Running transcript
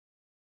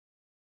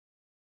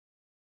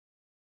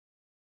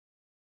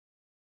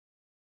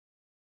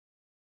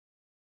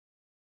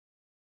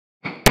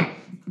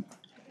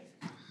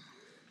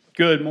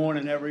Good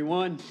morning,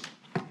 everyone.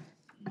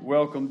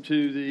 Welcome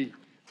to the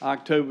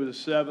October the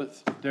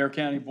 7th Dare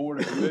County Board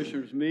of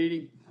Commissioners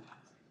meeting.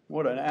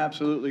 What an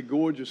absolutely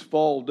gorgeous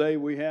fall day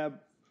we have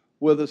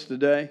with us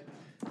today.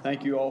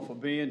 Thank you all for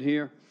being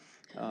here.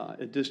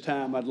 At this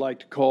time, I'd like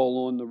to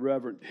call on the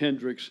Reverend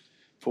Hendricks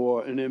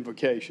for an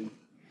invocation.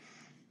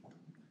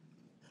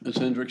 Ms.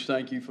 Hendricks,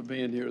 thank you for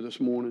being here this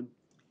morning.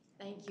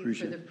 Thank you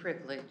for the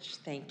privilege.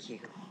 Thank you.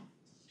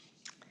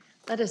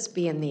 Let us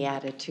be in the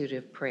attitude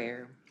of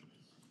prayer.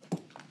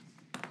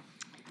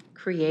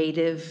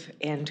 Creative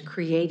and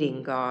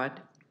creating God,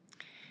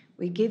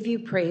 we give you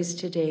praise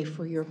today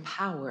for your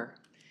power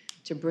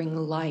to bring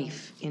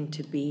life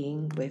into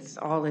being with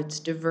all its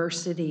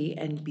diversity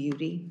and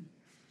beauty,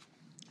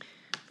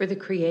 for the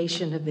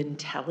creation of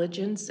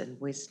intelligence and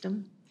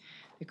wisdom,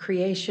 the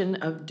creation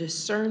of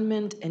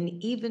discernment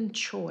and even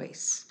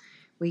choice.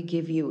 We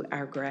give you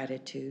our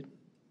gratitude.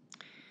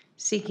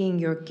 Seeking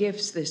your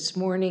gifts this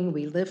morning,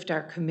 we lift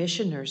our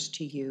commissioners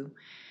to you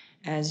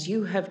as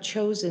you have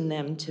chosen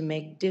them to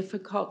make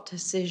difficult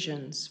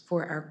decisions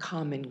for our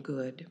common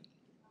good.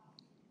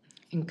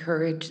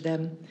 Encourage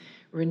them,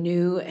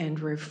 renew and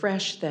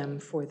refresh them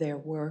for their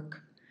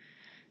work.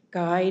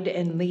 Guide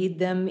and lead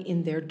them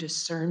in their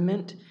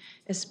discernment,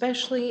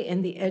 especially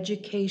in the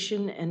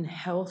education and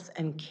health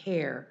and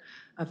care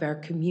of our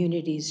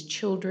community's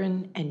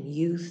children and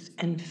youth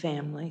and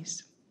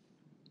families.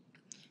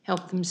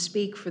 Help them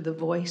speak for the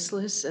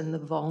voiceless and the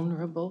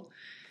vulnerable,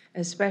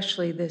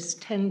 especially this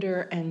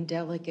tender and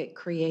delicate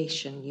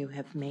creation you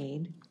have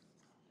made.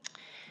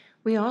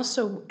 We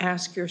also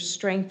ask your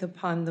strength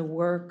upon the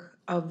work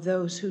of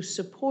those who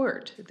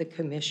support the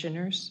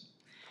commissioners.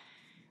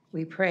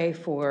 We pray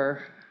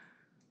for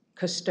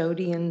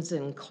custodians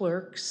and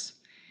clerks,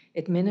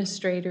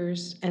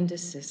 administrators and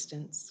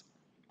assistants.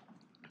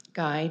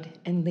 Guide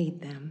and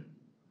lead them.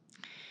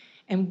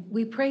 And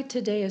we pray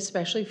today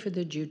especially for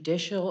the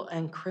judicial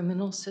and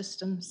criminal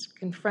systems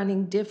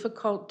confronting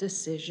difficult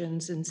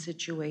decisions and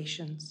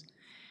situations.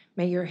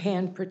 May your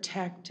hand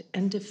protect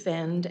and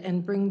defend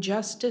and bring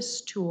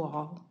justice to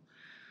all,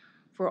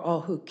 for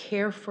all who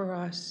care for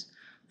us,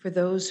 for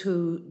those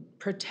who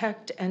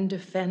protect and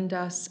defend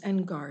us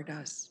and guard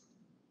us,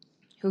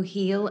 who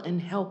heal and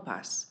help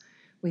us.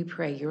 We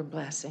pray your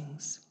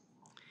blessings.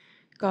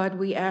 God,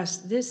 we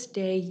ask this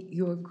day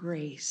your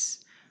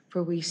grace,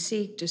 for we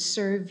seek to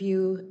serve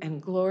you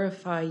and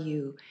glorify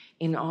you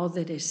in all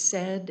that is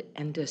said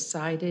and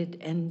decided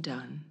and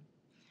done.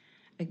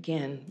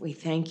 Again, we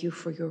thank you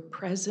for your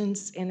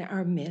presence in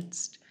our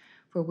midst,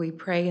 for we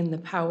pray in the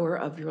power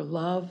of your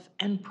love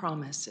and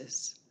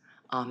promises.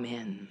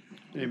 Amen.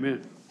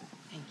 Amen.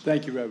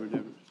 Thank you, Reverend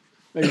Evans.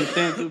 May we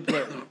stand for the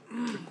pledge.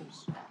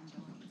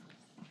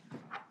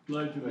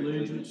 Pledge of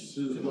allegiance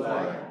to the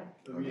flag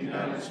of the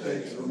United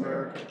States of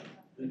America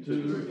and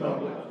to the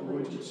republic for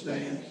which it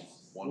stands,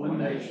 one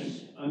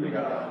nation, under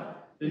God,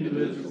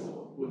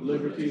 indivisible, with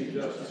liberty and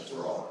justice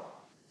for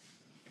all.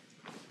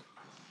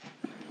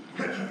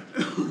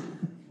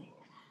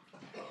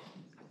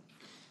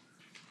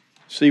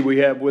 See, we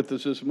have with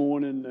us this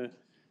morning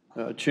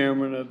the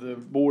Chairman of the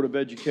Board of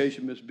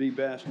Education, Ms. B.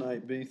 Bass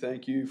Knight. B,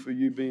 thank you for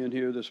you being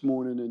here this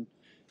morning,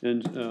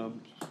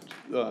 and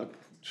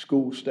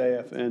school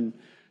staff, and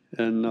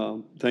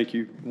thank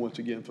you once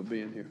again for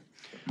being here.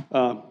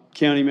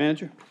 County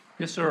Manager?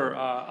 Yes, sir.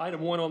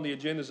 Item 1 on the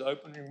agenda is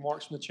opening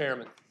remarks from the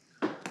chairman.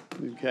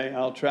 Okay,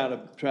 I'll try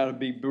to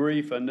be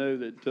brief. I know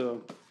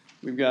that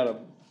we've got a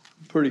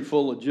pretty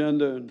full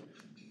agenda, and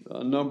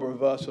a number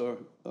of us are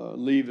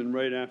leaving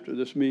right after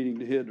this meeting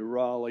to head to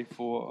Raleigh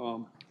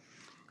for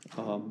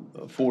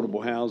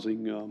affordable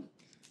housing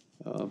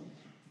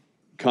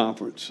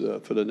conference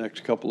for the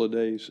next couple of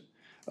days.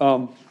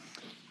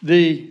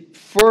 The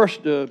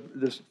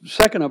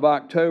 2nd of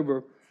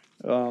October,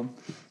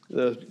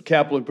 the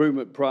Capital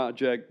Improvement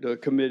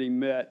Project Committee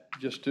met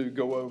just to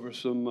go over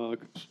some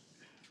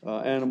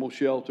animal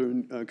shelter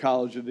and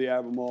College of the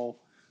Albemarle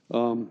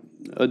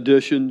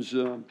additions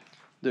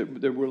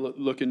that we're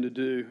looking to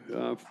do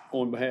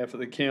on behalf of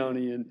the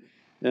county,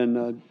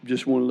 and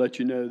just want to let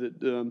you know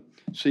that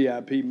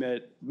CIP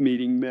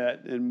meeting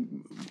met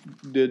and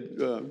did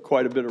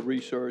quite a bit of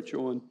research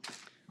on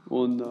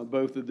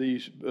both of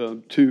these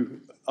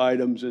two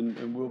items,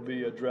 and we'll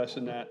be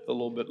addressing that a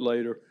little bit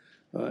later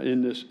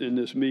in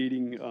this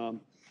meeting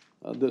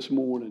this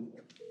morning.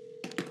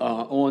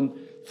 On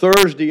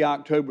Thursday,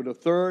 October the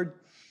 3rd,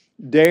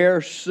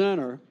 Dare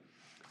Center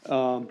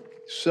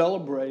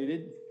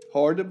celebrated,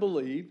 hard to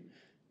believe,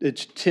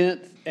 its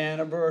 10th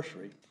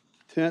anniversary.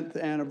 10th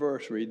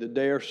anniversary, the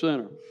Dare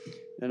Center.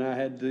 And I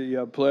had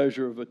the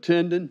pleasure of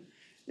attending.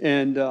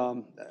 And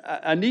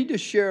I need to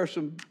share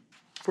some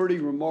pretty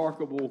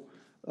remarkable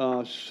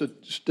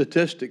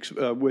statistics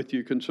with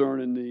you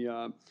concerning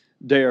the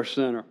Dare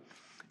Center.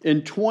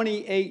 In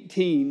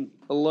 2018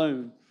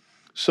 alone,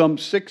 some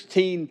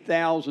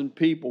 16,000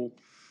 people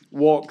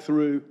walked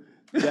through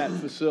that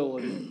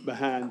facility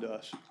behind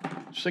us.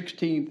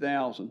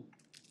 16,000.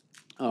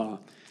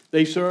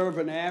 They serve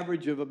an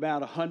average of about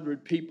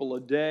 100 people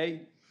a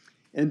day,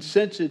 And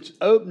since its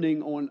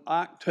opening on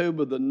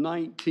October the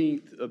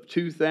 19th of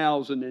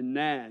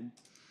 2009,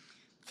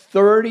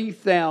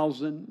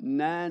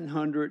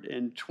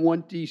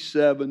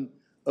 30,927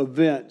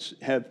 events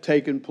have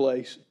taken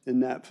place in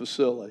that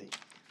facility.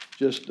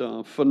 Just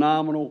a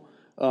phenomenal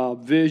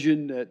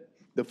vision that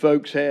the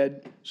folks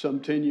had some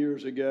 10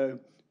 years ago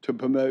to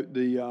promote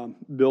the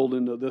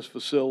building of this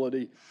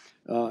facility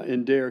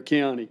in Dare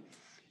County.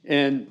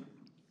 And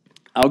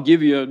I'll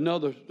give you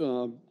another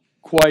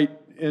quite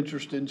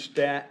interesting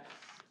stat.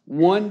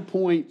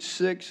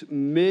 1.6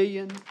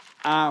 million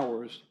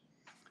hours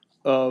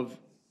of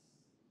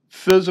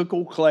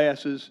physical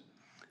classes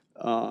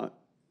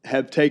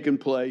have taken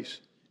place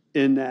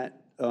in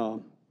that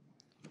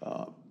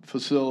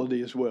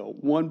facility as well.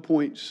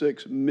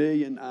 1.6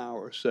 million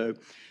hours. So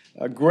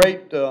a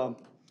great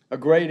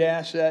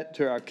asset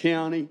to our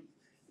county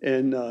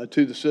and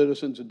to the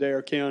citizens of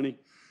Dare County.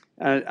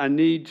 I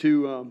need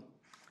to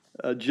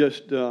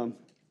just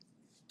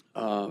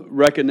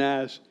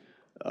recognize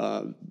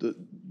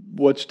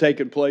what's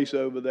taken place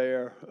over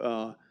there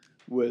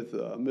with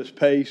Ms.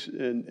 Pace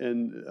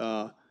and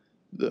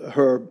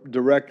her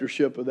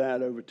directorship of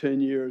that over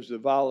 10 years. The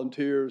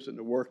volunteers and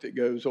the work that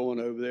goes on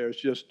over there is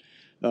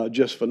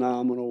just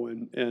phenomenal,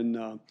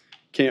 and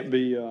can't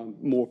be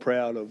more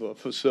proud of a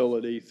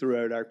facility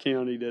throughout our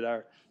county that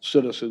our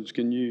citizens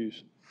can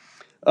use.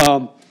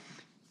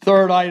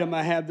 Third item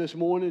I have this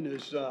morning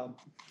is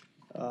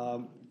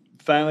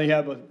finally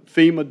have a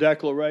FEMA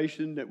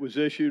declaration that was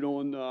issued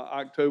on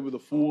October the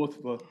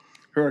 4th for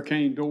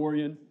Hurricane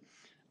Dorian.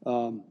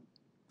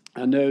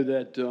 I know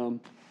that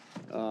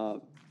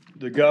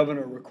the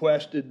governor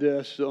requested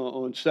this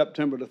on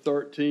September the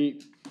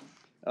 13th.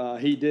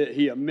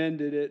 He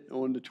amended it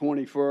on the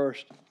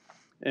 21st,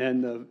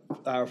 and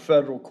our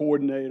federal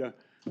coordinator,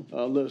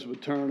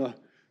 Elizabeth Turner,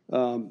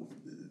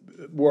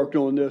 worked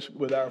on this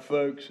with our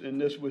folks,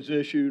 and this was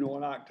issued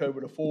on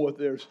October the 4th.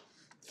 There's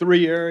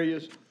 3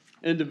 areas.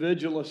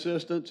 Individual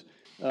assistance,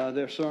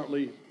 they're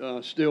certainly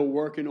still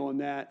working on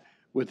that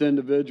with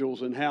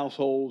individuals and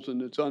households,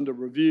 and it's under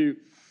review.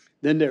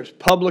 Then there's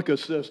public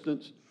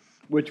assistance,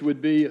 which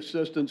would be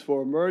assistance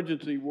for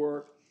emergency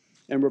work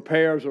and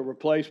repairs or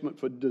replacement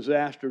for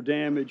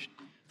disaster-damaged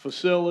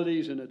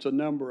facilities, and it's a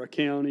number of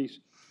counties: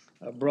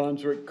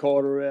 Brunswick,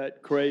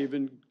 Carteret,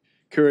 Craven,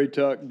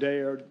 Currituck,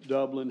 Dare,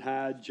 Dublin,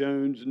 Hyde,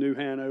 Jones, New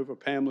Hanover,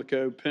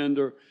 Pamlico,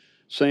 Pender,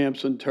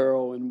 Sampson,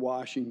 Terrell, and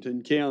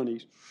Washington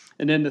counties.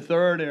 And then the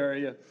third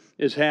area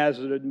is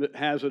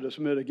hazardous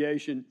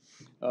mitigation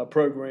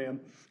program,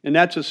 and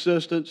that's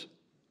assistance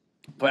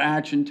for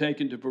action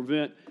taken to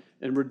prevent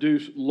and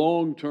reduce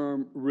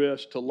long-term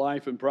risk to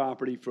life and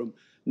property from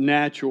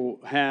natural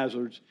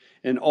hazards.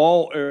 And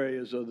all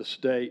areas of the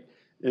state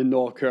in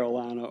North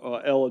Carolina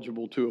are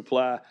eligible to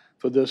apply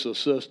for this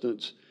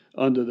assistance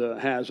under the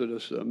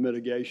hazardous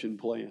mitigation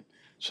plan.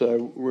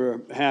 So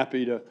we're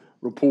happy to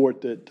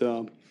report that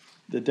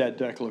that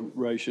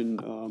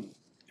declaration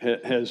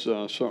has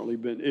certainly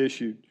been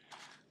issued.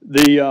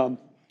 The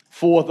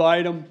fourth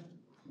item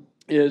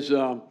is,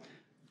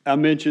 I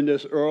mentioned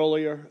this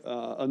earlier,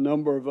 a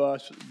number of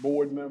us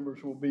board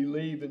members will be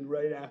leaving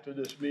right after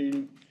this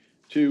meeting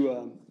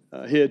to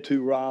head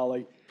to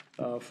Raleigh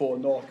for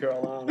North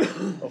Carolina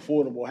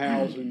Affordable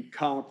Housing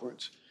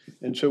Conference.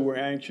 And so we're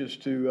anxious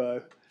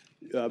to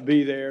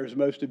be there. As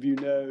most of you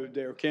know,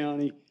 Dare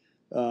County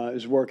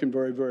is working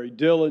very, very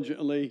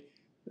diligently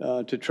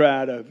to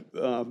try to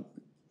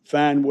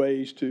find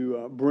ways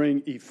to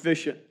bring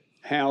efficient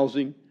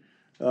housing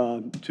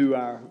to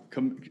our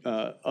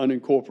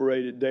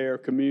unincorporated Dare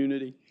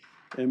community,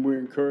 and we're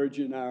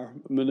encouraging our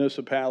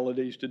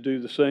municipalities to do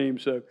the same.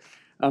 So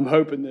I'm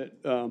hoping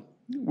that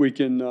we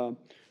can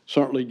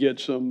certainly get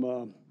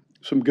some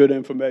good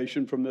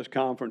information from this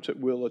conference that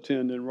we'll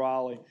attend in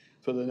Raleigh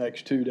for the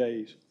next 2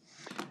 days.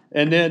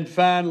 And then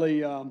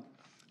finally, our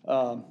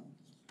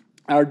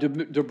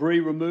debris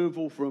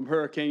removal from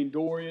Hurricane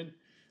Dorian.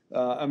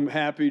 I'm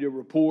happy to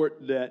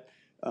report that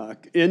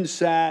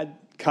inside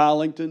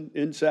Collington,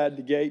 inside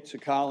the gates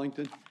of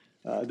Collington,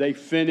 they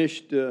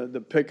finished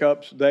the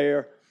pickups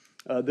there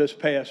this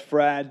past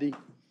Friday.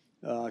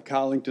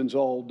 Collington's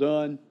all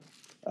done.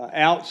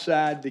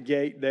 Outside the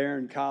gate there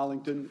in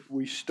Collington,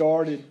 we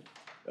started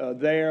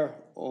there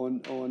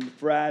on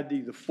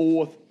Friday the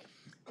 4th,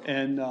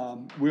 and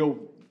we'll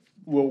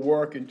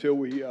work until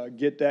we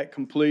get that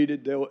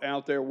completed. They're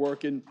out there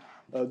working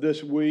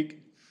this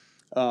week.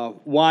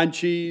 Wine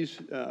Cheese,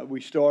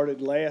 we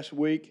started last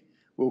week.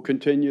 We'll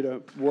continue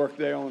to work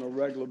there on a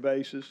regular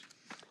basis.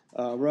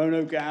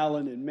 Roanoke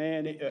Island and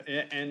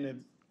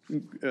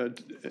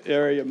the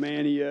area of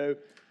Manteo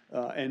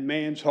and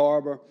Mans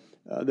Harbor,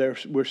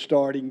 we're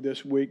starting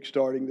this week,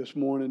 starting this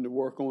morning to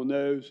work on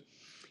those.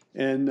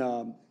 And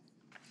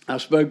I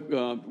spoke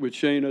with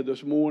Shana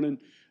this morning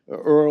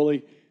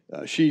early.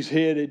 She's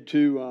headed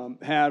to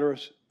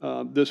Hatteras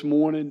this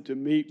morning to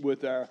meet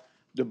with our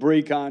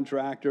debris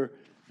contractor.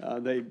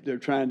 They're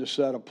trying to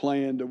set a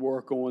plan to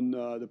work on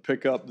to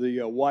pick up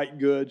the white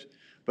goods.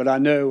 But I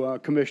know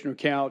Commissioner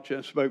Couch,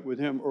 I spoke with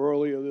him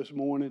earlier this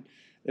morning,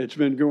 It's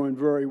been going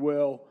very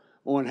well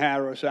on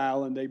Hatteras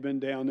Island. They've been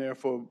down there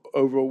for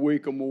over a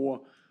week or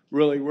more,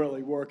 really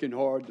working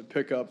hard to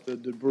pick up the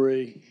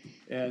debris.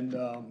 And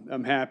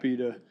I'm happy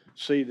to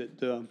see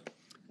that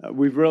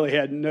we've really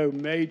had no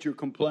major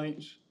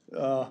complaints,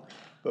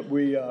 but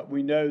we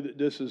know that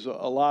this is a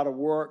lot of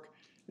work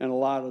and a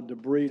lot of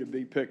debris to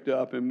be picked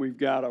up, and we've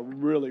got a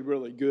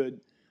really good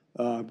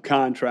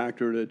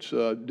contractor that's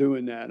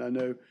doing that. I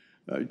know,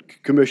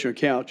 Commissioner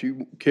Couch,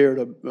 you care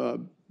to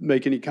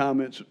make any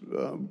comments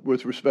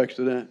with respect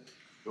to that?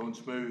 Going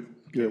smooth.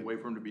 Good. Can't wait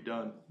for them to be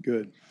done.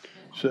 Good.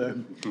 So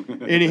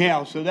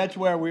anyhow, so that's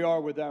where we are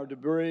with our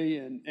debris,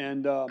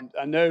 and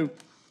I know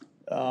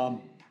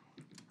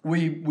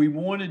we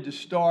wanted to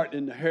start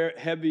in the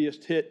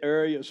heaviest hit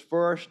areas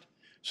first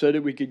so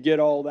that we could get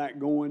all that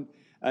going.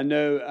 I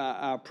know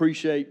I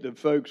appreciate the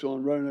folks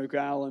on Roanoke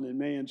Island and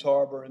Mans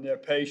Harbor and their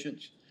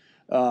patience,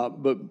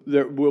 but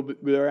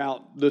they're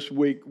out this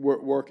week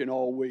working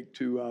all week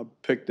to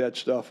pick that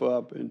stuff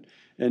up and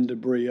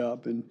debris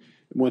up. And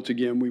once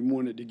again, we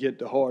wanted to get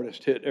the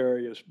hardest hit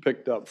areas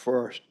picked up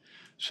first.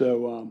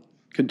 So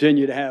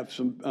continue to have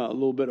a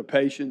little bit of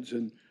patience,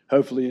 and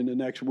hopefully in the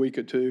next week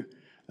or two,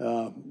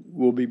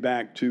 we'll be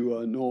back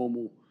to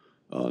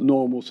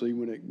normalcy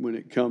when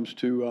it comes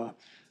to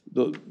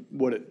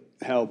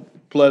how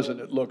pleasant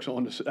it looks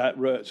on the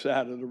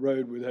side of the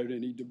road without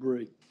any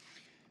debris.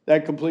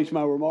 That completes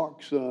my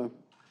remarks,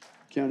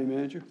 County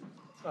Manager.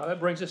 That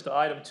brings us to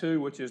item 2,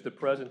 which is the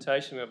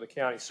presentation of the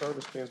county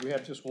service pins. We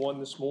had just one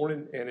this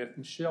morning, and if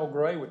Michelle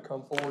Gray would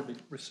come forward to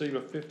receive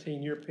a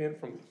 15-year pin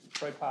from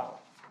Trey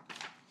Powell.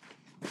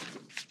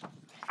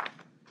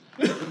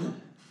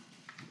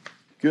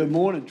 Good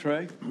morning,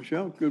 Trey.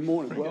 Michelle, good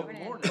morning. Good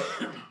morning.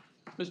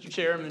 Mr.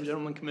 Chairman,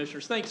 gentlemen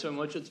commissioners, thanks so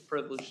much. It's a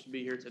privilege to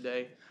be here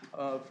today.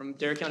 From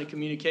Dare County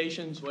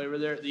Communications, way over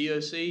there at the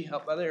EOC,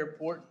 out by the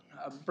airport.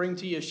 I bring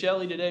to you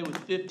Shelley today with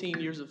 15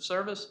 years of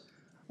service.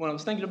 When I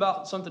was thinking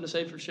about something to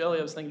say for Shelley,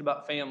 I was thinking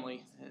about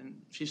family.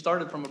 And she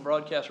started from a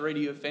broadcast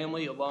radio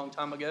family a long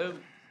time ago,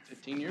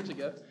 15 years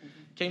ago.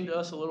 Came to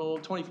us a little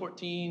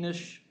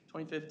 2014-ish,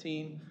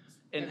 2015,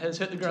 and has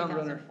hit the ground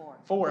runner.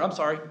 2004. I'm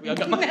sorry. I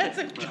got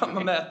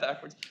my math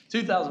backwards.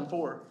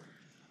 2004.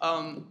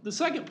 The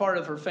second part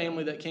of her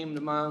family that came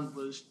to mind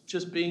was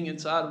just being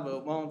inside of a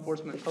law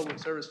enforcement public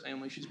service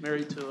family. She's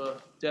married to a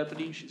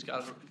deputy. She's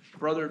got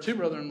two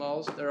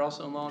brother-in-laws. They're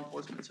also in law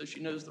enforcement, so she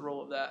knows the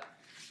role of that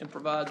and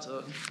provides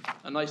a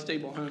nice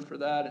stable home for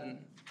that and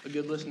a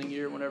good listening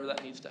ear whenever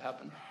that needs to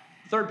happen.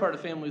 The third part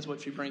of the family is what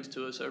she brings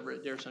to us over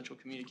at Dare Central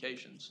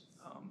Communications.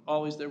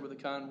 Always there with a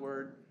kind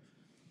word.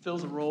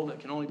 Fills a role that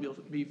can only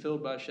be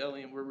filled by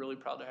Shelley, and we're really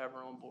proud to have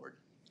her on board.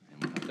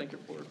 And I thank her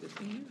for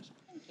 15 years.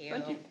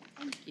 Thank you.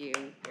 Thank you. Thank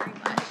you very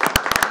much.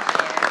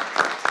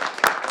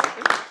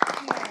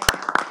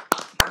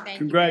 Thank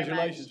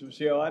Congratulations,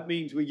 Michelle. That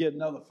means we get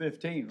another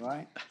 15,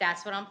 right?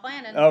 That's what I'm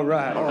planning. All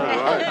right.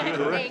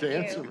 Correct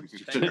answer.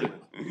 Thank you.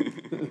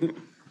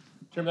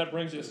 Chairman, that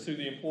brings us to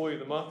the Employee of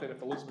the Month, and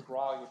if Elizabeth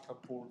Riley would come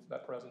forward for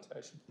that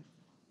presentation.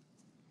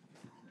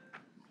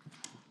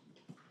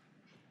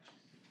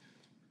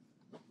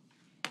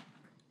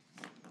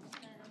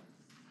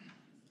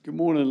 Good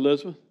morning,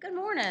 Elizabeth. Good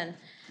morning.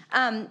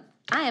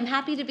 I am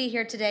happy to be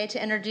here today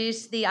to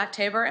introduce the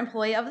October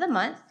Employee of the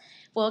Month.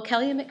 Will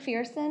Kelly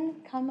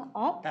McPherson come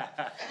up?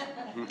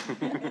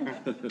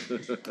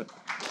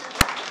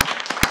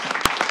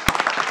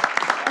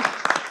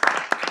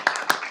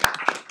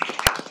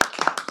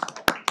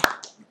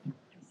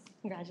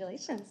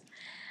 Congratulations.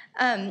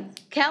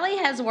 Kelly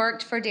has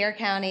worked for Dare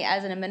County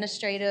as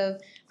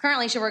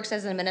currently she works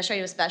as an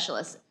administrative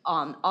specialist,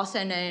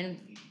 also known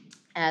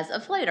as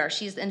a floater.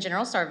 She's in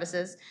general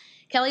services.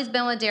 Kelly's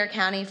been with Dare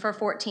County for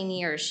 14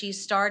 years. She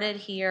started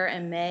here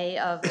in May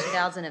of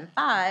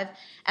 2005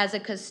 as a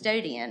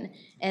custodian,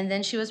 and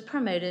then she was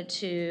promoted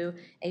to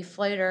a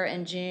floater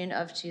in June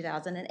of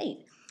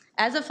 2008.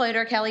 As a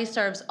floater, Kelly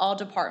serves all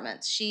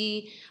departments.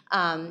 She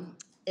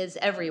is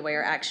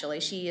everywhere, actually.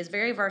 She is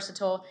very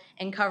versatile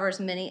and covers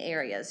many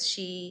areas.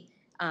 She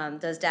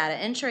does data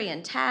entry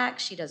and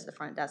tax. She does the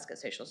front desk at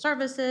social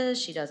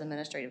services. She does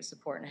administrative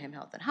support in home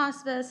health and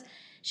hospice.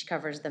 She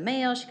covers the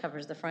mail. She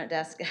covers the front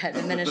desk at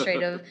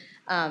administrative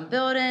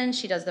building.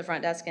 She does the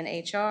front desk in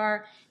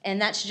HR,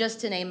 and that's just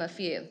to name a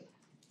few.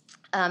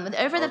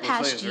 Over the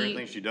past year,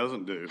 anything she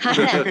doesn't do.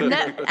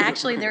 No,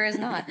 actually, there is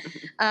not.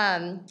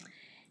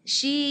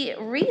 She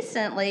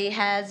recently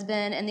has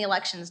been in the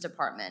elections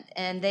department,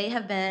 and they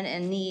have been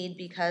in need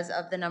because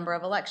of the number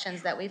of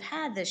elections that we've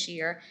had this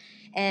year.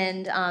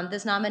 And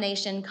this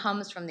nomination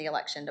comes from the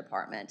election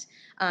department.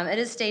 It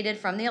is stated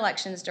from the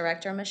elections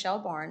director, Michelle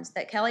Barnes,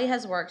 that Kelly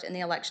has worked in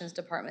the elections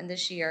department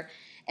this year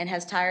and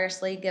has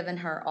tirelessly given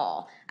her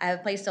all. I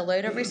have placed a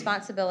load of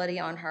responsibility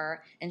on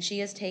her, and she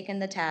has taken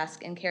the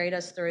task and carried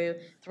us through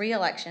 3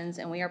 elections,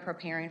 and we are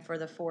preparing for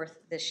the 4th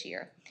this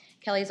year.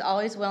 Kelly is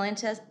always willing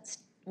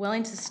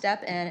to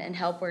step in and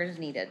help where it is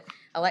needed.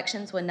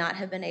 Elections would not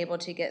have been able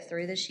to get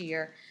through this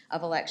year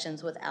of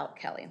elections without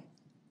Kelly.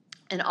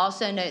 And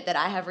also note that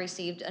I have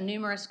received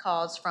numerous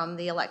calls from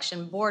the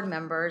election board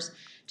members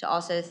to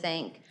also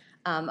thank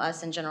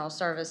us in general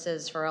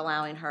services for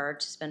allowing her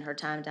to spend her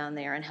time down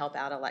there and help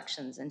out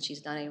elections, and she's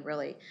done a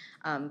really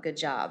good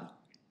job.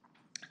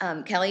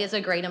 Kelly is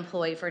a great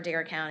employee for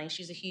Dare County.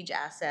 She's a huge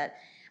asset.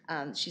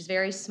 She's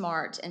very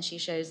smart, and she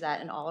shows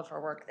that in all of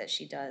her work that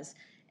she does.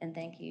 And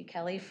thank you,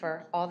 Kelly,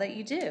 for all that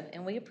you do,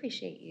 and we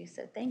appreciate you,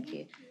 so thank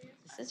you.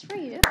 This is for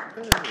you.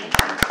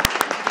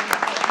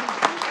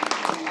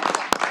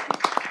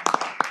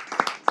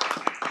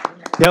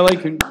 Kelly,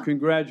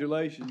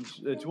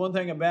 congratulations. It's one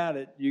thing about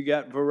it, you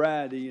got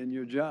variety in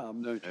your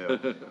job, don't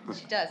you?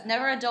 She does.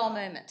 Never a dull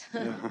moment.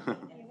 Well,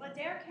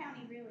 Dare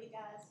County really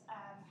does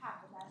have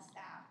the best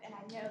staff, and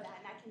I know that,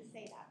 and I can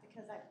say that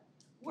because I've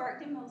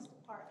worked in most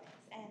departments,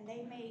 and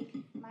they make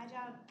my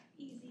job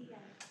easy,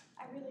 and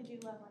I really do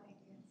love what I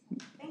do.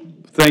 So thank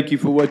you. Thank you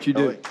for what you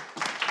do.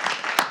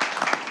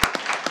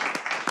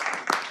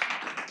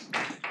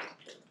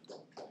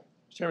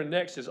 Chairman,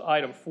 next is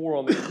item 4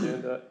 on the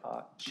agenda.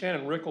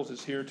 Shannon Rickles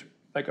is here to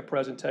make a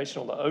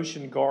presentation on the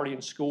Ocean Guardian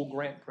School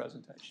Grant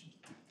presentation.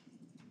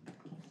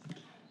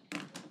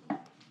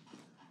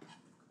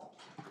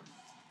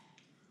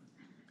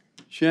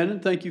 Shannon,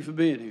 thank you for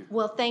being here.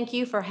 Well, thank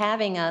you for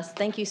having us.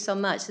 Thank you so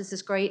much. This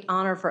is a great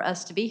honor for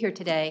us to be here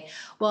today.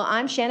 Well,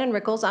 I'm Shannon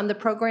Rickles. I'm the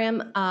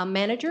program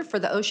manager for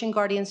the Ocean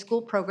Guardian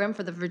School Program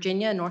for the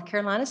Virginia and North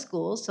Carolina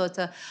schools. So it's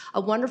a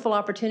wonderful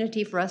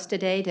opportunity for us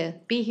today to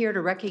be here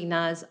to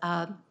recognize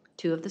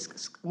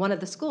one of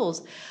the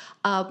schools.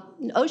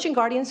 Ocean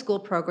Guardian School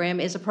Program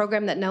is a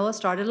program that NOAA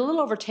started a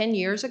little over 10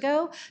 years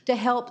ago to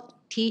help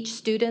teach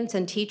students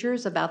and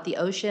teachers about the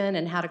ocean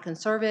and how to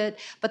conserve it,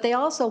 but they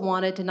also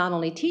wanted to not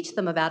only teach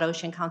them about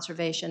ocean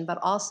conservation, but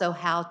also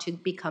how to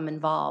become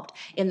involved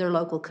in their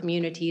local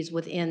communities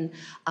within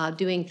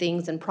doing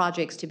things and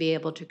projects to be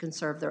able to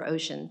conserve their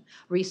ocean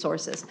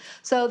resources.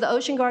 So the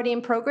Ocean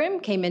Guardian program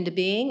came into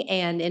being,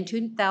 and in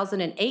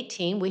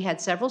 2018, we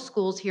had several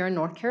schools here in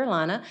North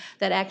Carolina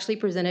that actually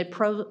presented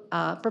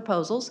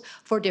proposals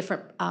for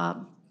different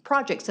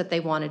projects that they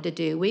wanted to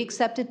do. We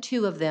accepted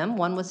 2 of them.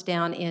 One was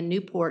down in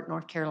Newport,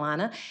 North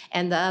Carolina,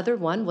 and the other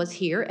one was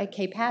here at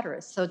Cape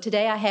Hatteras. So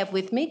today I have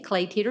with me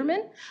Clay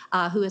Tieterman,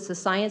 who is the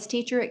science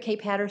teacher at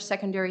Cape Hatteras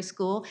Secondary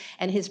School,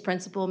 and his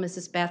principal,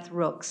 Mrs. Beth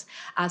Rooks.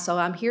 So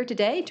I'm here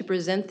today to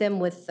present them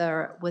with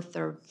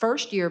their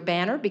first year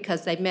banner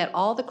because they've met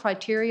all the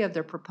criteria of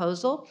their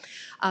proposal.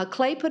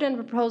 Clay put in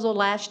a proposal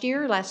last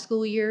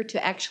school year,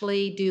 to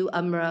actually do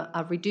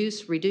a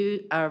reduce,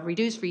 reuse,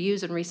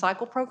 and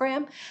recycle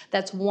program.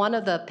 That's one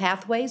of the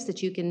pathways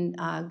that you can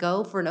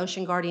go for an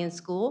Ocean Guardian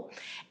school.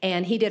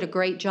 And he did a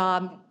great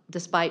job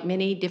despite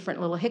many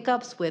different little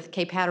hiccups with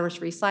Cape Hatteras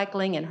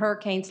recycling and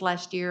hurricanes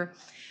last year.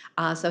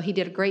 So he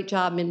did a great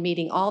job in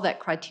meeting all that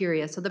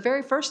criteria. So the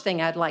very first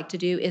thing I'd like to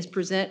do is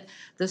present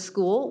the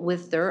school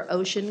with their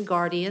Ocean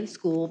Guardian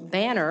School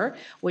banner,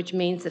 which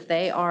means that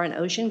they are an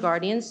Ocean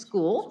Guardian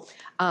school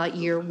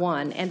year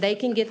 1. And they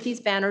can get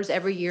these banners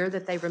every year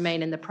that they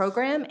remain in the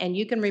program, and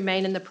you can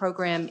remain in the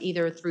program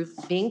either through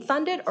being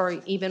funded or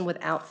even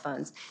without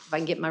funds. If I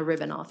can get my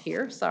ribbon off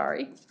here,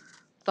 sorry.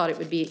 Thought it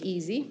would be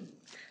easy.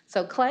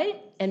 So Clay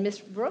and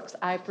Ms. Brooks,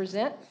 I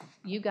present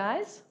you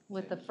guys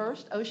with the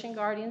first Ocean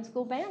Guardian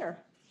School banner.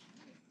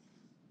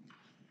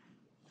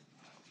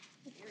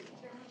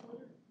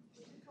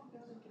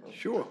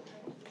 Sure.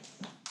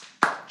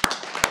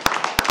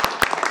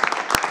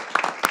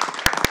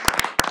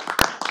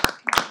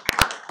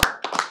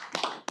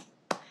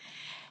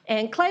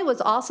 And Clay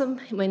was awesome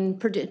when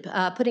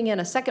putting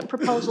in a second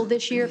proposal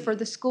this year for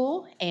the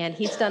school, and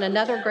he's done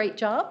another great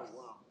job.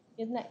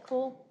 Isn't that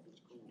cool?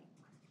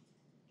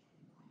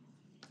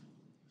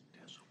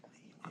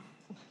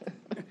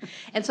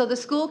 And so the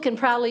school can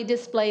proudly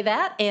display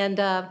that, and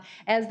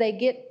as they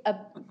get a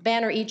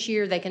banner each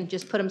year, they can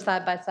just put them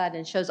side by side,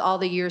 and it shows all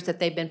the years that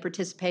they've been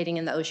participating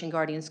in the Ocean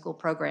Guardian School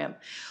program.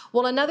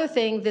 Well, another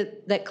thing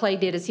that Clay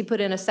did is he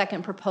put in a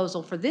second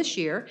proposal for this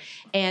year,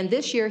 and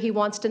this year he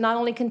wants to not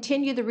only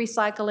continue the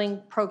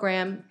recycling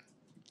program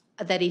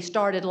that he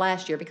started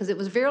last year, because it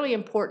was very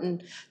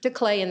important to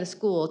Clay and the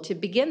school to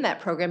begin that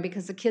program,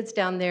 because the kids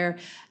down there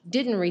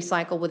didn't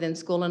recycle within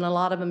school, and a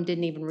lot of them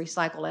didn't even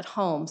recycle at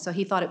home. So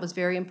he thought it was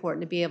very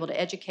important to be able to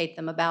educate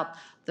them about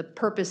the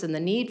purpose and the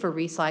need for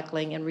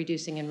recycling and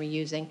reducing and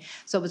reusing.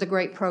 So it was a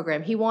great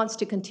program. He wants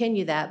to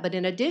continue that, but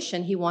in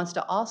addition, he wants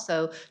to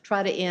also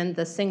try to end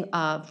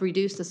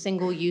reduce the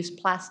single-use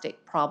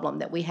plastic problem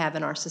that we have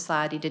in our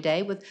society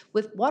today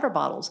with water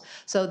bottles.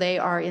 So they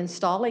are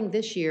installing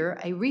this year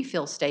a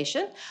refill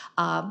station,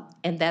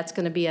 and that's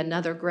going to be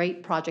another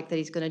great project that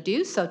he's going to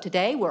do. So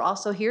today we're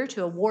also here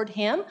to award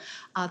him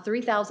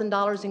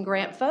 $3,000 in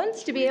grant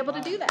funds to be able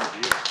to do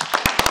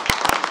that.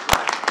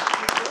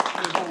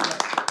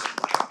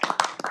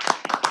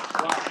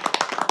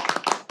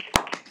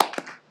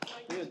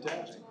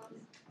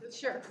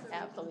 Sure,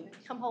 absolutely.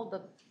 Come hold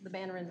the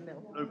banner in the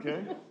middle.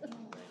 Okay.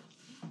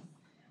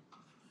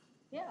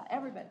 Yeah,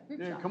 everybody. Group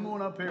Yeah, shot. come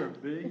on up here,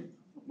 B.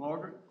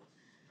 Margaret.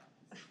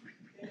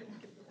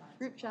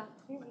 Group shot.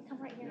 Here, you come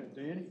right here.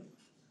 Danny?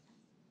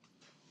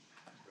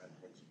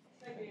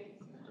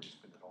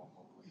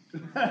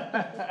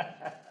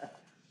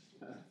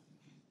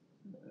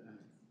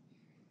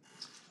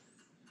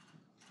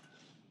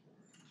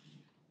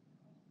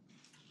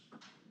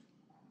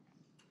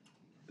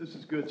 This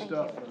is good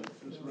stuff.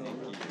 This is really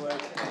great.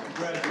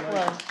 Congratulations.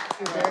 Well,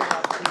 you're very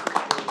welcome.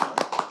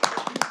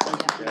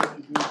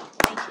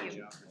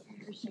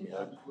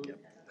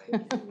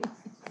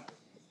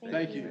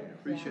 Thank you.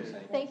 Appreciate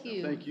it. Thank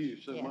you. Thank you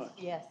so Yes, much.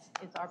 Yes,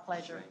 it's our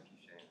pleasure.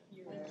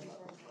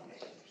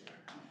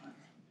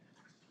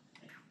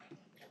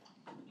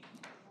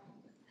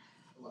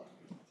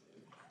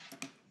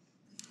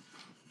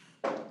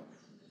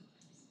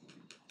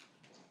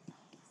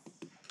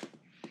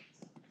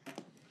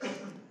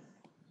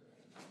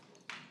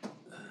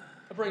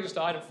 That brings us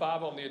to item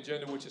 5 on the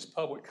agenda, which is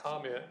public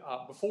comment.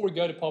 Before we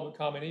go to public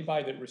comment,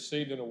 anybody that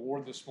received an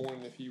award this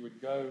morning, if you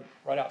would go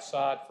right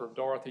outside for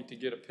Dorothy to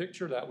get a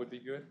picture, that would be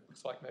good.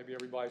 Looks like maybe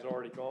everybody's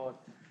already gone.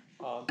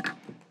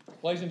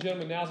 Ladies and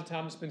gentlemen, now's the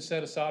time that's been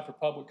set aside for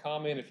public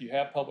comment. If you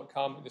have public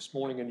comment this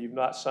morning and you've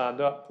not signed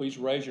up, please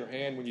raise your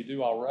hand. When you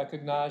do, I'll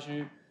recognize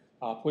you.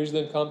 Please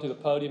then come to the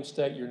podium,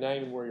 state your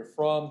name and where you're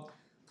from.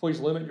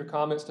 Please limit your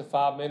comments to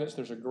 5 minutes.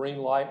 There's a green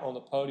light on the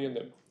podium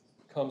that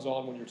comes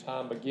on when your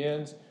time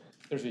begins.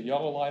 There's a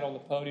yellow light on the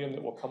podium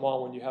that will come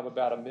on when you have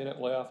about a minute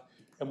left.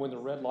 And when the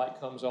red light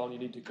comes on, you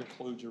need to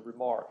conclude your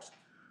remarks.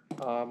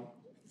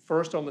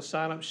 First on the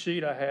sign-up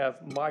sheet, I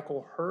have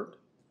Michael Hurt.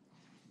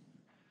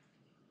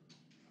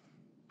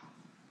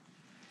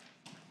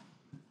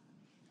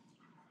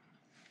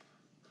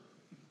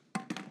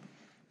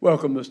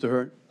 Welcome, Mr.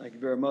 Hurt. Thank you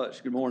very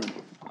much. Good morning.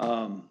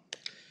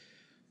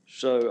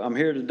 So I'm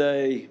here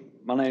today.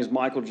 My name is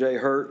Michael J.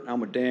 Hurt.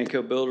 I'm with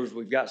Danco Builders.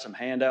 We've got some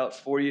handouts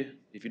for you.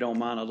 If you don't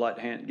mind, I'd like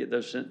to get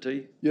those sent to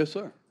you. Yes,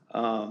 sir.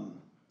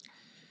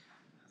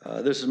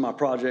 This is my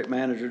project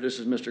manager. This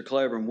is Mr.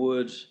 Cleburne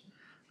Woods.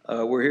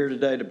 We're here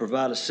today to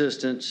provide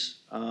assistance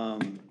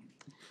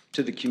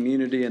to the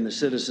community and the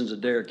citizens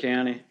of Dare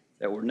County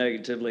that were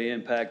negatively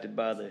impacted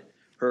by the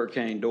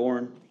Hurricane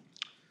Dorian.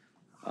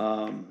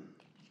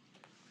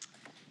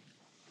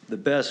 The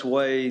best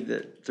way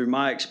that, through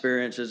my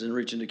experiences in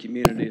reaching the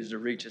community, is to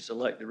reach its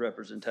elected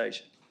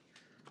representation.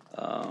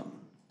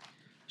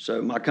 So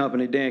my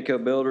company,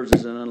 Danco Builders,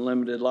 is an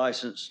unlimited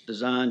licensed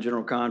design,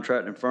 general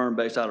contracting firm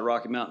based out of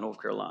Rocky Mount,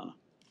 North Carolina.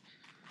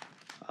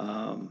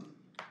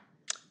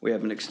 We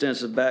have an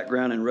extensive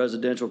background in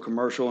residential,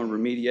 commercial, and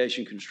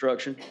remediation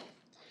construction.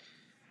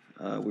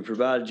 We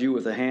provided you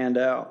with a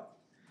handout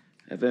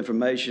of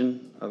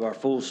information of our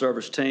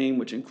full-service team,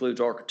 which includes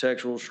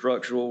architectural,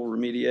 structural,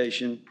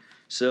 remediation,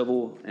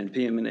 civil, and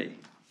PM&E.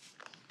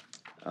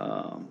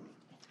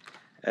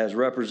 As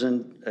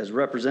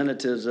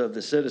representatives of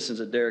the citizens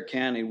of Dare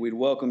County, we'd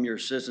welcome your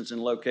assistance in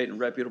locating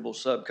reputable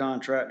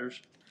subcontractors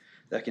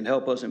that can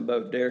help us in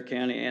both Dare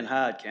County and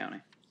Hyde County.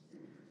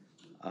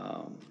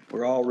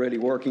 We're already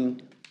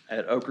working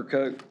at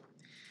Ocracoke,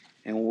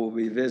 and we'll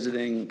be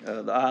visiting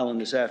the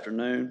island this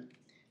afternoon,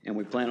 and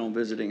we plan on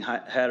visiting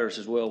Hatteras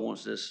as well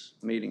once this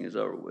meeting is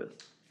over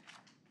with.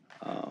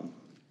 I'm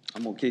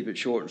going to keep it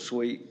short and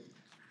sweet.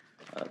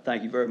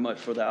 Thank you very much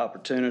for the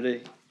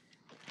opportunity,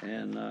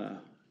 and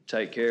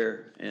take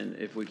care. And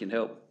if we can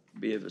help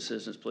be of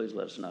assistance, please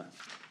let us know.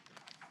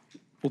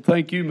 Well,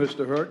 thank you,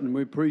 Mr. Hurt, and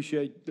we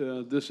appreciate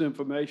this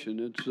information.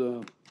 It's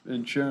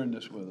and sharing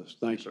this with us.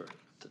 Thank you, Sir.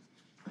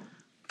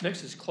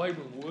 Next is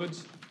Cleburne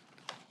Woods.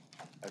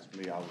 That's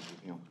me, I was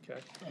with him.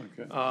 Okay.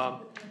 Okay.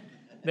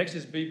 Next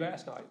is B.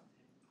 Bass Knight.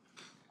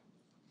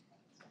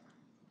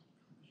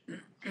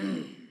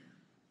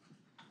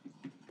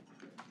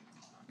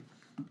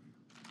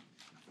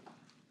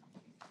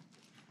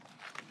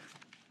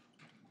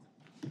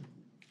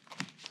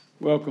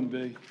 Welcome,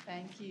 B.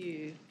 Thank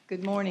you.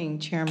 Good morning,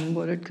 Chairman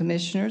Woodard,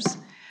 Commissioners.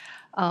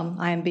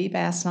 I am B.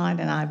 Bass Knight,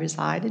 and I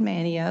reside in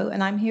Manteo,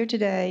 and I'm here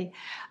today.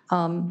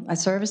 I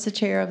serve as the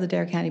chair of the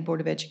Dare County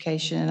Board of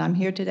Education, and I'm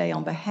here today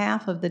on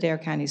behalf of the Dare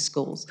County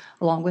schools,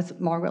 along with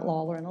Margaret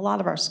Lawler and a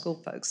lot of our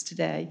school folks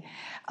today.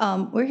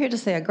 We're here to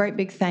say a great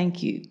big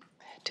thank you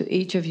to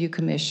each of you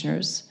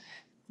commissioners,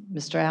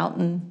 Mr.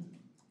 Alton,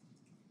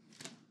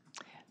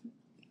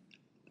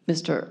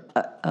 Mr.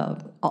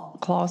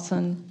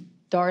 Clausen,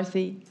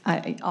 Dorothy,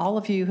 all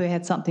of you who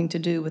had something to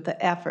do with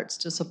the efforts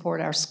to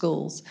support our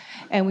schools.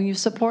 And when you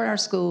support our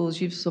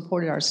schools, you've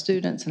supported our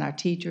students and our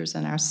teachers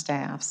and our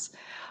staffs.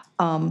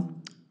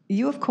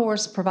 You, of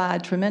course,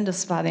 provide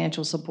tremendous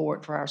financial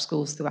support for our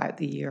schools throughout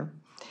the year.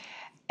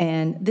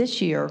 And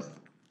this year,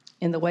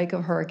 in the wake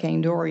of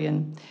Hurricane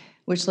Dorian,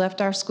 which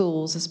left our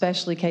schools,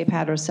 especially Cape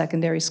Hatteras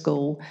Secondary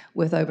School,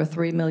 with over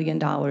 $3 million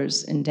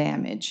in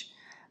damage,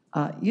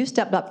 you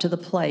stepped up to the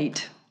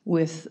plate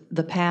with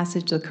the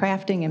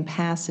crafting and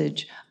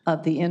passage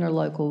of the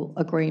interlocal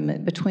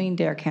agreement between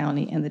Dare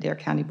County and the Dare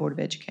County Board of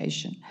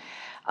Education.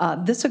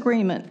 This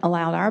agreement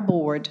allowed our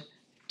board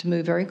to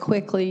move very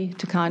quickly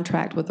to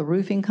contract with a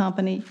roofing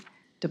company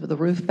to put the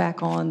roof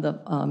back on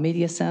the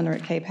media center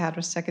at Cape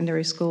Hatteras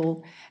Secondary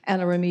School,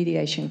 and a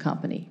remediation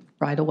company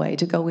right away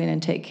to go in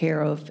and take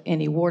care of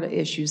any water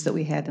issues that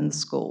we had in the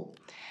school.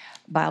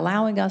 By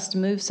allowing us to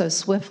move so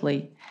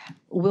swiftly,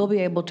 we'll be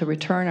able to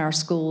return our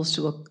schools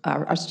to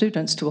our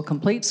students to a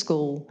complete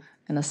school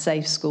and a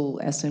safe school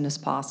as soon as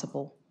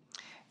possible.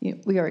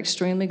 We are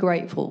extremely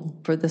grateful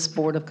for this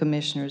Board of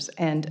Commissioners,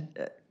 and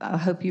I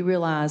hope you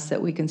realize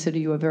that we consider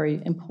you a very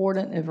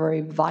important and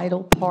very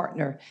vital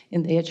partner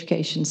in the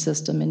education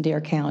system in Dare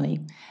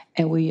County,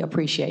 and we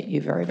appreciate you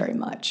very, very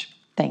much.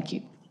 Thank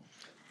you.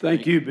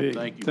 Thank you, B.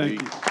 Thank you, Thank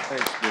B. you.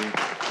 Thanks,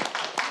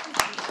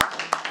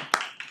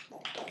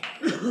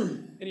 B.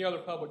 Any other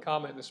public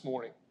comment this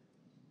morning?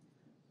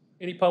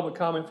 Any public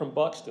comment from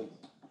Buxton?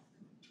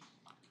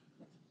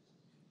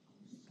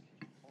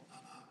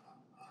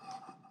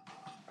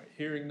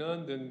 Hearing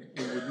none, then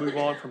we would move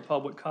on from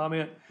public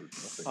comment.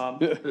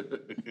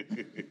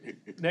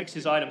 Next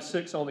is item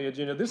 6 on the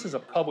agenda. This is a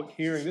public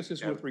hearing. This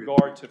is with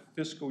regard to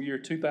fiscal year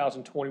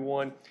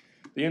 2021,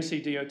 the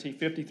NCDOT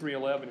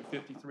 5311 and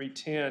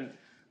 5310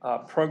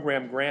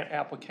 program grant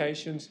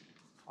applications.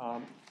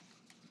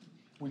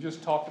 We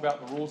just talked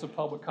about the rules of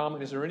public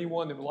comment. Is there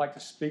anyone that would like to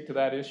speak to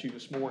that issue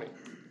this morning?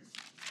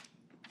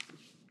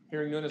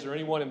 Hearing none, is there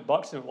anyone in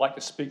Buxton that would like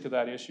to speak to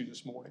that issue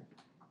this morning?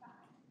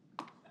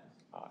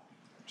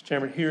 Mr.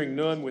 Chairman, hearing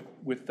none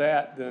with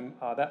that, then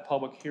that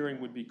public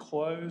hearing would be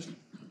closed.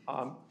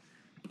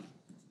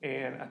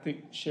 And I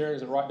think, Sharon,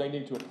 is it right, they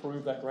need to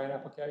approve that grant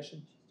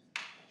application?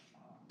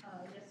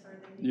 Yes, sir.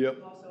 They need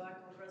to also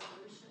act on the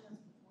resolution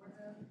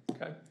as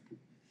before. Okay.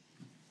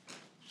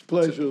 It's a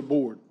pleasure of the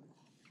board.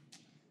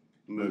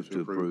 Move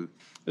to approve.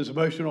 There's a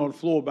motion on the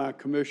floor by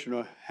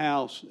Commissioner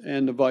House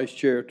and the Vice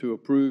Chair to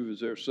approve. Is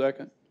there a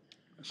second?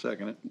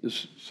 Second it.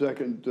 This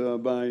second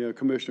by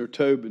Commissioner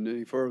Tobin.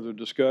 Any further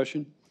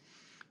discussion?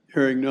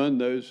 Hearing none,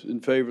 those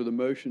in favor of the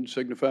motion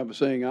signify by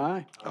saying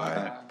aye.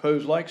 Aye.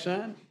 Opposed, like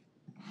sign.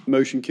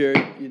 Motion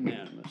carried,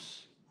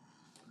 unanimous.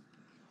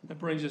 That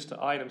brings us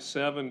to item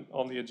 7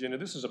 on the agenda.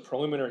 This is a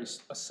preliminary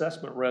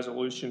assessment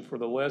resolution for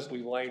the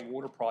Leslie Lane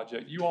Water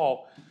Project. You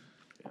all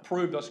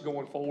approved us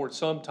going forward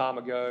some time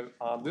ago.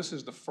 This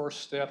is the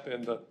first step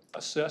in the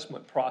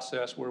assessment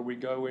process where we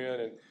go in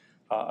and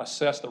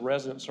assess the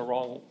residents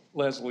around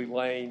Leslie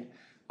Lane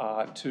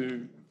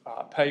to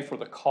pay for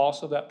the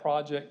cost of that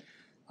project.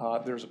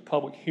 There's a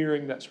public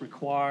hearing that's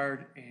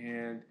required,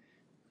 and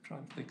I'm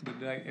trying to think of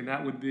the date, and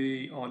that would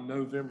be on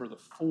November the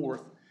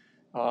 4th.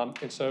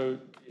 And so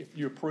if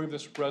you approve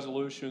this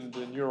resolution,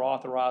 then you're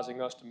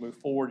authorizing us to move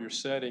forward. You're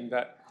setting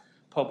that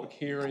public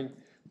hearing.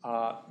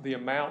 The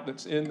amount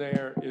that's in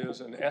there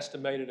is an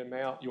estimated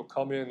amount. You'll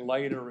come in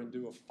later and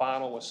do a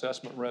final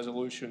assessment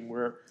resolution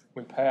where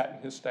when Pat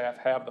and his staff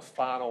have the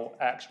final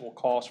actual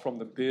cost from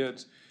the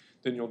bids,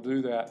 then you'll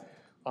do that.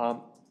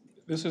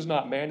 This is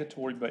not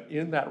mandatory, but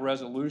in that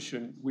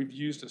resolution, we've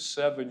used a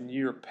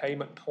 7-year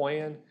payment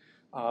plan.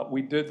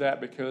 We did that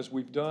because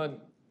we've done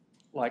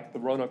like the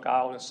Roanoke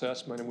Island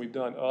assessment, and we've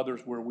done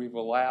others where we've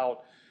allowed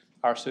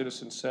our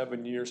citizens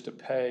 7 years to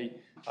pay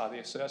the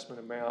assessment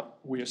amount.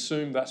 We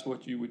assume that's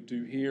what you would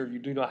do here. You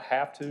do not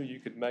have to. You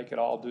could make it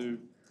all due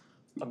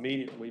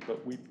immediately,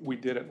 but we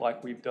did it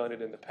like we've done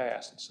it in the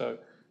past. So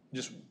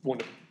just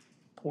wanted to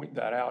point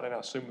that out, and I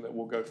assume that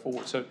we'll go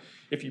forward. So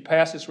if you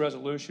pass this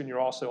resolution, you're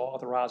also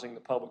authorizing the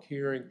public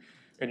hearing,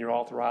 and you're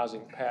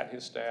authorizing Pat and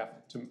his staff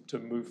to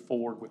move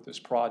forward with this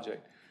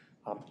project.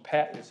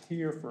 Pat is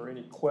here for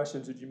any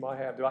questions that you might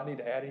have. Do I need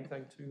to add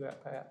anything to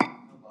that, Pat?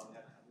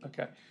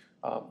 Okay.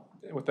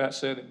 With that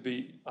said, it'd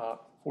be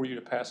for you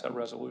to pass that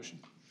resolution.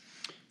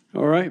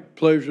 All right,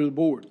 pleasure of the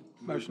board.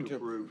 Motion to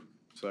approve.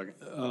 Second.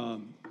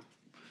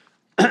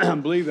 I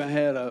believe I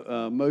had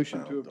a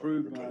motion to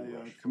approve by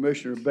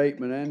Commissioner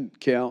Bateman and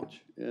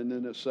Couch, and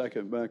then a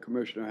second by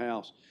Commissioner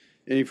House.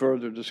 Any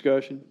further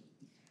discussion?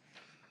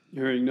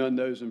 Hearing none,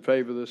 those in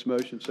favor of this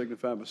motion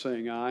signify by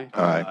saying aye.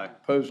 Aye.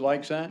 Opposed,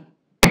 like sign.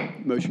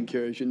 Motion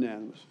carries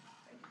unanimous.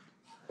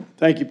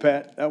 Thank you,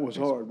 Pat. That was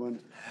hard,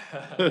 wasn't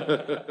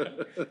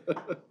it?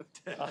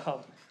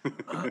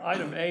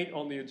 Item 8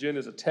 on the agenda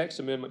is a text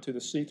amendment to the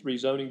C3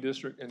 zoning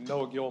district, and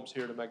Noah Gillum's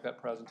here to make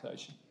that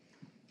presentation.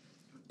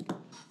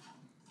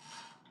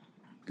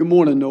 Good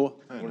morning, Noah.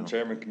 Morning,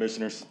 Chairman,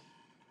 Commissioners.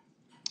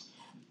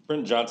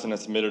 Brent Johnson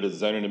has submitted a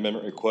zoning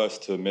amendment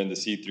request to amend the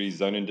C3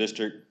 zoning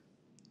district.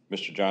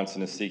 Mr.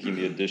 Johnson is seeking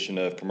the addition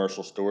of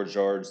commercial storage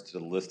yards to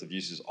the list of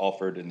uses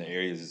offered in the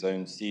areas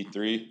zoned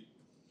C3.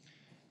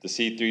 The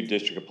C3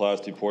 district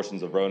applies to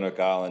portions of Roanoke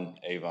Island,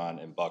 Avon,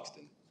 and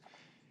Buxton.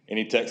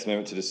 Any text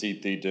amendment to the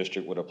C3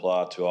 district would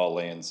apply to all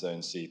land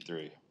zoned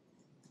C3.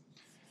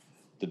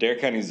 The Dare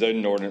County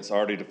zoning ordinance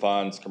already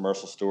defines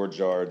commercial storage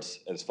yards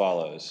as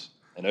follows: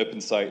 an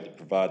open site that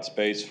provides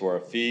space for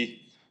a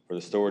fee for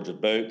the storage of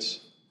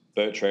boats,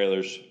 boat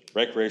trailers,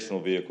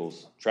 recreational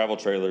vehicles, travel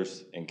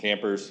trailers, and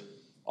campers,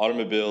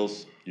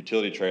 automobiles,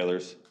 utility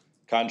trailers,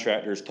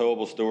 contractors,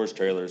 towable storage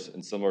trailers,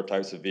 and similar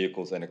types of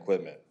vehicles and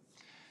equipment.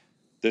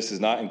 This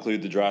does not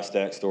include the dry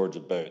stack storage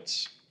of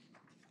boats.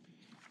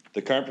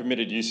 The current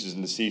permitted uses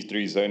in the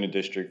C3 zoning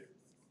district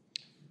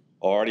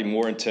are already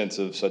more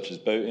intensive, such as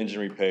boat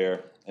engine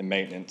repair and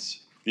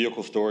maintenance,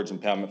 vehicle storage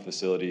and impoundment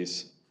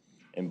facilities,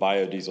 and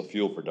biodiesel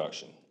fuel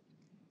production.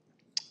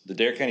 The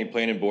Dare County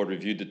Planning Board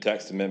reviewed the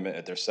text amendment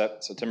at their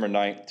September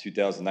 9th,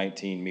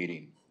 2019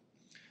 meeting.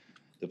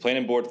 The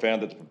Planning Board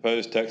found that the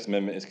proposed text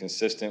amendment is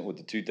consistent with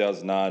the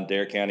 2009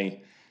 Dare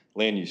County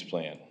Land Use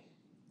Plan.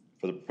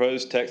 For the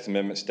proposed text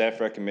amendment, staff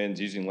recommends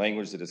using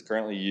language that is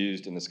currently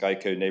used in the Sky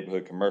Code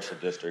Neighborhood Commercial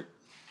District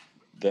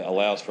that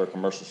allows for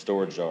commercial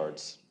storage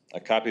yards. A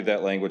copy of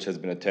that language has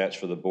been attached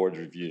for the board's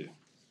review.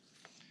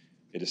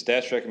 It is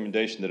staff's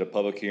recommendation that a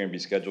public hearing be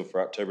scheduled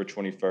for October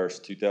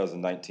 21st,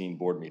 2019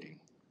 board meeting.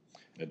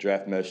 A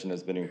draft motion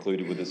has been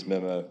included with this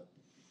memo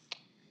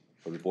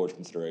for the board's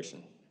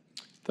consideration.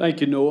 Thank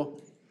you, Noah.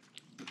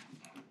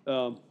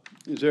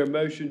 Is there a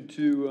motion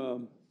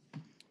to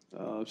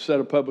set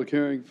a public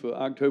hearing for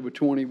October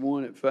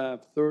 21 at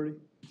 5:30?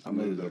 I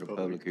move that a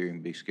public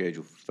hearing be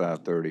scheduled for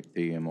 5:30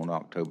 p.m. on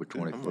October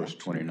 21st,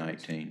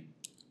 2019.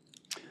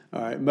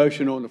 All right,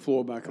 motion on the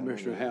floor by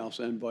Commissioner House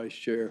and Vice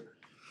Chair.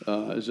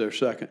 Is there a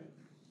second?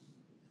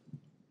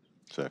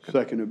 Second.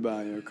 Seconded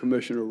by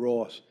Commissioner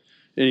Ross.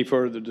 Any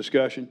further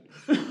discussion?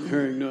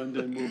 Hearing none,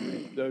 then we'll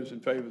be, those in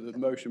favor of the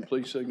motion,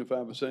 please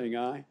signify by saying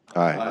aye.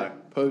 Aye.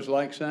 Opposed,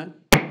 like sign.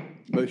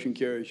 Motion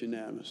carries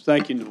unanimous.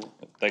 Thank you, Noah.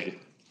 Thank you.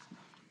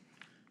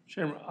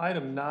 Chairman,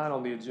 item 9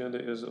 on the agenda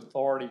is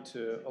authority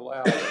to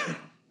allow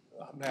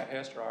Matt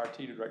Hester, our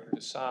IT director,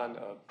 to sign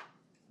a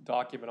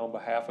document on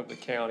behalf of the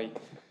county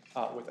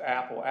with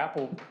Apple.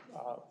 Apple,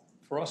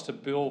 for us to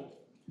build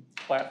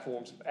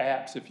platforms,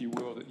 apps, if you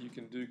will, that you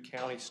can do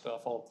county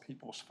stuff on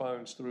people's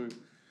phones through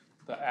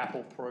the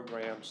Apple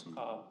programs,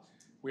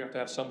 we have to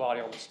have somebody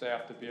on the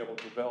staff to be able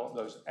to develop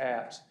those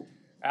apps.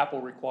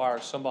 Apple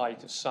requires somebody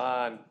to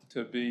sign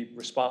to be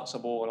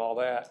responsible and all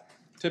that.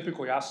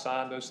 Typically, I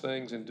sign those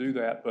things and do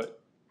that,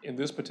 but in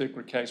this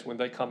particular case, when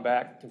they come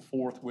back and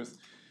forth with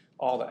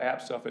all the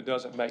app stuff, it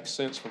doesn't make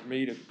sense for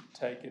me to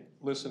take it,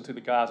 listen to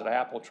the guys at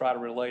Apple, try to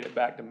relate it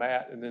back to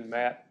Matt, and then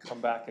Matt come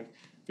back and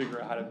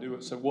figure out how to do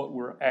it. So what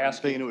we're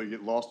asking— You know, you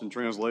get lost in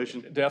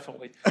translation.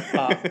 Definitely.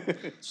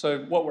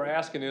 So what we're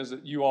asking is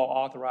that you all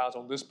authorize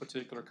on this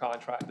particular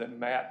contract that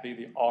Matt be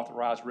the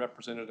authorized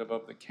representative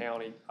of the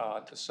county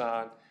to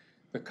sign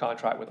the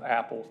contract with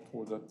Apple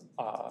for the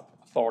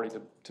authority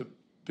to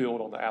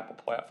build on the Apple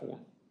platform.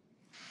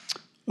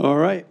 All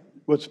right.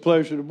 What's the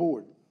pleasure of the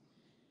board?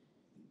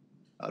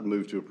 I'd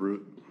move to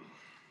approve.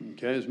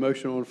 Okay, there's a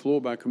motion on the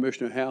floor by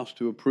Commissioner House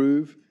to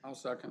approve. I'll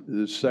second. It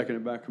is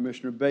seconded by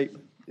Commissioner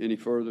Bateman. Any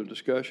further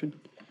discussion?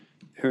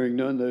 Hearing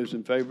none, those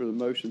in favor of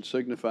the motion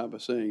signify by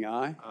saying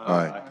aye.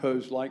 Aye.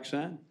 Opposed, like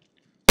sign.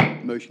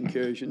 Motion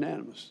carries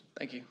unanimous.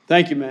 Thank you.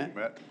 Thank you, Matt.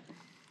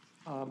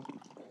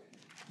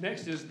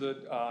 Next is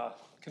the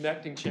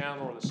connecting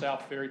channel, or the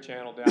South Ferry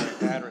channel down at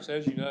Hatteras.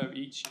 As you know,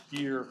 each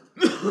year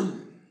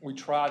we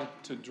try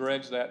to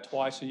dredge that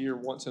twice a year,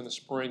 once in the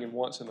spring and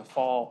once in the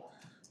fall.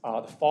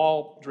 The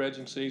fall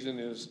dredging season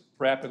is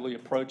rapidly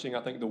approaching.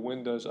 I think the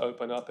windows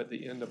open up at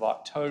the end of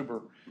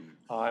October,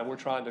 and we're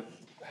trying to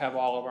have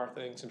all of our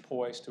things in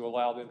place to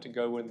allow them to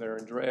go in there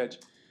and dredge.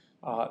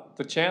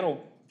 The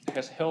channel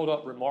has held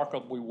up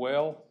remarkably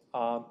well.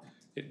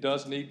 It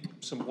does need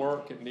some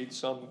work. It needs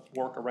some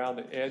work around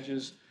the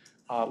edges.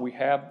 We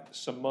have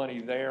some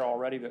money there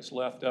already that's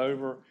left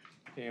over,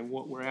 and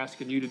what we're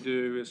asking you to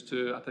do is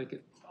to, I think,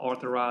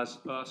 authorize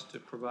us to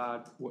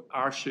provide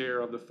our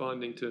share of the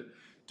funding to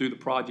do the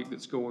project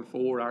that's going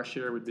forward. Our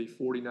share would be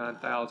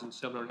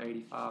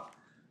 $49,785,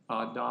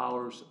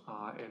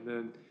 and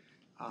then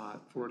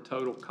for a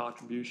total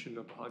contribution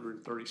of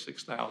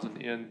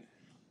 $136,000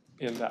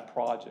 in that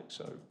project.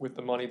 So with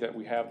the money that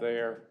we have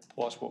there,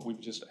 plus what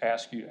we've just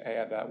asked you to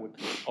add, that would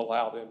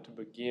allow them to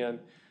begin.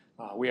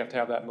 We have to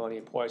have that money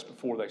in place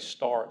before they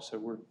start, so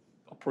we're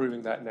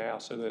approving that now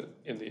so that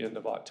in the end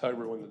of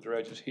October, when the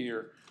dredge is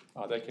here,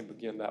 they can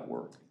begin that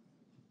work.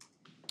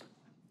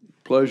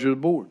 Pleasure of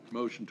the board.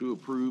 Motion to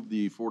approve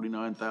the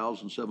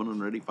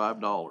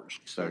 $49,785.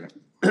 Second.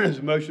 There's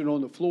a motion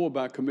on the floor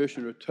by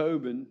Commissioner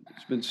Tobin.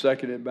 It's been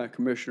seconded by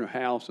Commissioner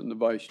House and the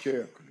Vice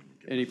Chair.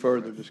 Any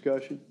further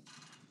discussion?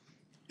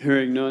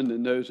 Hearing none,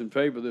 then those in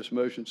favor of this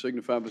motion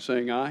signify by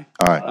saying aye.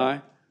 Aye. Aye.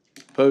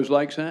 Opposed,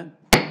 like sign.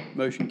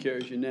 Motion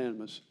carries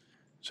unanimous.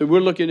 So we're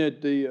looking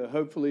at the,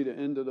 hopefully the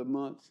end of the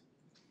month.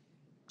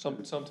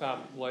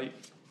 Sometime late.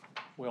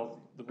 Well,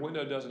 the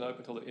window doesn't open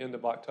until the end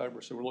of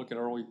October, so we're looking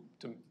early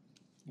to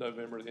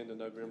November, the end of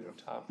November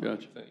time.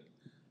 Gotcha. I think.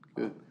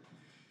 Good.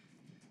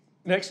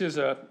 Next is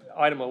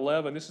item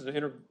 11. This is an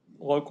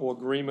interlocal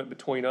agreement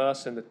between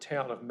us and the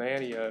Town of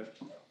Manteo.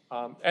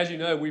 As you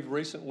know, we've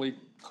recently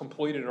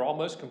completed, or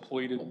almost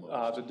completed,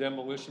 the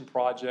demolition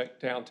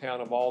project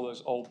downtown of all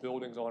those old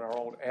buildings on our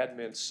old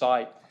admin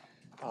site.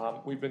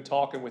 We've been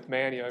talking with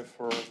Manteo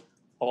for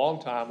a long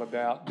time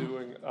about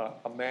doing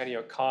a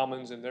Manteo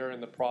Commons, and they're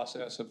in the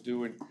process of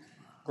doing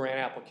grant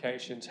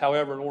applications.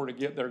 However, in order to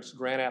get those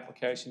grant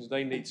applications,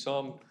 they need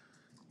some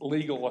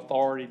legal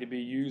authority to be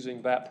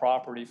using that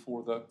property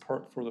for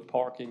the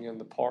parking and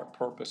the park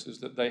purposes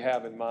that they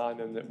have in mind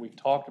and that we've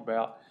talked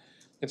about.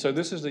 And so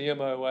this is the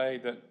MOA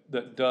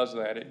that does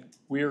that.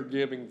 We're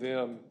giving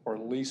them or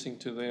leasing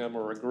to them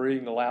or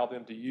agreeing to allow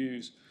them to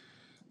use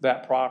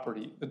that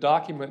property. The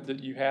document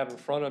that you have in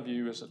front of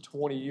you is a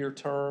 20-year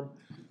term.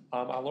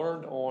 I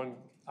learned on,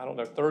 I don't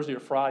know, Thursday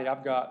or Friday,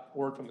 I've got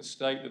word from the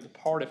state that the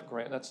PARTIF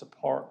grant, that's the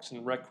Parks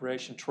and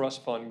Recreation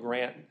Trust Fund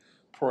grant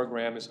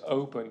program, is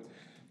open.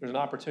 There's an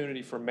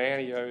opportunity for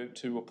Manteo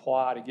to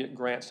apply to get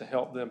grants to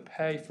help them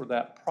pay for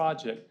that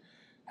project.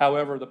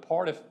 However, the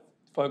PARTIF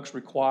folks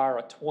require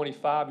a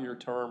 25-year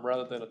term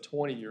rather than a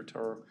 20-year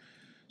term.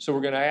 So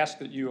we're going to ask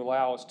that you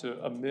allow us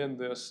to amend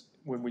this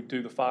when we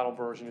do the final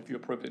version, if you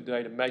approve it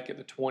today, to make it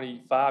the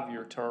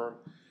 25-year term.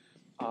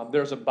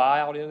 There's a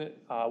buyout in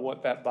it.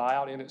 What that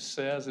buyout in it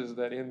says is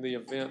that in the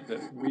event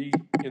that we,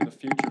 in the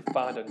future,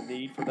 find a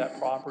need for that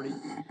property,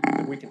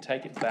 that we can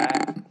take it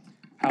back.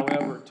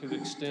 However, to the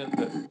extent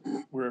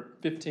that we're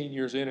 15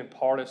 years in and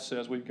PARTIF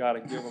says we've got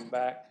to give them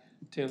back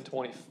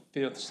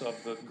 10/25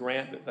 of the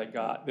grant that they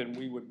got, then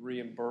we would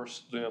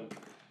reimburse them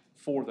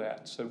for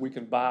that. So we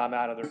can buy them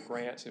out of their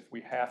grants if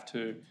we have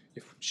to,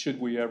 should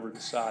we ever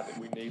decide that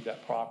we need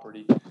that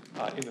property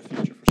in the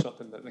future for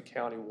something that the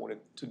county wanted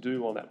to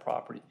do on that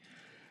property.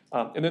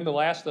 And then the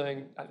last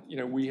thing,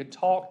 we had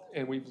talked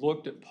and we've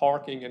looked at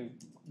parking, and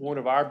one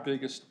of our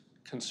biggest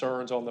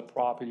concerns on the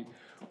property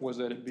was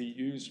that it be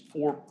used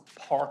for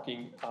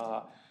parking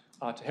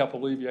to help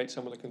alleviate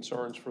some of the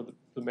concerns for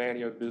the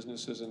Manteo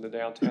businesses in the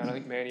downtown. I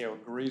think Manteo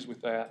agrees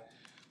with that.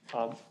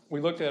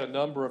 We looked at a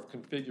number of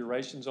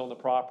configurations on the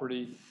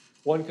property.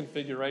 One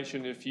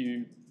configuration, if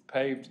you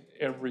paved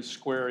every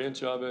square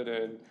inch of it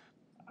and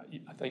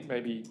I think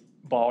maybe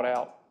bought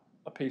out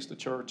a piece the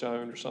church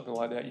owned or something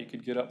like that, you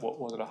could get up,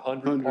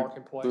 100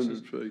 parking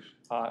places? 100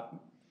 space.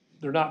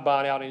 They're not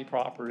buying out any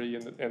property,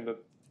 and the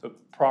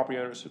property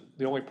owners,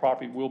 the only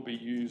property will be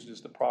used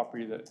is the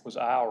property that was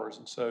ours,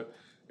 and so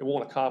it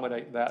won't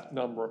accommodate that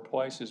number of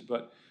places.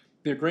 But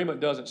the agreement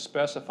doesn't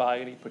specify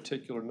any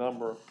particular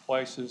number of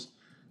places.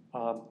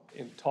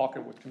 In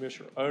talking with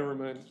Commissioner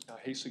Overman,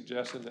 he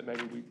suggested that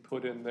maybe we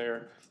put in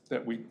there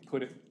that we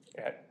put it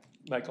at,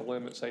 make a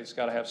limit, say it's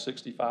got to have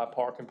 65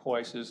 parking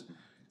places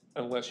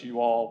unless you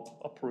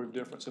all approve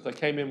different. So if they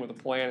came in with a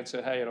plan and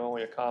said, hey, it'll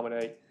only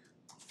accommodate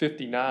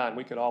 59,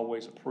 we could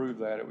always approve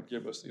that. It would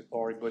give us the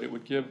authority, but it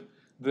would give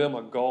them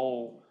a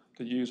goal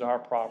to use our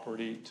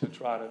property to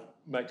try to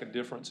make a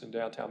difference in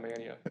downtown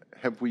Manteo.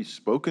 Have we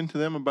spoken to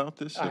them about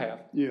this? I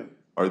have. Yeah.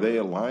 Are they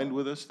aligned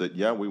with us that,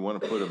 yeah, we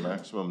want to put a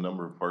maximum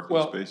number of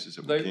parking spaces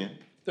if we can?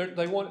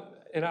 They want,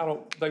 and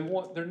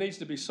there needs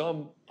to be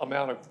some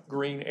amount of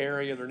green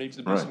area. There needs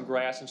to be some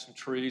grass and some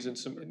trees and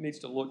it needs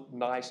to look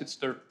nice. It's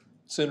their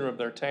center of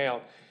their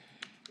town.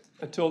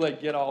 Until they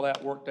get all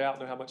that worked out,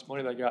 know how much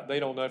money they got, they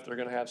don't know if they're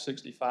going to have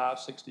 65,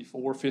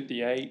 64,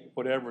 58,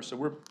 whatever.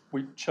 So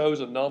we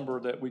chose a number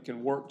that we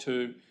can work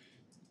to.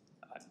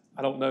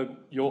 I don't know,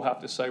 you'll have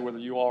to say whether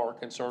you all are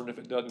concerned if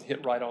it doesn't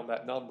hit right on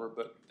that number,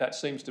 but that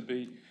seems to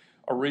be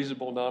a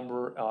reasonable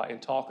number. In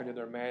talking to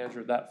their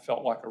manager, that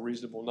felt like a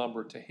reasonable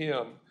number to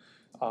him.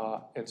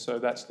 And so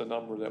that's the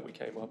number that we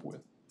came up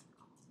with.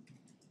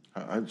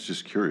 I was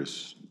just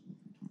curious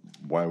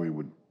why we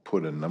would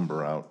put a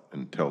number out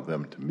and tell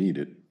them to meet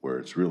it where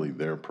it's really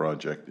their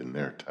project in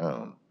their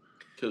town.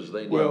 Because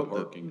they need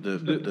parking.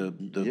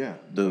 Yeah,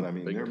 but I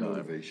mean, their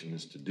motivation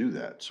is to do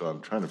that. So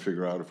I'm trying to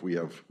figure out if we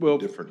have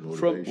different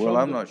motivation. Well,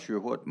 I'm not sure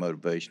what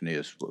motivation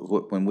is.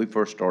 When we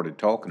first started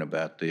talking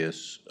about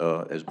this,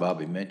 as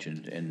Bobby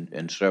mentioned,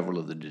 in several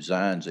of the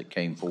designs that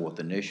came forth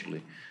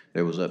initially,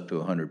 there was up to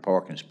 100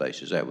 parking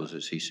spaces. That was,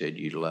 as he said,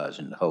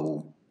 utilizing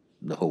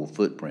the whole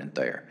footprint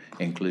there,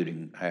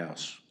 including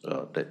house,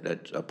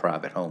 that's a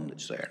private home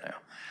that's there now.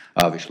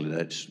 Obviously,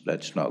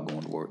 that's not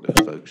going to work.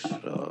 Those folks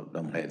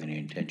don't have any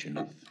intention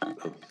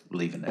of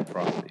leaving that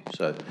property.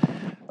 So,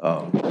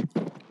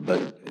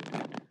 but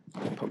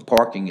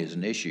parking is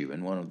an issue,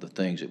 and one of the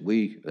things that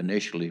we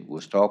initially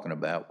was talking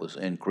about was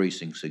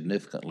increasing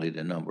significantly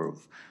the number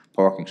of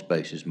parking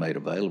spaces made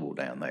available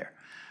down there.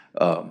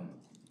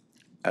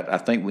 I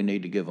think we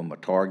need to give them a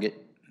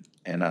target.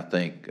 And I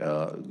think,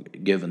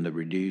 given the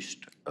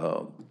reduced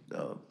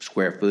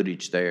square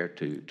footage there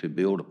to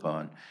build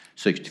upon,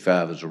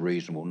 65 is a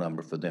reasonable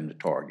number for them to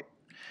target.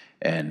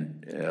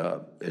 And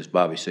as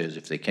Bobby says,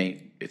 if they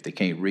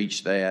can't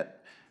reach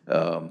that,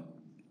 then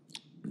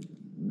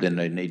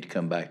they need to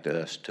come back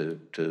to us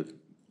to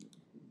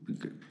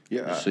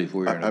see if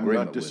we're in agreement. I'm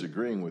not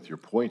disagreeing with your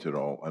point at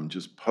all. I'm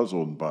just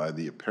puzzled by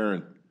the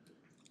apparent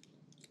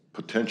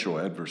potential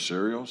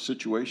adversarial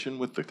situation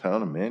with the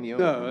town of Manteo?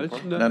 No,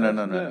 it's not.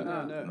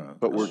 No.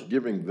 But we're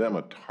giving them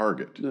a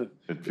target. No.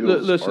 It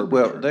feels arbitrary.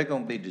 Well, they're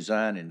going to be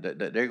designing,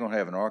 they're going to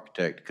have an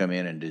architect come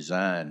in and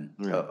design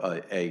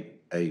a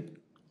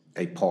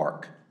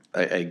park,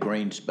 a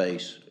green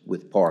space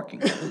with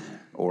parking,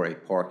 or a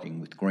parking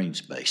with green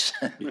space.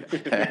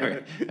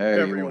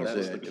 However you want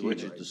to say it,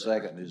 which is the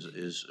second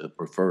is a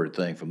preferred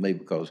thing for me,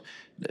 because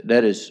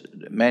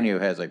Manteo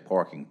has a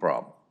parking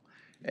problem.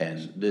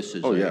 And this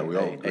is Oh, yeah, we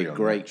all agree a on that,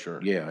 great,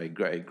 sure. yeah, a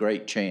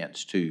great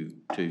chance to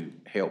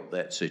help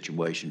that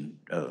situation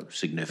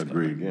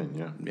significantly. Agree again,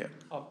 yeah.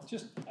 Yeah.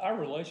 Just our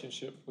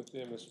relationship with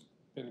them has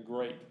been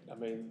great. I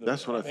mean,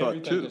 That's what I thought,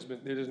 everything too. has been,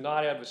 it is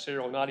not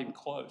adversarial, not even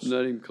close.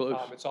 Not even close.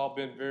 It's all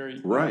been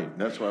very. Right,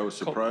 that's why I was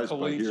surprised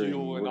by hearing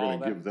collegial we're and all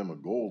gonna that. give them a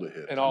goal to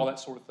hit. And all that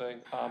sort of thing.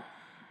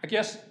 I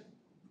guess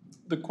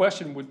the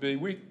question would be,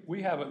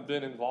 we haven't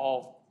been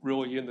involved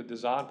really in the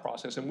design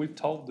process, and we've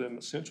told them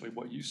essentially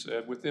what you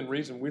said. Within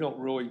reason, we don't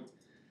really,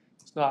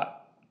 it's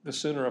not the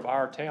center of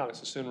our town, it's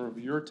the center of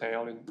your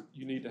town, and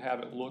you need to have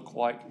it look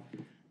like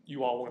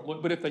you all want it to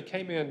look. But if they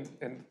came in,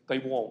 and they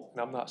won't,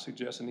 and I'm not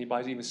suggesting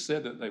anybody's even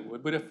said that they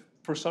would, but if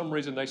for some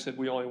reason they said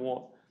we only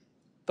want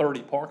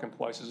 30 parking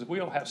places, if we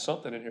don't have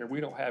something in here, we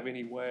don't have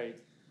any way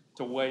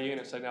to weigh in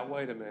and say, now,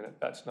 wait a minute,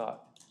 that's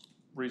not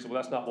reasonable,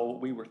 that's not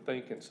what we were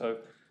thinking. So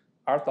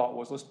our thought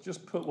was, let's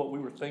just put what we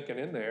were thinking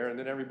in there, and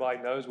then everybody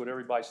knows what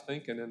everybody's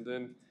thinking, and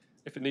then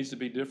if it needs to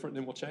be different,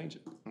 then we'll change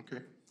it.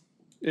 Okay.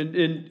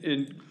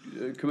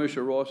 And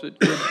Commissioner Ross, it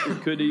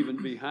could even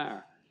be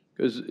higher,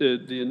 because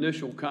the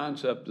initial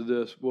concept of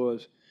this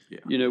was,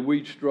 you know,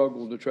 we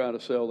struggled to try to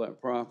sell that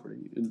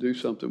property and do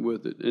something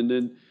with it. And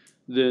then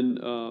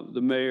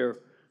the mayor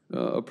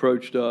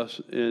approached us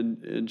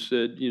and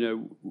said, you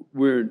know,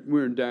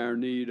 we're in dire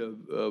need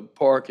of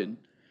parking.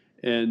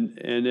 And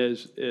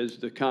as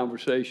the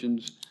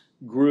conversations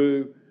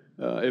grew,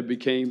 it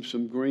became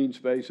some green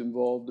space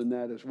involved in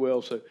that as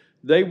well. So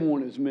they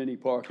want as many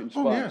parking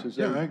spots as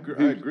they. I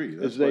agree.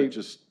 That's why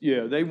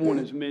they want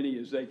as many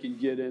as they can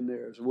get in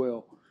there as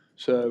well.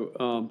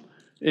 So,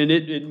 and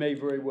it may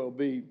very well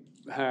be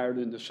higher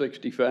than the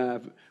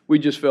 65. We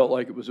just felt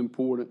like it was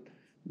important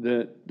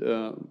that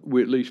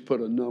we at least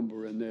put a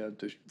number in there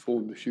for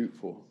them to shoot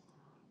for.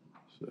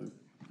 So.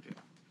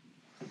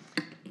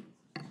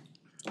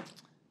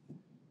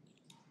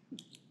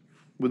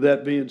 With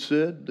that being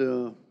said,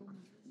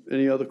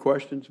 any other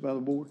questions by the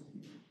board?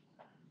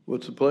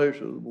 What's the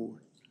pleasure of the board?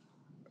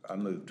 I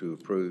move to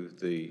approve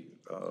the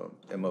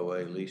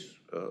MOA lease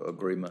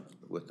agreement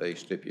with a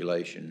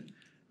stipulation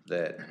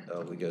that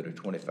we go to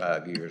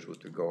 25 years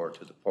with regard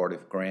to the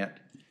Partif grant,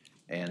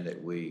 and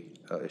that we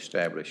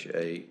establish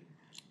a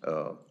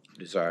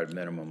desired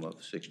minimum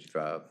of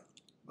 65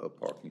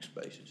 parking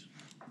spaces.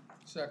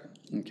 Second.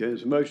 Okay,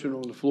 there's a motion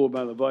on the floor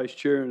by the vice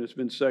chair, and it's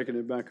been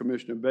seconded by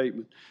Commissioner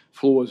Bateman.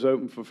 Floor is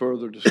open for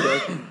further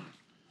discussion.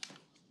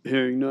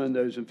 Hearing none,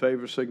 those in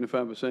favor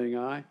signify by saying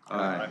aye.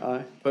 Aye.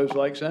 Aye. Opposed,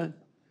 like sign.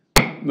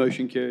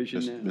 Motion carries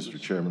unanimously.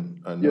 Mr.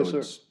 Chairman, I know Yes, sir.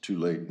 it's too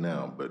late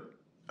now, but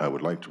I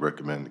would like to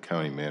recommend the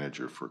county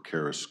manager for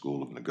Karis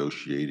School of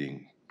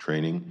Negotiating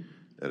training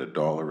at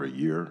 $1 a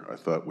year. I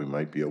thought we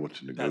might be able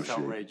to negotiate. That's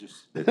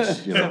outrageous.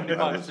 It's, you know,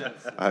 75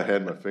 cents. I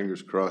had my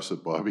fingers crossed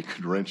that Bobby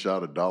could wrench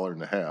out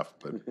 $1.50,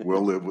 but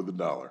we'll live with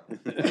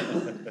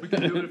 $1. We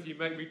can do it if you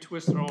make me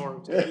twist an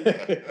arm.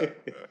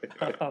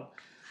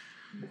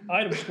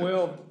 Item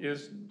 12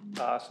 is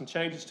some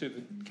changes to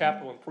the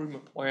capital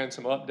improvement plan,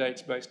 some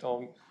updates based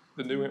on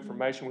the new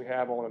information we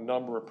have on a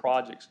number of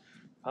projects.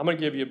 I'm going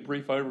to give you a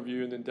brief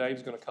overview, and then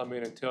Dave's going to come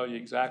in and tell you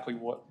exactly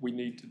what we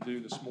need to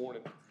do this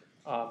morning.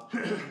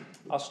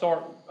 I'll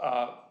start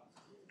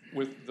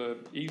with the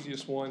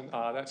easiest one.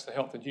 That's the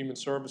Health and Human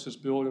Services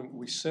building.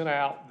 We sent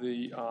out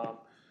the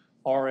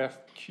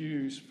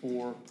RFQs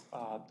for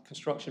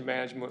construction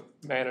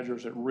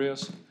managers at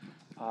risk.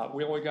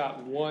 We only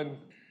got one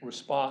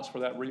response for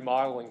that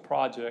remodeling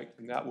project,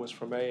 and that was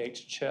from AR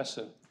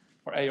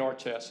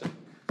Chesson.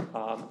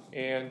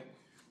 And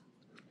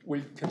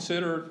we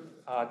considered,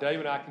 Dave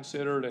and I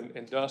considered,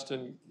 and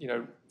Dustin, you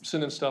know,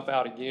 sending stuff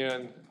out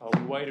again.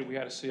 We waited, we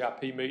had a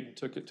CIP meeting,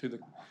 took it to the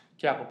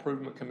Capital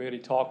Improvement Committee,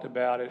 talked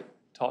about it,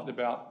 thought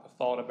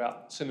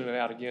about sending it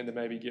out again to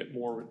maybe get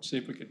more, see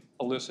if we could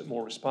elicit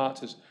more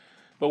responses.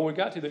 But when we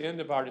got to the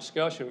end of our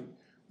discussion,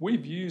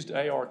 we've used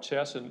AR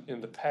Chesson in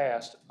the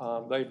past.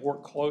 They've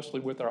worked closely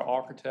with our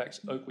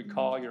architects, Oakley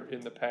Collier, in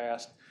the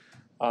past.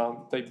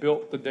 They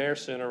built the Dare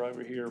Center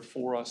over here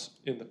for us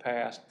in the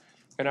past,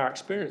 and our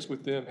experience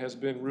with them has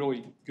been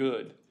really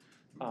good.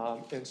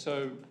 And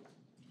so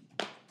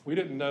we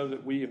didn't know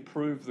that we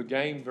improved the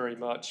game very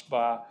much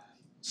by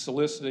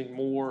soliciting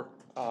more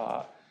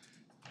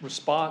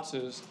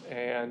responses,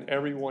 and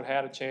everyone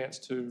had a chance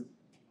to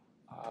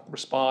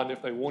respond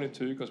if they wanted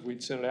to, because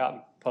we'd sent it out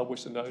and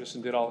published the notice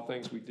and did all the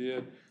things we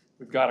did.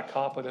 We've got a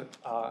competent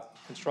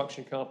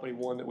construction company,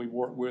 one that we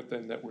work with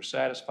and that we're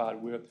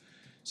satisfied with.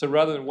 So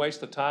rather than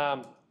waste the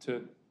time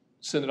to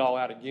send it all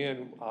out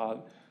again,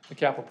 the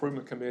Capital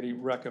Improvement Committee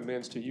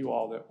recommends to you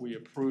all that we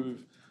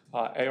approve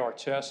AR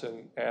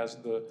Chesson as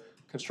the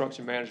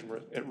construction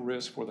manager at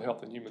risk for the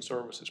Health and Human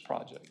Services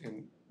project.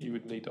 And you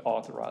would need to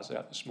authorize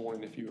that this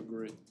morning if you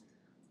agree.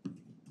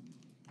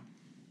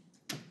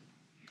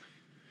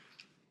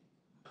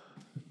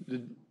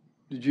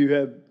 Did you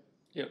have?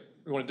 Yeah,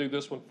 we want to do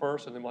this one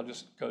first, and then we'll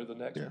just go to the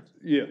next one.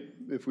 Yeah,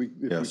 if we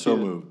So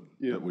can. moved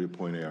that we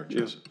appoint AR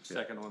Chesson.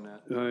 Second on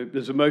that. All right,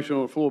 there's a motion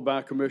on the floor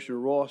by Commissioner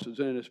Ross, and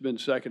it's been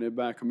seconded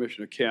by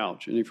Commissioner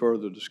Couch. Any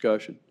further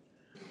discussion?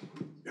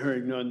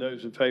 Hearing none,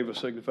 those in favor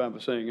signify by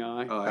saying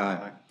aye.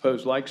 Aye.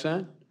 Opposed, like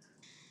sign.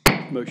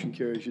 Motion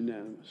carries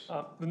unanimous.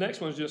 The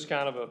next one is just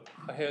kind of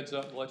a heads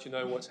up to let you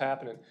know what's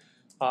happening.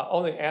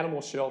 On the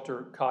animal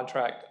shelter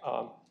contract,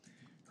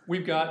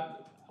 we've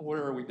got,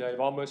 where are we, Dave?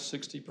 Almost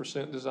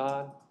 60%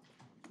 design.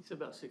 It's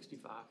about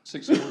 65.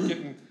 60, we're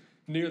getting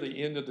near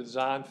the end of the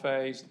design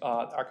phase.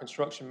 Our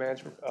construction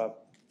manager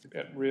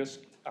at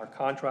risk, our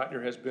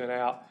contractor has been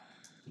out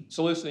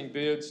soliciting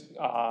bids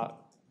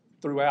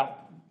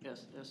throughout.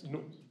 Yes.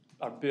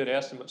 Our bid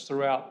estimates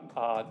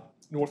throughout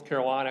North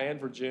Carolina and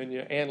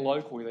Virginia, and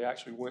locally. They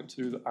actually went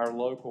to our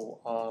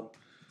local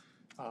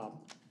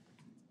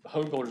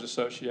Home Builders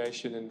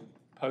Association and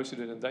posted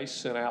it, and they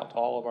sent out to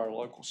all of our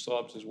local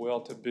subs as well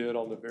to bid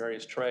on the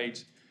various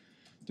trades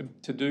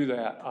to do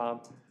that.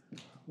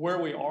 Where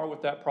we are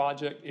with that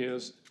project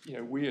is,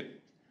 we had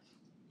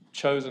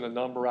chosen a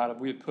number out of,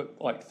 we had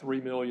put like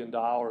 $3 million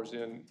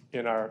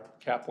in our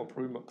capital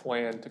improvement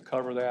plan to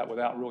cover that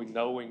without really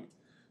knowing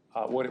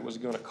what it was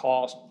going to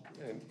cost,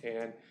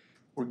 and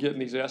we're getting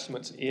these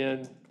estimates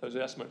in. Those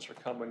estimates are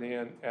coming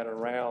in at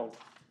around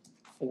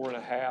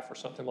 4.5 or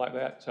something like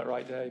that. Is that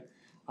right, Dave?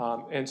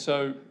 And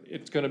so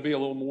it's going to be a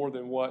little more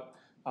than what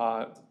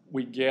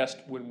we guessed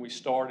when we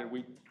started.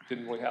 We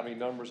didn't really have any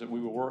numbers that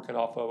we were working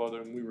off of other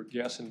than we were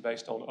guessing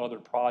based on other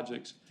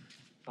projects.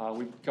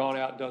 We've gone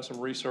out and done some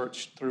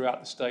research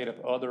throughout the state of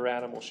other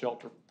animal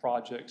shelter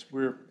projects.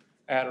 We're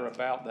at or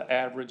about the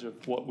average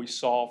of what we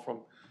saw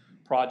from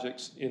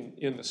projects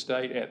in the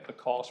state at the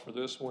cost for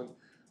this one.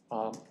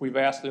 We've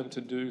asked them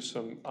to do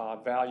some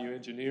value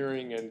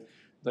engineering, and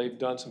they've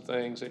done some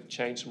things. They've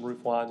changed some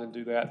roof lines and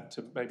do that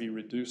to maybe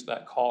reduce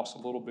that cost a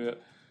little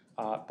bit.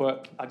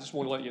 But I just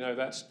want to let you know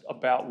that's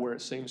about where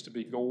it seems to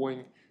be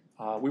going.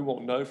 We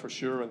won't know for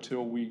sure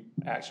until we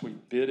actually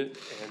bid it,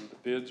 and the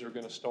bids are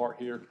going to start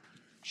here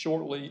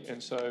shortly.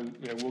 And so,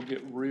 we'll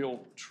get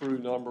real true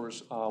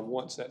numbers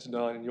once that's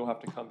done, and you'll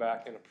have to come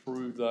back and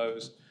approve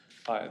those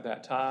at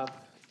that time.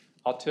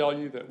 I'll tell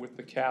you that with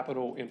the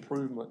capital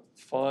improvement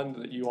fund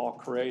that you all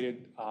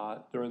created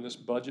during this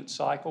budget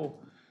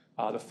cycle,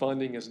 the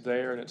funding is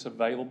there and it's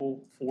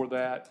available for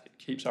that. It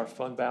keeps our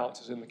fund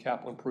balances in the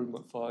capital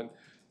improvement fund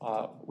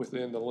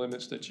within the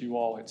limits that you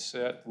all had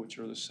set, which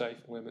are the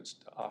safe limits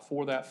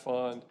for that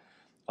fund.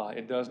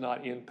 It does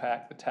not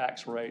impact the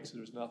tax rates.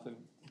 There's nothing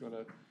going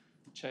to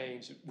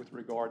change with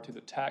regard to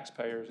the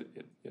taxpayers.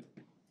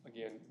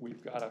 Again,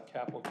 we've got a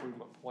capital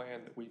improvement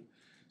plan that we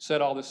set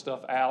all this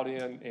stuff out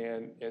in,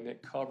 and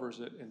it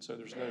covers it, and so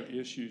there's no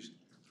issues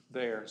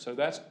there. So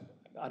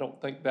I don't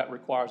think that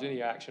requires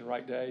any action,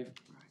 right, Dave?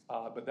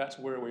 But that's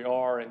where we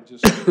are, and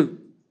just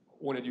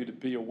wanted you to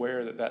be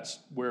aware that that's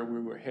where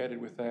we were headed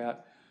with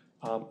that.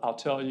 I'll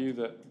tell you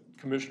that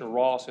Commissioner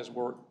Ross has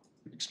worked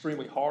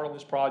extremely hard on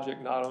this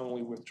project, not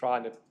only with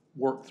trying to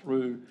work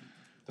through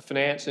the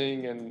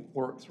financing and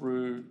work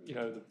through,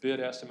 the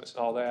bid estimates and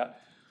all that,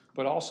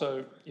 but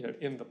also,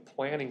 in the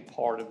planning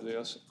part of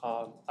this.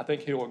 I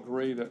think he'll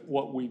agree that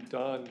what we've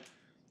done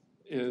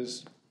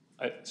it's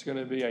going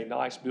to be a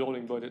nice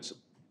building, but it's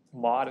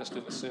modest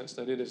in the sense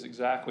that it is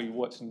exactly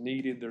what's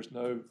needed. There's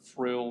no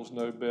frills,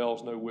 no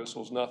bells, no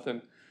whistles,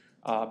 nothing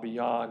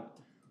beyond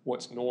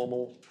what's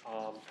normal.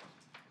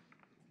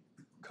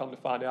 Come to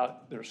find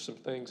out, there's some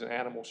things in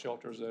animal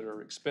shelters that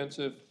are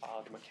expensive.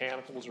 The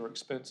mechanicals are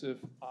expensive.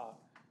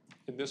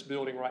 In this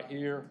building right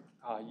here,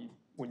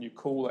 when you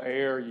cool the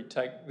air, you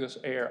take this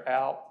air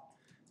out,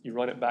 you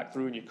run it back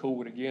through and you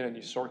cool it again and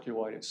you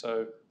circulate it.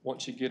 So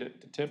once you get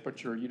it to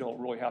temperature, you don't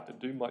really have to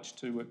do much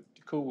to it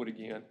to cool it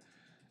again.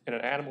 In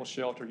an animal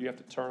shelter, you have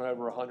to turn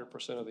over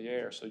 100% of the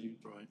air. So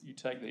you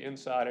take the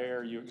inside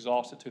air, you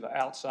exhaust it to the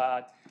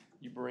outside,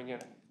 you bring in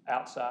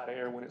outside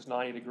air when it's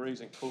 90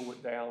 degrees and cool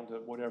it down to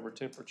whatever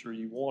temperature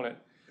you want it.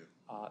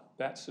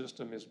 That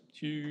system is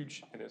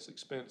huge and it's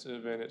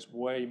expensive, and it's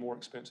way more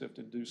expensive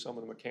to do some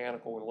of the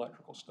mechanical and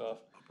electrical stuff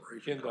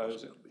in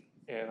those.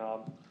 And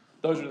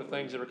those are the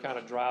things that are kind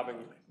of driving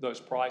those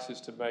prices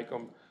to make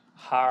them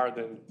higher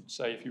than,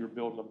 say, if you were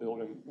building a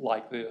building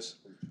like this.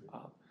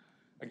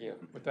 Again,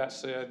 with that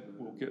said,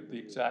 we'll get the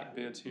exact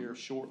bids here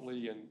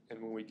shortly,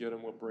 and when we get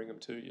them, we'll bring them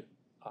to you.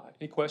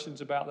 Any questions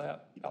about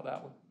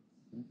that one?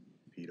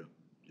 Peter.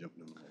 Yep.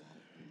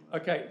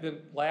 Okay, then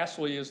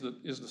lastly is the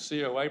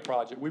COA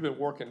project. We've been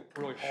working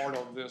really hard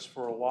on this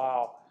for a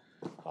while.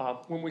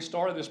 When we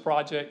started this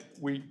project,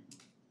 we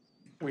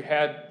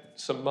had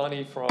some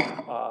money from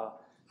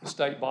the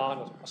state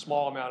bond, a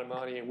small amount of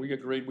money, and we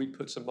agreed we'd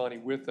put some money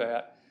with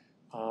that.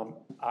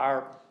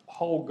 Our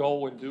whole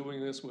goal in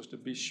doing this was to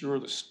be sure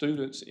the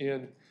students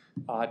in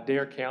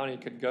Dare County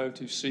could go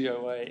to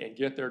COA and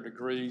get their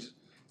degrees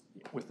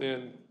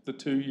within the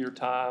 2-year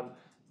time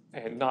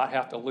and not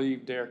have to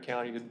leave Dare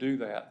County to do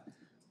that.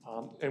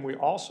 And we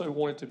also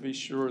wanted to be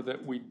sure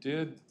that we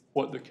did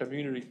what the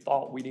community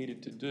thought we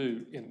needed to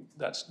do, and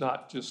that's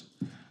not just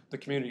the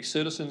community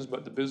citizens,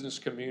 but the business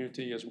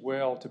community as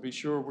well, to be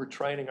sure we're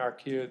training our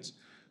kids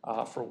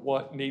for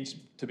what needs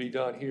to be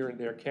done here in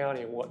Dare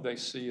County and what they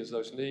see as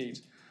those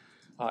needs.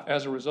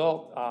 As a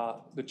result,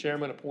 the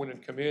chairman appointed a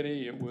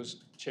committee. It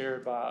was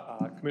chaired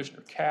by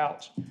Commissioner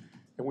Couch,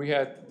 and we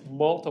had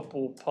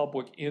multiple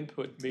public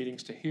input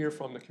meetings to hear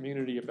from the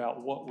community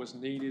about what was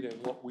needed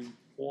and what we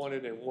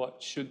wanted and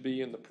what should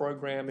be in the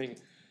programming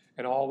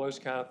and all those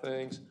kind of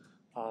things.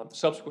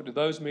 Subsequent to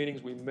those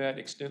meetings, we met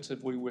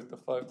extensively with the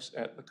folks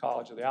at the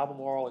College of the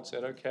Albemarle and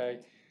said, okay,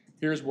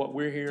 here's what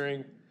we're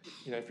hearing.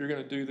 You know, if you're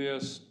going to do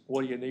this,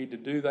 what do you need to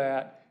do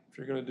that? If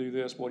you're going to do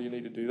this, what do you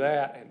need to do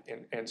that?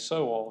 And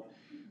so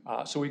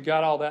on. So we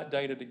got all that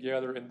data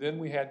together, and then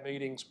we had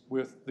meetings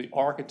with the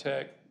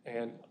architect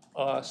and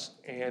us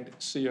and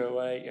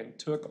COA and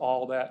took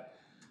all that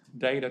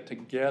data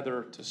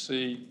together to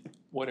see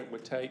what it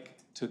would take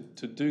to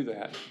do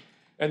that.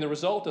 And the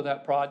result of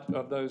that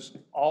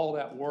all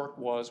that work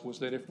was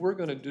that if we're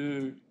going to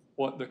do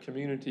what the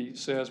community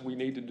says we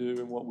need to do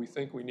and what we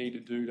think we need to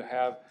do to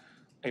have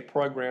a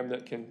program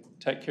that can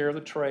take care of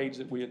the trades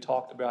that we had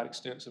talked about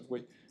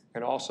extensively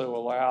and also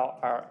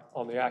allow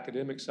on the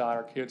academic side,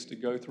 our kids to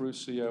go through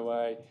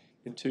COA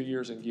in 2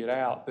 years and get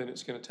out, then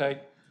it's going to take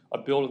a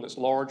building that's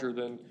larger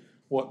than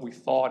what we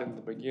thought in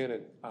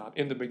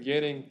the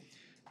beginning.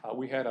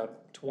 We had a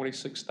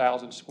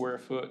 26,000 square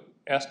foot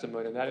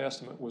estimate, and that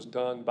estimate was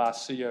done by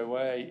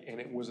COA, and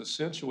it was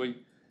essentially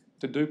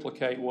to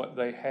duplicate what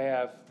they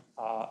have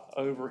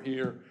over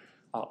here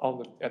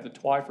at the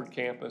Twyford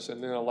campus,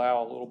 and then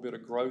allow a little bit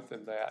of growth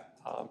in that.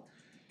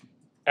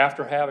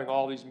 After having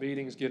all these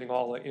meetings, getting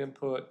all the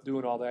input,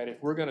 doing all that,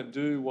 if we're going to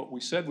do what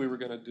we said we were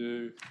going to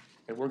do,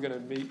 and we're going to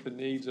meet the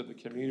needs of the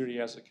community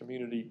as the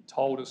community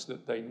told us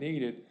that they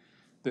needed,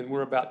 then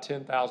we're about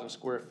 10,000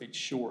 square feet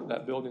short.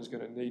 That building's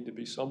going to need to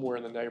be somewhere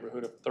in the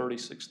neighborhood of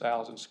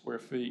 36,000 square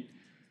feet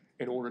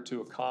in order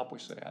to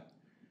accomplish that.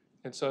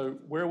 And so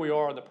where we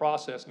are in the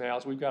process now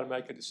is we've got to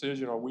make a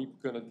decision. Are we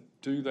going to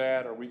do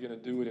that? Are we going to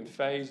do it in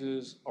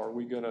phases? Are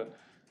we going to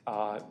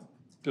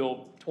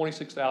build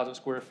 26,000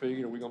 square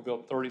feet? Are we going to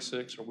build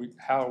 36?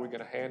 How are we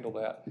going to handle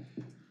that?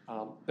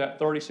 That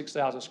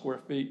 36,000 square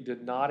feet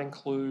did not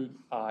include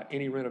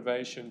any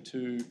renovation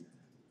to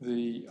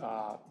the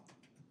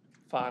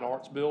Fine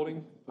Arts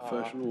Building.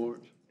 Professional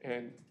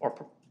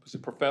arts. It's a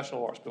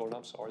professional arts building,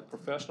 I'm sorry. The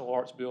professional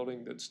arts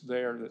building that's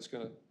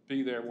going to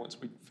be there once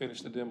we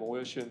finish the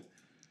demolition.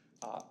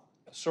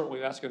 Certainly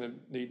that's going to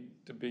need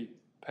to be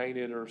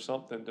painted or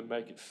something to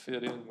make it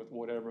fit in with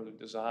whatever the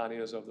design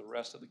is of the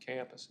rest of the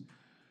campus.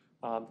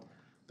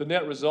 The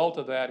net result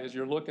of that is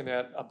you're looking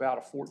at about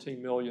a $14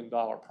 million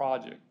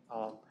project.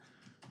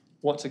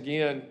 Once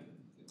again,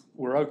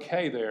 we're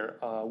okay there.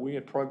 We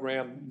had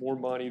programmed more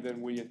money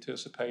than we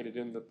anticipated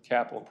in the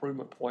capital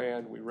improvement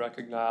plan. We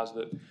recognized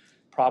that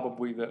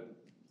probably that,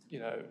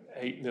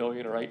 $8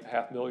 million or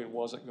 $8.5 million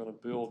wasn't going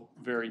to build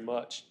very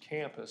much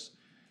campus.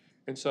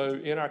 And so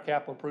in our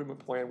capital improvement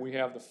plan, we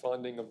have the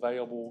funding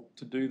available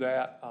to do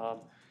that.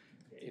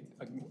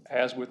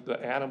 As with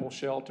the animal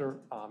shelter,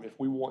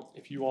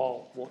 if you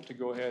all want to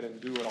go ahead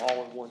and do it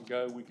all in one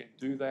go, we can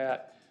do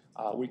that.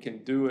 We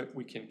can do it.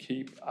 We can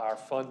keep our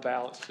fund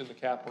balance in the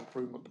capital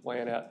improvement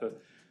plan at the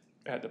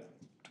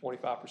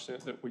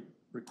 25% that we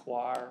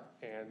require,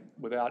 and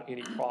without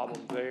any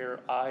problem there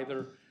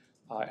either.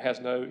 It has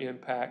no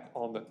impact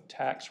on the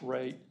tax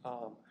rate.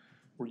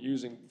 We're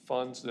using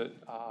funds that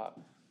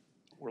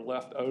were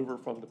left over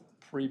from the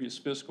previous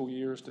fiscal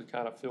years to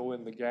kind of fill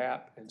in the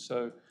gap, and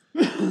so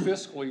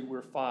fiscally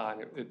we're fine.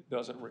 It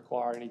doesn't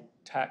require any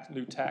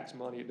new tax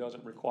money. It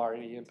doesn't require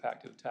any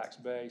impact to the tax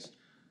base.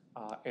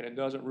 And it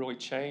doesn't really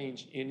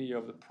change any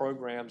of the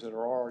programs that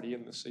are already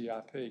in the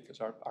CIP,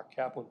 because our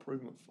capital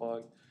improvement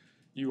fund,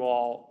 you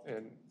all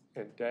and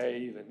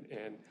Dave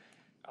and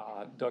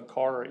Doug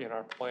Carter in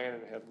our plan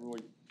have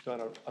really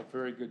done a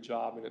very good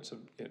job, and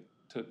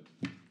to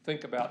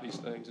think about these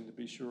things and to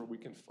be sure we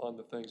can fund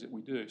the things that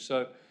we do.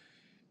 So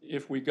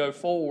if we go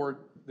forward,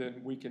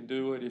 then we can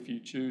do it. If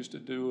you choose to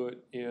do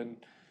it in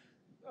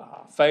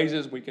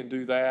phases, we can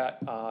do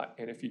that.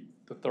 And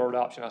the third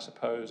option, I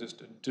suppose, is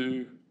to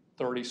do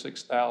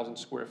 36,000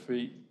 square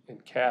feet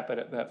and cap it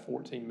at that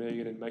 14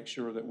 million and make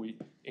sure that we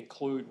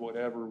include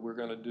whatever we're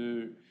going to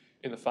do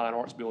in the Fine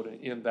Arts Building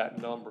in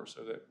that number,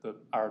 so that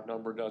our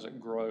number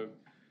doesn't grow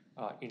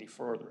any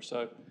further.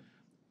 So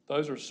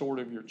those are sort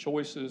of your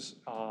choices,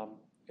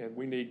 and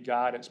we need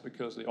guidance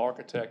because the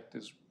architect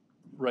is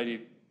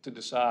ready to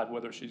decide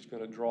whether she's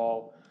going to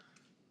draw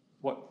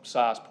what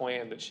size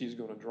plan that she's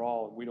going to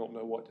draw, and we don't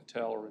know what to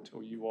tell her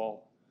until you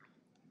all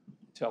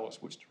tell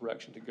us which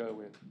direction to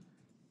go in.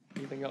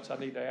 Anything else I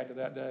need to add to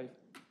that, Dave?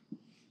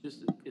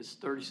 Just, it's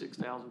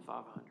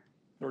 36,500.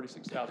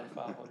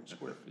 36,500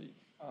 square feet.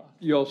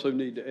 You also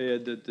need to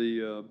add that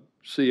the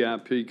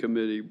CIP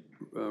committee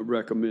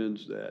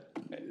recommends that.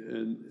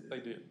 And they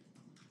did.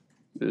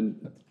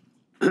 And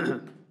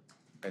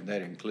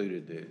that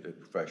included the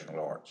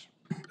professional arts.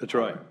 That's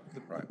right.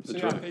 The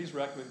CIP's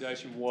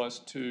recommendation was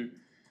to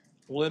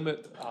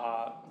limit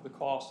the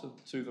cost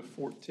to the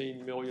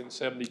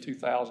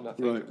 $14,072,000, I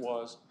think it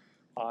was,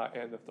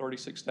 and the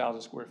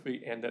 36,000 square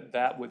feet, and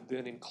that would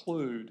then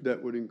include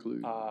That would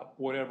include.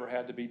 whatever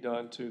had to be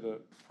done to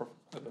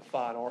the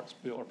fine arts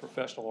or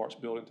professional arts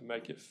building to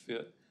make it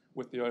fit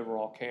with the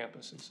overall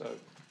campus. And so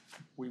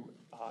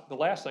the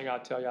last thing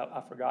I'd tell you,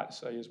 I forgot to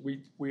say, is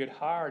we had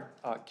hired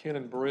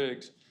Ken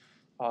Briggs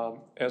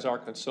as our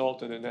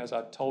consultant, and as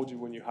I told you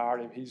when you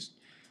hired him, he's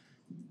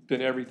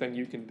been everything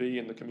you can be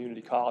in the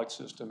community college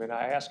system. And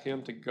I asked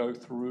him to go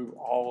through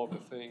all of the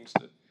things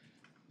that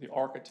the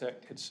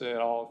architect had said,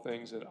 all the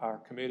things that our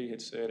committee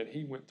had said, and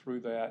he went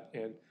through that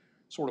and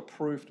sort of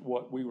proofed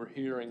what we were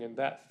hearing. And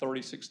that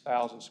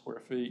 36,000 square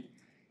feet,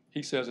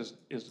 he says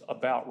is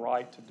about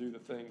right to do the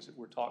things that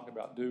we're talking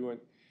about doing.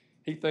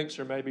 He thinks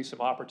there may be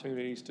some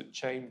opportunities to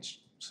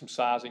change some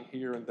sizing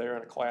here and there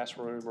in a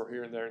classroom, or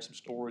here and there in some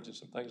storage and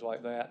some things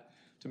like that,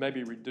 to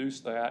maybe reduce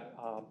that.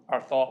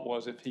 Our thought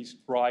was, if he's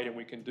right and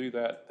we can do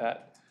that,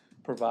 that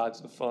provides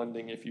the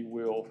funding, if you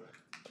will,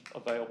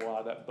 available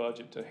out of that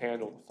budget to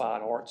handle the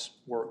fine arts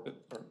work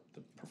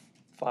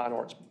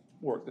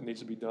that needs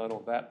to be done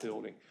on that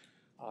building.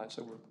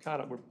 So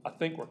I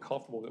think we're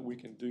comfortable that we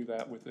can do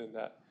that within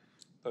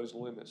those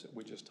limits that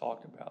we just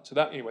talked about. So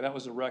anyway, that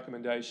was the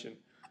recommendation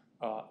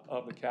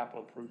of the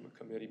Capital Improvement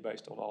Committee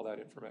based on all that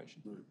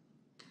information.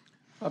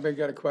 I've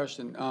got a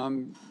question.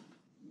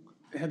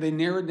 Have they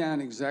narrowed down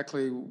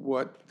exactly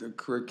what the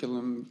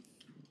curriculum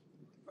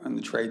and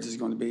the trades is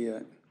going to be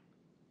at?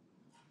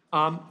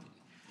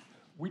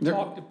 We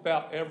talked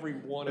about every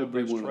one of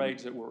those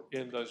trades that were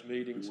in those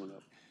meetings.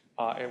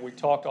 And we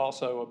talked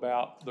also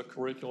about the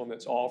curriculum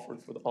that's offered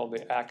on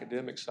the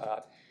academic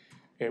side.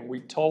 And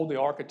we told the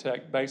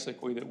architect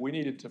basically that we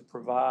needed to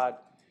provide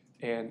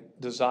and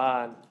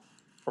design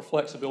for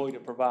flexibility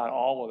to provide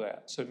all of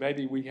that. So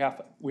maybe we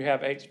have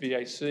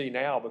HVAC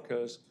now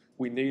because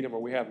we need them,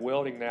 or we have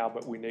welding now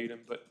but we need them.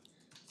 But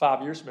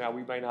 5 years from now,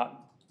 we may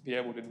not be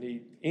able to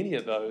need any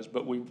of those,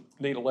 but we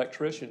need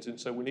electricians. And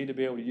so we need to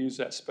be able to use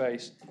that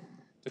space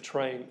to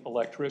train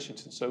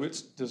electricians. And so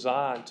it's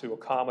designed to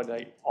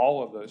accommodate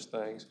all of those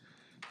things.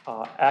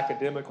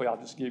 Academically, I'll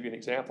just give you an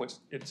example.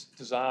 It's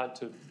designed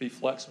to be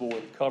flexible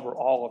and cover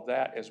all of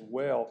that as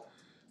well.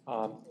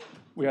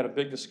 We had a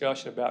big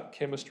discussion about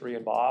chemistry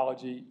and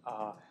biology.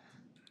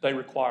 They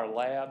require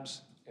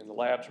labs, and the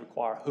labs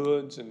require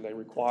hoods, and they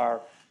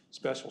require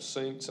special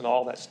sinks and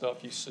all that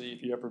stuff you see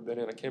if you've ever been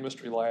in a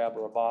chemistry lab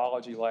or a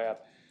biology lab.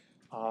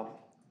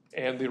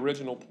 And the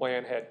original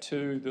plan had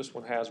 2. This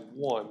one has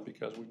 1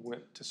 because we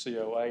went to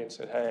COA and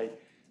said, hey,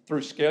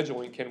 through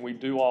scheduling, can we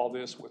do all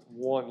this with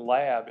 1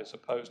 lab as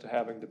opposed to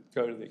having to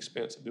go to the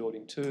expense of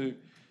building 2?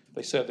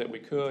 They said that we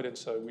could, and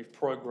so we've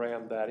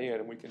programmed that in,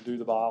 and we can do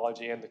the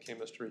biology and the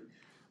chemistry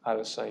out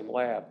of the same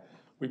lab.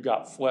 We've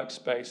got flex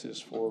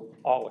spaces for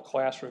all the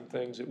classroom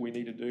things that we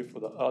need to do for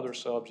the other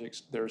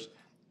subjects. There's,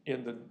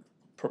 in the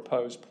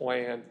proposed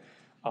plan,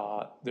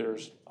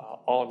 there's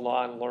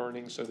online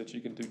learning so that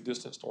you can do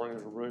distance learning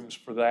in rooms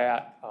for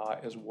that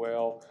as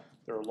well.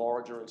 There are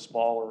larger and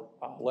smaller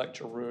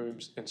lecture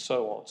rooms and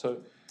so on. So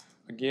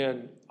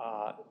again,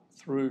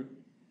 through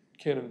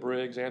Ken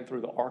Briggs and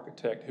through the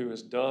architect who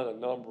has done a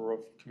number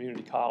of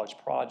community college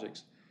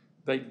projects,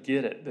 they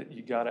get it that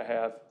you got to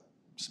have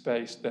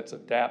space that's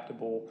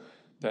adaptable,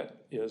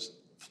 that is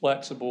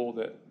flexible,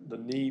 that the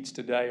needs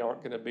today aren't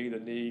going to be the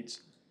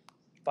needs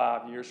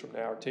 5 years from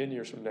now or 10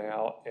 years from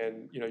now.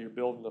 And you're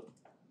building a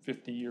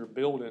 50-year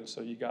building,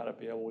 so you got to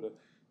be able to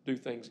do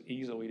things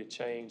easily to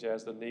change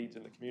as the needs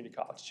in the community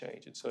college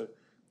change. And so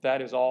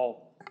that is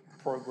all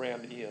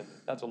programmed in.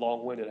 That's a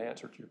long-winded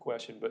answer to your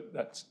question, but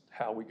that's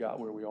how we got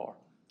where we are.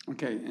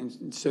 Okay,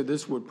 and so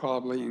this would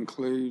probably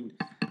include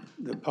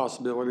the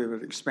possibility of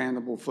an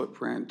expandable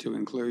footprint to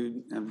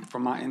include,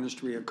 from my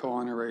industry, a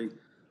culinary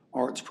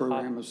arts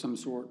program of some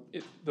sort?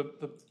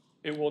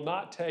 It will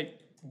not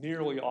take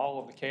nearly all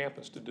of the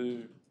campus to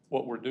do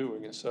what we're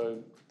doing, and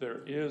so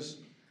there is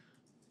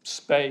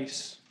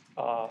space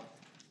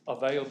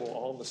available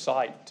on the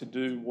site to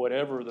do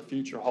whatever the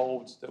future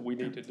holds that we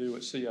need to do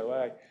at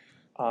COA.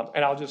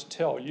 And I'll just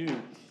tell you,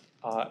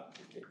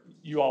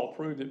 you all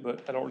approved it,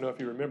 but I don't know if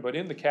you remember, but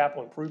in the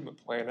capital improvement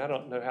plan, I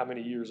don't know how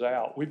many years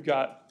out, we've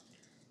got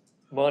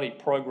money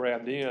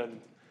programmed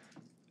in.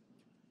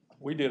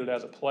 We did it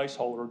as a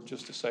placeholder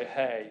just to say,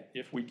 hey,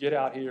 if we get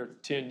out here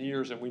 10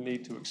 years and we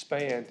need to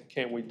expand,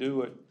 can we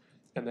do it?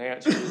 And the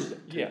answer is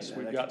yes,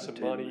 we've got some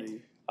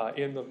money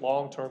in the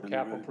long-term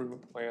capital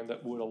improvement plan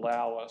that would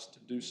allow us to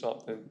do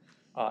something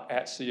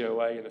at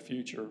COA in the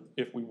future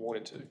if we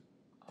wanted to.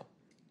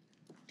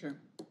 Okay.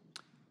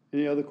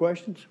 Any other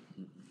questions?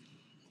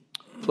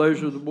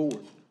 Pleasure of the board.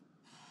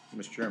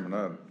 Mr. Chairman,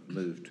 I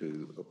move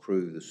to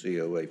approve the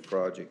COA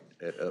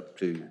project at up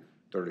to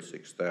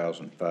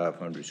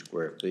 36,500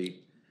 square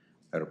feet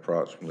at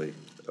approximately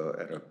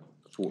at a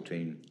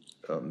 $14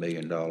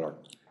 million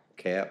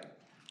cap,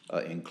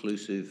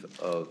 inclusive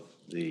of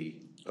the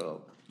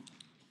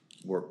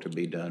work to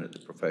be done at the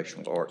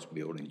professional arts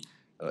building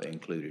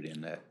included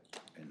in that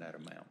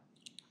amount.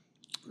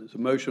 There's a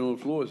motion on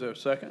the floor. Is there a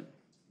second?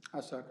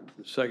 I second.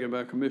 Second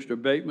by Commissioner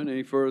Bateman.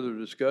 Any further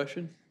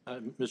discussion?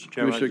 Mr.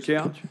 Chairman. Commissioner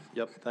Couch?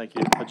 Yep, thank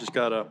you. I just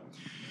got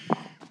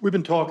we've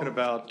been talking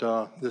about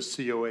this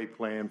COA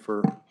plan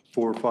for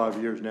 4 or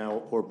 5 years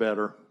now or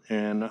better.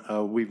 And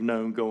we've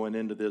known going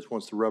into this,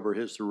 once the rubber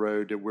hits the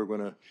road, that we're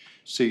going to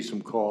see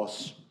some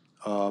costs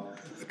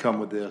come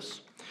with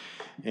this.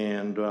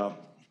 And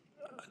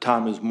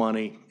time is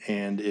money.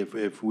 And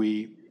if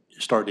we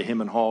start to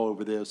hem and haw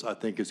over this, I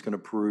think it's going to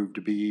prove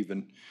to be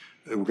even,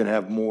 we're going to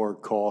have more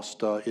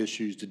cost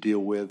issues to deal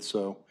with.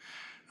 So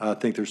I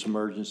think there's some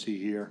urgency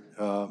here.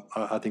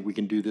 I think we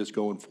can do this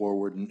going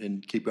forward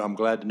and keep, I'm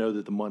glad to know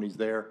that the money's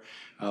there.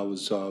 I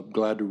was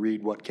glad to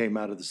read what came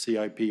out of the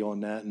CIP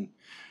on that. And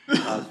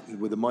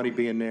with the money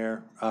being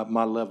there,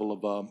 my level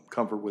of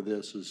comfort with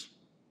this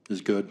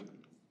is good.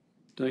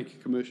 Thank you,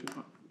 Commissioner.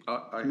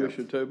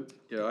 Commissioner Tobin?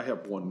 Yeah, I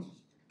have one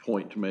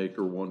point to make,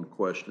 or one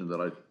question that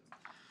I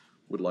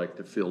would like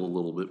to feel a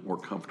little bit more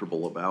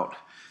comfortable about.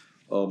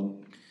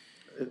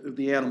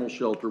 The animal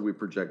shelter, we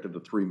projected a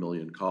 $3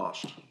 million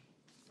cost,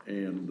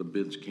 and the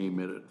bids came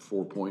in at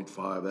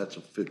 4.5. That's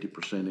a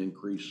 50%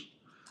 increase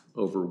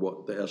over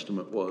what the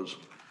estimate was.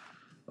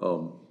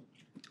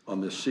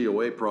 On this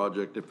COA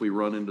project, if we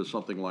run into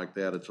something like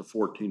that, it's a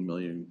 $14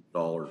 million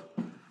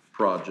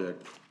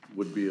project,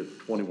 would be a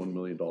 $21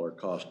 million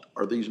cost.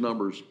 Are these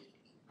numbers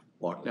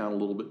locked down a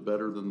little bit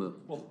better than the?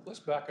 Well, let's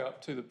back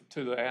up to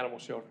the animal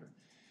shelter.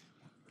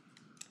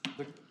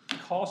 The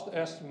cost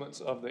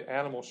estimates of the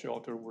animal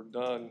shelter were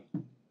done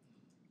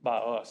by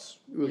us.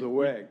 It was a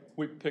WAG.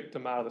 We picked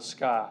them out of the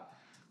sky.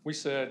 We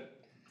said,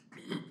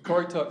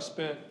 Currituck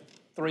spent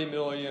 $3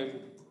 million,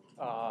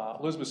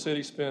 Elizabeth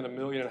City spent $1.5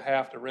 million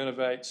to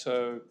renovate,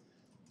 so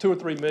 $2 or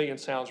 $3 million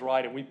sounds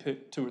right, and we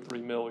picked $2 or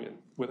 $3 million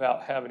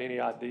without having any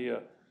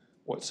idea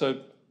what.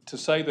 So to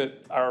say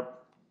that our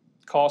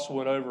costs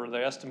went over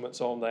the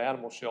estimates on the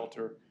animal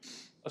shelter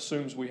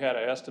assumes we had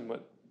an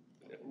estimate.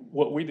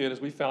 What we did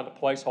is we found a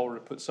placeholder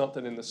to put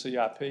something in the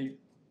CIP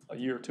a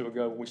year or two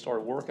ago when we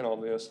started working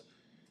on this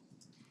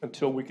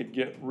until we could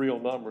get real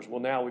numbers. Well,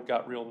 now we've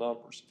got real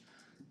numbers.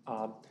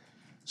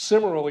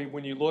 Similarly,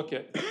 when you look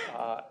at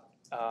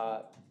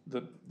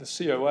the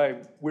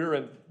COA, we're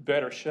in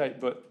better shape,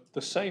 but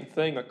the same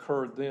thing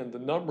occurred then. The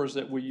numbers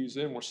that we use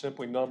in were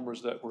simply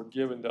numbers that were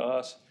given to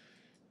us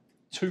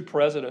 2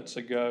 presidents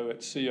ago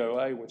at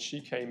COA when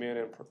she came in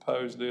and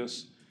proposed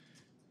this,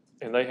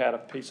 and they had a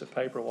piece of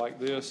paper like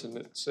this, and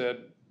it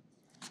said,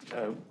 you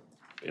know,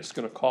 it's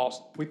going to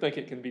cost, we think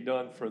it can be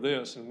done for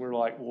this, and we're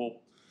like,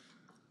 well,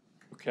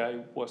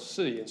 okay, let's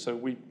see. And so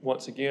we,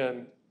 once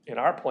again, in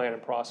our planning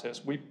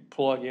process, we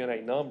plug in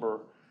a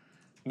number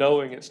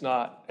knowing it's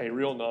not a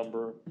real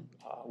number.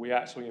 We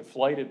actually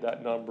inflated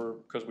that number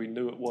because we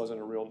knew it wasn't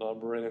a real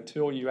number. And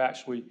until you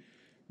actually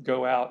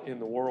go out in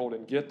the world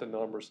and get the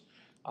numbers,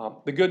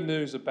 the good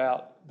news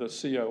about the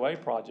COA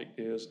project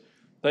is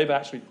they've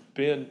actually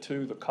been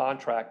to the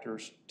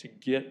contractors to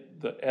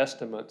get the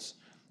estimates,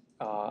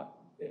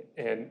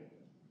 and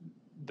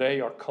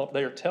they are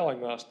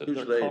telling us that Who's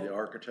they're the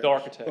architect? The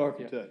architect.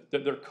 Architect. Yeah,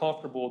 that they're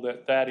comfortable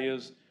that that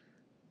is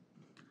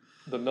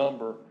the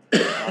number.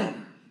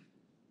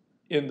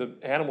 In the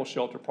animal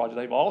shelter project,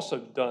 they've also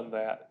done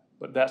that,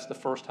 but that's the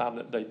first time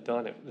that they've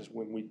done it, is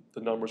when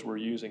the numbers we're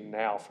using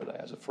now for that.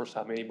 It's the first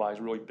time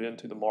anybody's really been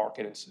to the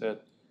market and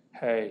said,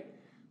 hey,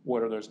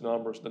 what are those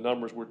numbers? The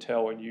numbers we're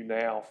telling you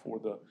now for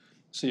the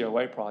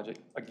COA project,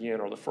 again,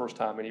 are the first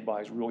time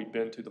anybody's really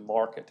been to the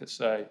market to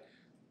say,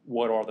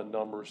 what are the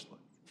numbers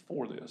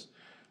for this?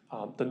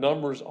 The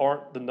numbers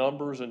aren't the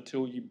numbers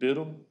until you bid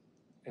them.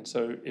 And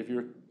so if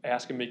you're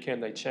asking me, can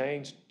they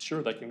change?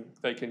 Sure, they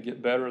can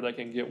get better, they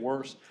can get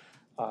worse.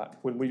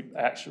 When we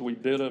actually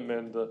bid them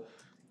and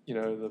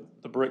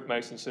the brick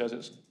mason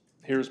says,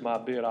 here's my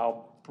bid,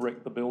 I'll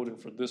brick the building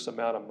for this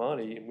amount of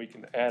money, and we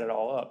can add it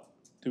all up,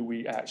 do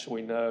we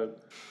actually know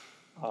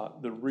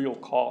the real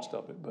cost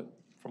of it? But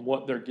from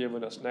what they're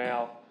giving us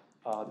now,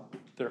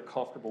 they're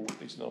comfortable with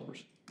these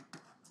numbers.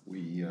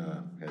 We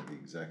had the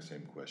exact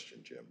same question,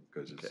 Jim,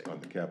 because it's on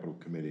the Capital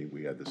Committee.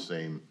 We had the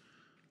same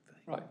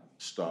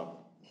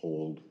stop,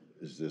 hold.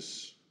 Is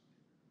this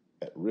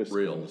at risk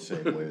real in the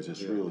same way? Is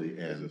this really?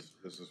 And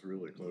this is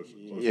really close.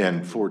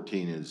 And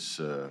 14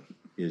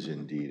 is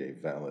indeed a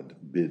valid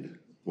bid,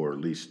 or at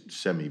least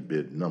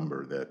semi-bid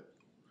number that,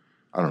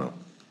 I don't know,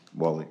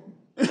 Wally,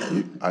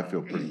 I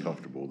feel pretty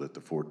comfortable that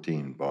the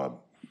 14, Bob,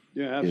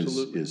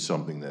 is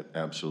something that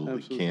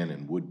absolutely can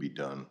and would be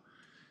done.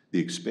 The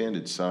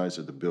expanded size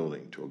of the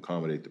building to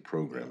accommodate the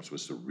programs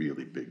was the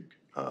really big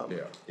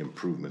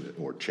improvement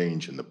or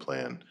change in the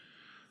plan.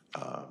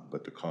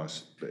 But the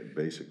costs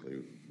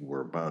basically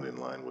were about in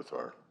line with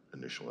our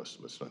initial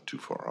estimates, not too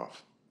far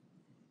off.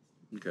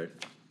 Okay.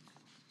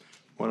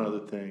 One other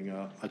thing,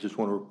 I just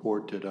want to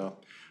report that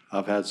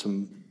I've had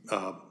some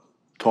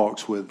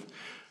talks with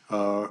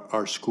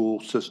our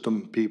school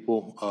system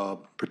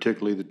people,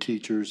 particularly the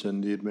teachers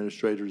and the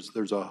administrators.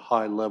 There's a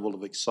high level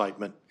of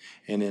excitement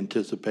and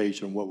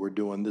anticipation of what we're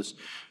doing.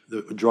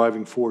 The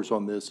driving force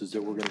on this is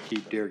that we're going to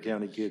keep Dare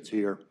County kids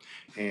here.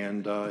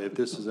 And if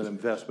this is an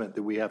investment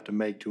that we have to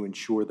make to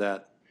ensure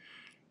that,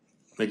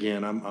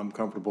 again, I'm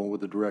comfortable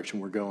with the direction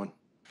we're going.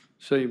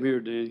 Same here,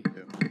 Danny.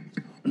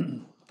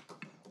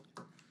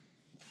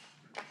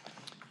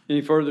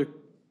 Any further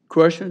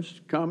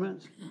questions,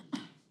 comments?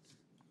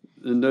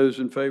 And those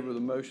in favor of the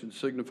motion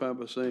signify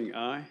by saying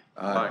aye.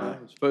 Aye.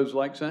 Opposed,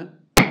 like sign.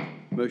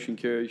 Motion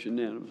carries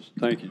unanimous.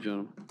 Thank you,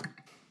 gentlemen.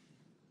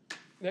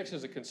 Next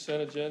is the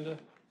consent agenda.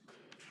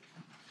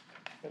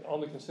 And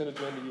on the consent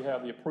agenda, you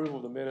have the approval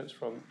of the minutes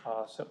from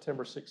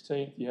September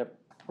 16th. You have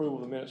approval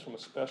of the minutes from a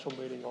special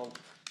meeting on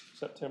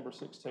September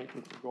 16th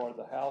with regard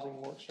to the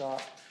housing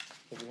workshop.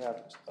 And you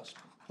have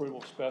approval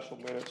of special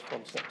minutes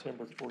from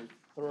September 23rd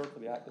for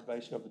the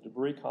activation of the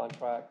debris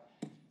contract.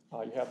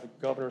 You have the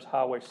Governor's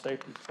Highway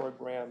Safety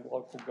Program,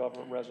 local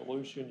government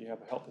resolution. You have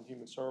the Health and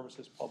Human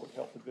Services, Public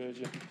Health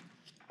Division,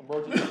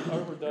 Emergency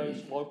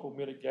Overdose, Local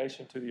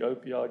Mitigation to the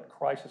Opioid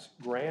Crisis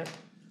Grant,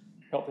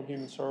 Health and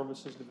Human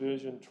Services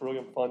Division,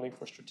 Trillium Funding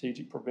for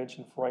Strategic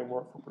Prevention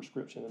Framework for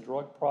Prescription and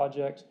Drug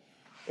Projects,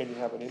 and you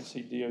have an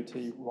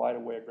NCDOT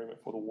right-of-way agreement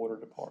for the Water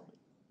Department.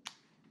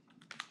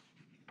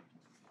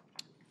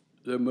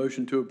 Is there a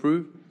motion to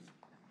approve?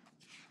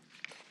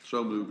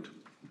 So moved.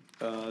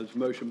 There's a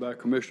motion by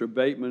Commissioner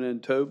Bateman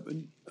and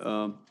Tobin.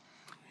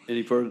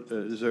 Any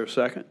further, is there a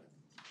second?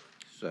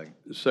 Second.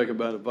 Second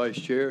by the Vice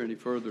Chair. Any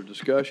further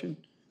discussion?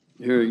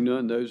 Hearing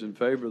none, those in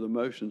favor of the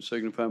motion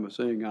signify by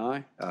saying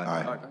aye.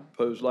 Aye.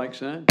 Opposed, like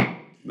sign.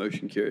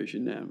 Motion carries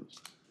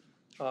unanimous.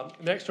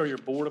 Next are your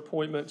board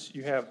appointments.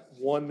 You have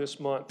one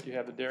this month. You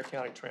have the Dare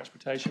County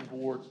Transportation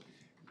Board,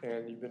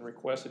 and you've been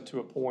requested to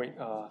appoint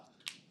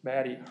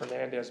Maddie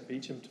Hernandez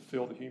Beecham to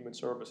fill the Human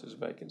Services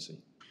vacancy.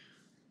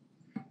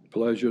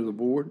 Pleasure of the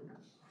board.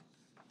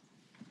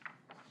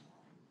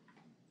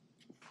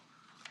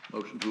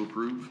 Motion to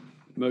approve.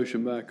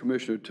 Motion by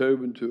Commissioner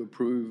Tobin to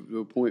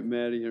appoint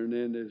Maddie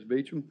Hernandez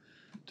Beecham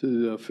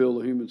to fill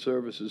the Human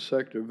Services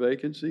Sector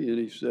vacancy.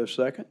 Any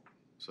second?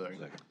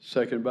 Second.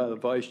 Second by the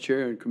Vice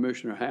Chair and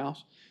Commissioner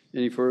House.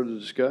 Any further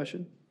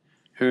discussion?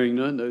 Hearing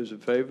none, those in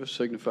favor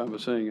signify by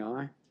saying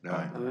aye.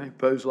 Aye. Aye.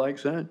 Opposed, like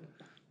sign.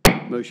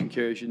 Motion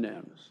carries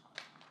unanimous.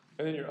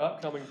 And then your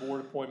upcoming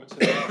board appointments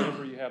in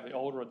November, you have the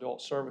Older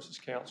Adult Services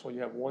Council.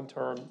 You have one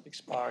term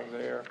expiring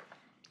there.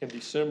 In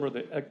December,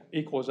 the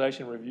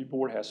Equalization Review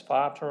Board has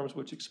 5 terms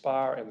which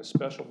expire, and the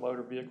Special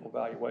Motor Vehicle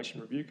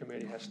Evaluation Review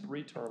Committee has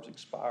 3 terms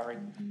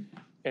expiring.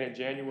 And in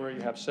January,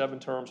 you have 7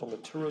 terms on the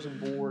Tourism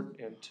Board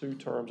and 2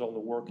 terms on the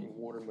Working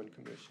Waterman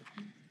Commission.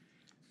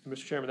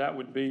 Mr. Chairman, that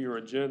would be your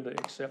agenda,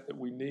 except that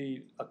we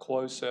need a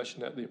closed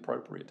session at the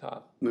appropriate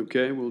time.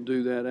 Okay, we'll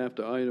do that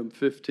after item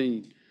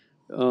 15.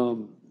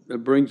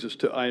 That brings us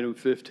to item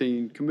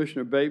 15.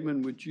 Commissioner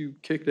Bateman, would you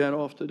kick that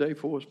off today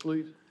for us,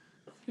 please?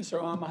 Yes,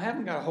 sir. I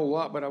haven't got a whole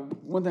lot, but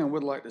one thing I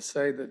would like to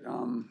say that,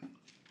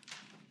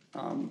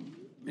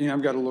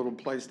 I've got a little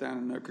place down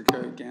in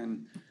Ocracoke,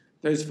 and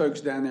those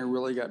folks down there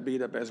really got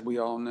beat up, as we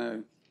all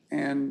know.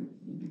 And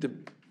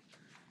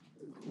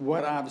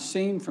what I've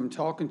seen from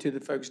talking to the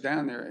folks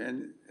down there,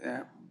 and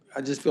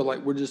I just feel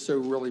like we're just so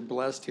really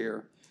blessed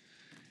here,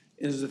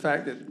 is the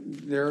fact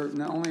that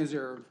not only is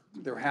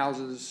their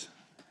houses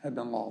have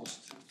been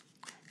lost,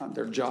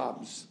 their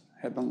jobs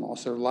have been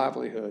lost, their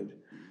livelihood.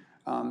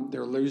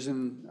 They're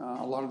losing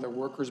a lot of their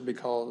workers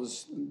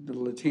because the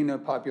Latino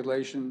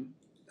population,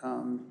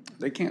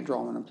 they can't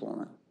draw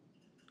unemployment.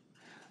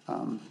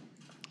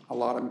 A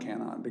lot of them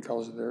cannot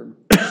because of their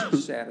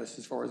status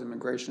as far as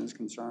immigration is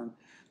concerned.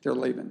 They're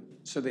leaving,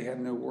 so they have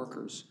no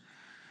workers.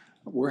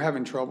 We're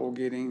having trouble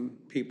getting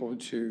people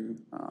to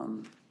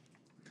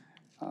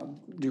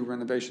do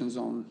renovations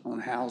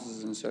on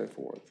houses and so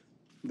forth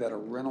that are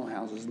rental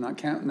houses, not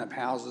counting up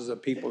houses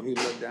of people who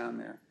live down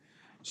there.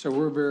 So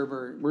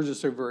we're just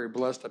so very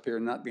blessed up here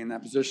not being in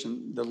that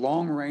position. The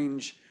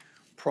long-range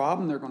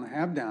problem they're going to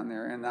have down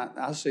there, and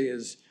I see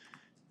is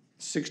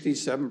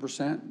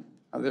 67%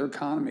 of their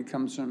economy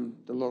comes from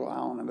the little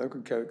island of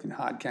Ocracoke in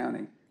Hyde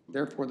County.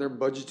 Therefore, their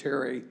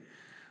budgetary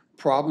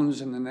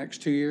problems in the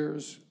next 2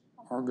 years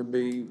are going to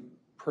be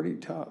pretty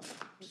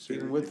tough,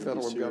 even with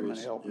federal government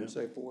help and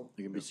so forth.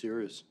 It can be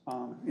serious.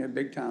 Yeah,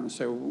 big time.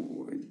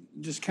 So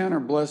just count our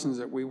blessings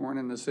that we weren't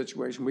in this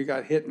situation. We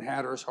got hit in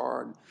Hatteras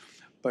hard,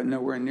 but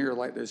nowhere near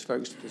like those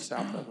folks to the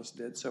south of us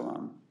did.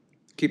 So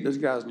keep those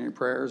guys in your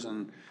prayers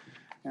and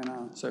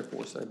so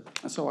forth. So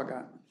that's all I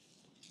got.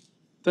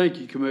 Thank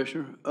you,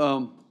 Commissioner.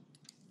 Are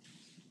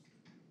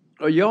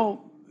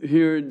y'all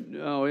hearing,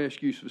 I'll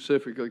ask you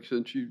specifically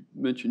since you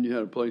mentioned you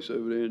had a place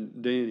over there in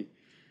Danny.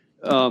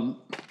 I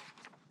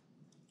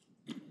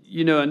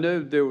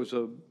know there was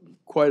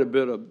quite a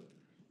bit of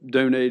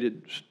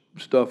donated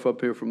stuff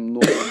up here from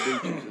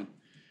Northern Beaches,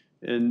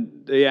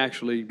 and they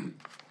actually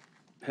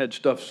had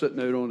stuff sitting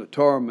out on the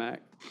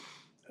tarmac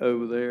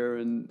over there,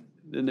 and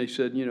then they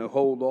said,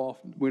 hold off,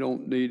 we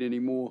don't need any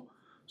more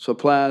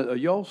supplies. Are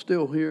y'all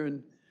still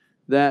hearing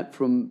that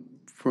from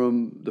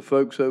the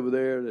folks over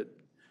there that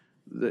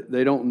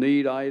they don't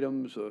need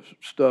items or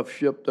stuff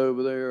shipped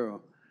over there?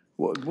 Or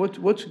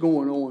what's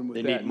going on with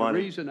They that? need money.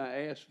 The reason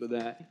I asked for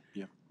that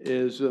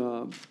is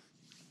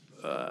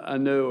I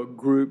know a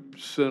group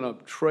sent a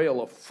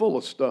trailer full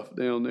of stuff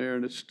down there,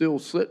 and it's still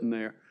sitting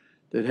there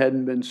that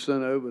hadn't been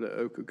sent over to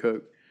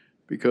Ocracoke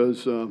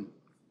because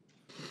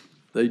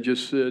they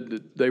just said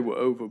that they were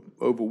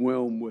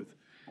overwhelmed with,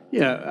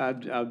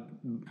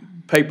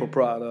 paper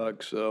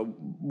products,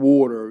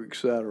 water, et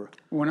cetera.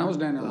 When I was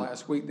down there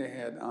last week, they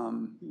had,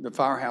 the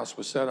firehouse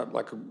was set up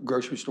like a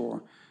grocery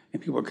store,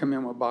 and people would come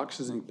in with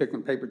boxes and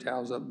picking paper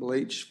towels up,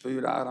 bleach,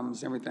 food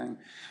items, everything.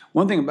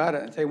 One thing about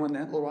it, I tell you, when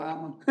that little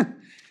island,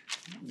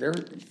 they're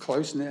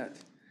close-knit,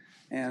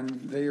 and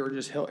they are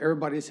just,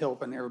 everybody's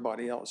helping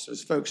everybody else.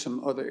 There's folks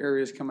from other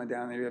areas coming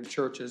down there. We have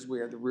churches, we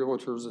have the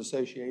Realtors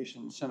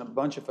Association, sent a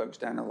bunch of folks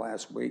down there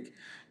last week.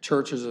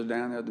 Churches are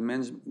down there, the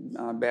men's,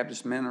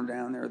 Baptist men are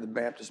down there, the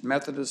Baptist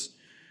Methodists,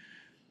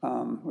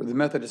 or the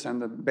Methodists and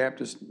the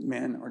Baptist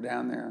men are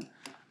down there.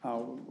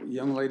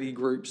 Young lady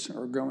groups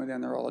are going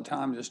down there all the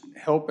time, just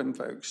helping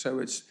folks.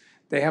 So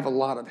they have a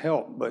lot of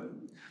help, but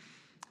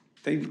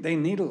they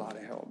need a lot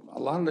of help. A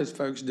lot of those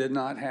folks did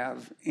not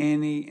have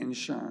any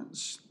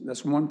insurance.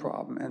 That's one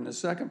problem. And the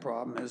second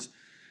problem is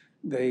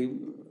they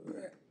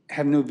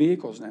have no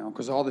vehicles now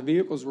because all the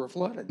vehicles were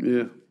flooded.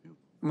 Yeah.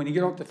 When you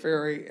get off the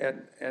ferry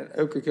at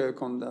Ocracoke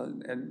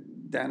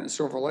down at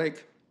Silver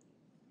Lake,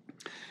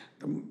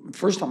 the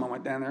first time I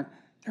went down there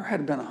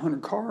had been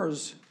 100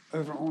 cars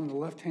over on the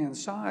left-hand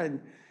side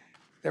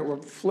that were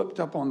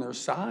flipped up on their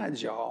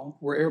sides, y'all,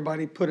 where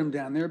everybody put them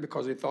down there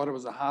because they thought it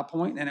was a high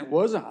point, and it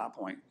was a high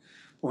point.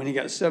 When you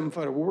got 7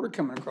 foot of water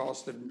coming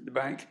across the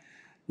bank,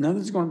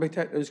 nothing's going to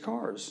protect those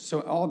cars.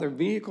 So all their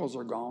vehicles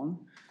are gone.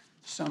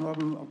 Some of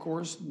them, of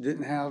course,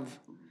 didn't have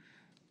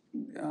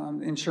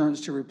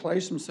insurance to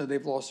replace them, so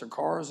they've lost their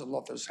cars, they've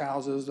lost their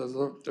houses,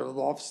 they've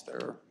lost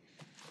their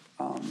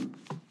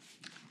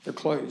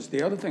clothes.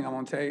 The other thing I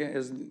want to tell you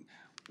is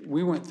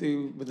we went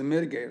through with the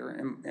mitigator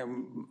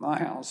in my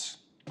house,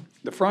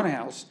 the front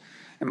house,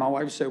 and my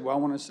wife said, well, I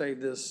want to save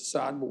this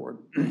sideboard.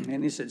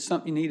 And he said,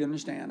 something you need to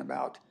understand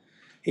about,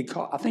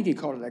 I think he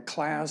called it a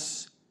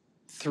class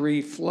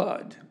 3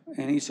 flood.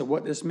 And he said,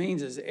 what this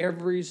means is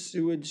every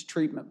sewage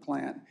treatment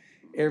plant,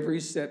 every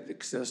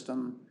septic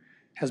system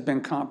has been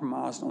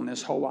compromised on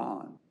this whole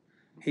island.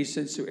 He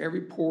said, so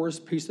every porous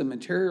piece of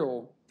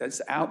material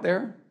that's out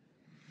there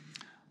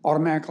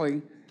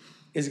automatically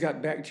it's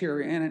got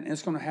bacteria in it, and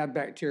it's going to have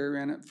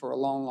bacteria in it for a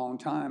long, long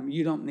time.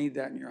 You don't need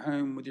that in your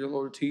home with your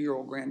little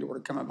 2-year-old granddaughter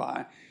coming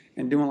by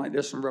and doing like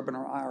this and rubbing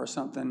her eye or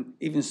something.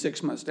 Even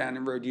 6 months down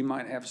the road, you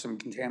might have some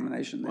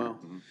contamination there. Wow.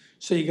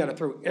 So you got to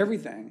throw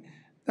everything.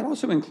 That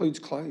also includes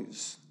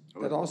clothes.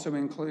 That also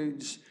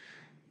includes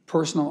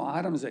personal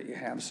items that you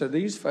have. So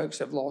these folks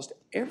have lost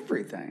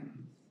everything.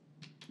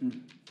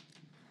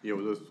 Yeah,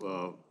 with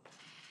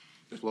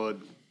this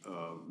flood,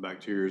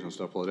 bacteria and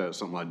stuff like that is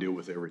something I deal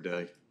with every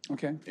day.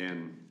 Okay.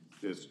 And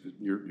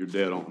you're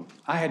dead on.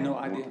 I had no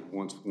idea.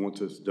 Once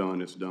it's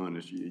done, it's done.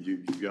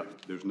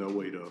 There's no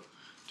way to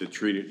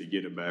treat it to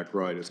get it back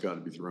right. It's got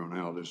to be thrown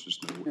out. There's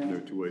just no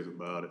two ways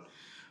about it.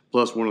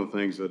 Plus, one of the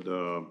things that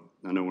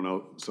I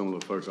know some of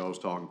the folks I was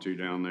talking to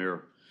down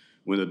there,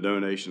 when the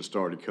donations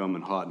started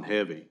coming hot and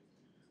heavy,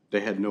 they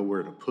had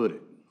nowhere to put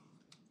it.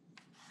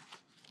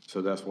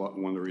 So that's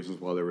one of the reasons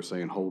why they were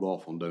saying hold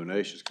off on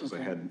donations, because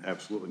they had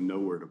absolutely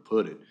nowhere to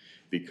put it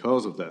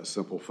because of that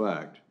simple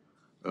fact.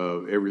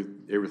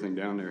 Everything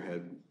down there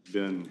had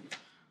been,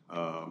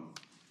 I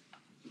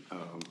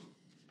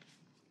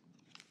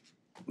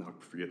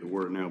forget the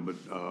word now, but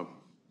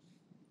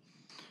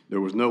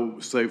there was no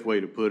safe way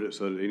to put it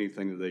so that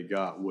anything that they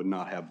got would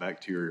not have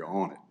bacteria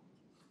on it,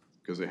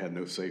 because they had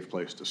no safe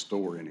place to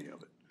store any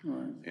of it.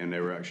 Right. And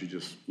they were actually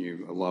just,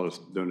 a lot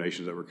of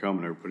donations that were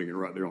coming, they were putting it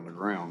right there on the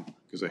ground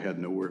because they had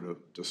nowhere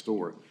to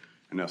store it.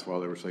 And that's why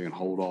they were saying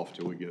hold off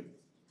till we get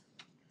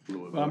a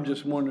little bit better. I'm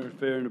just wondering if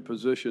they're in a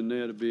position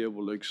there to be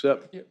able to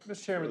accept. Yeah,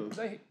 Mr.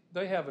 Chairman,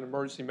 they have an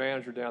emergency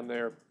manager down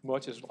there,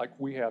 much as like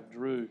we have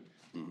Drew.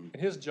 And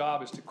his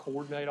job is to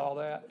coordinate all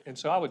that. And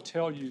so I would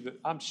tell you that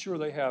I'm sure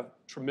they have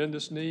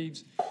tremendous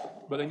needs,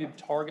 but they need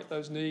to target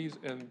those needs,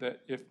 and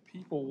that if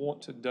people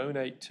want to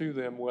donate to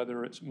them,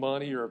 whether it's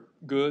money or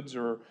goods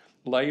or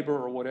labor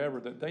or whatever,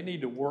 that they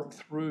need to work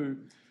through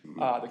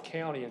the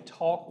county and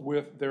talk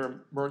with their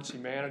emergency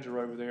manager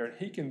over there, and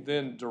he can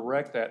then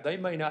direct that. They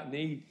may not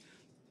need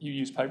you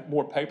use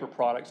more paper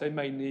products. They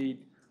may need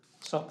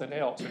something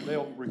else, and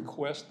they'll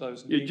request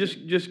those needs.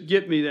 Yeah, just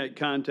get me that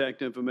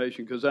contact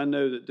information, because I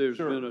know that there's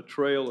been a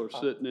trailer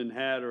sitting in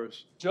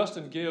Hatteras.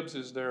 Justin Gibbs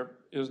is their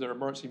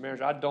emergency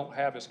manager. I don't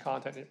have his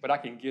contact, but I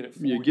can get it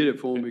for you. You get it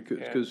for me,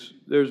 because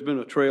there's been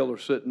a trailer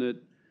sitting at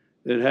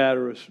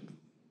Hatteras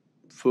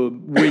for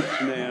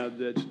weeks now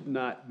that's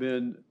not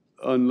been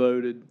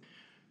unloaded,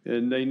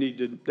 and they need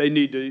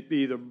to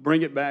either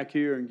bring it back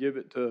here and give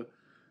it to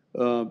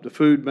the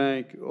food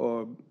bank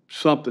or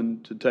something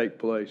to take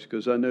place,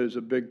 because I know there's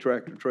a big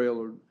tractor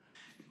trailer.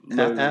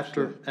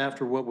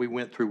 After what we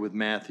went through with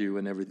Matthew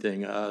and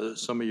everything,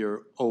 some of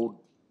your old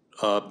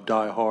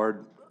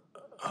diehard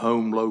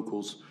home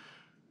locals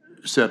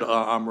said,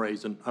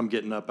 I'm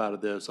getting up out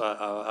of this.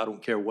 I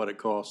don't care what it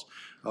costs.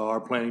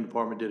 Our planning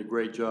department did a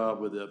great job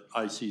with the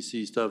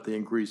ICC stuff, the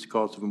increased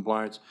cost of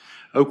compliance.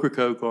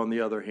 Ocracoke, on the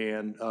other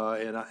hand,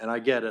 and I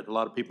get it, a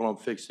lot of people on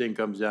fixed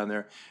incomes down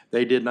there,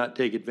 they did not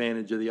take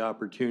advantage of the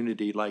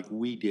opportunity like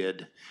we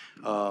did.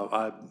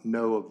 I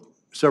know of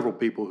several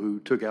people who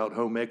took out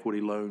home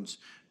equity loans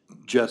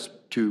just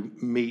to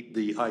meet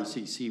the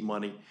ICC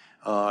money,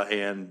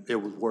 and it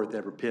was worth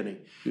every penny.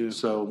 Yeah.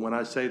 So when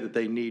I say that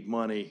they need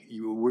money,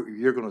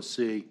 you're going to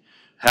see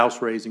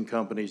house raising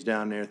companies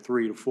down there,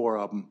 3 to 4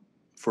 of them,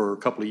 for a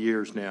couple of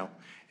years now.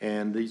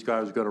 And these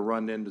guys are going to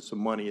run into some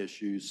money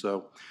issues.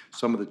 So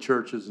some of the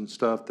churches and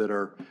stuff that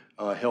are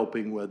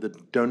helping with the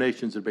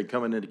donations that have been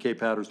coming into Cape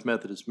Hatteras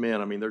Methodist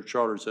Men, I mean, their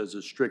charter says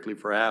it's strictly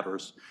for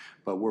Hatteras,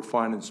 but we're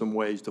finding some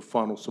ways to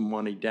funnel some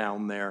money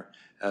down there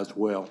as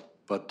well.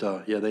 But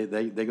yeah, they're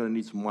going to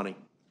need some money.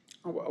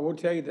 I will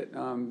tell you that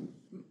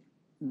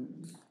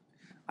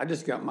I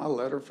just got my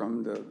letter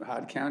from the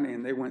Hyde County,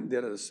 and they went and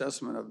did an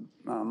assessment of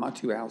my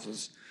 2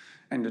 houses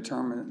and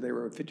determined that they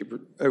were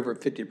over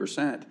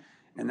 50%,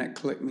 and that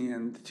clicked me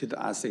into the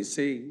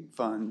ICC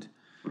fund.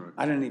 Right.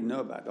 I didn't even know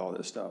about all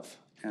this stuff,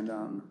 and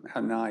how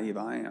naive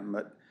I am.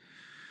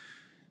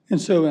 And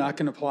so I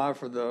can apply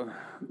for the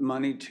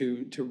money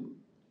to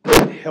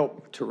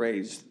help to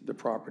raise the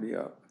property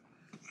up.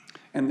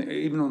 And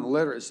even on the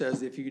letter, it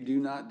says if you do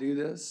not do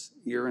this,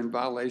 you're in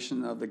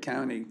violation of the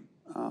county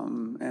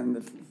and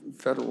the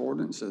federal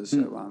ordinances.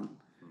 So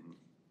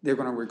they're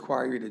going to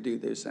require you to do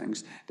those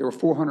things. There were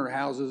 400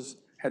 houses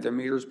had their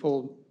meters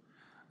pulled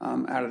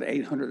out of the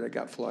 800 that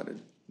got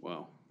flooded.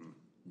 Wow.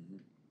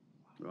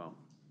 Wow.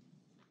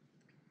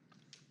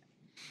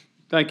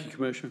 Thank you,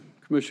 Commissioner.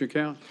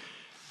 Commissioner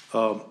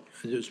Cowan.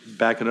 Just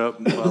backing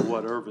up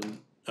what Irvin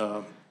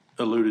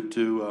alluded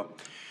to,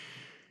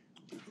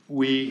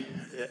 we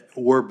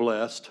were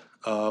blessed,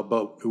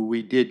 but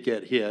we did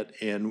get hit,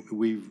 and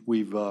we've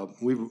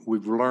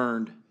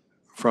learned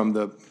from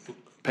the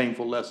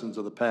painful lessons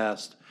of the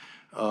past,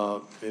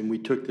 and we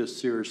took this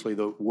seriously.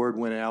 The word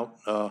went out.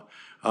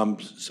 I'm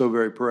so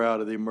very proud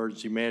of the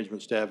emergency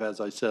management staff, as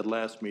I said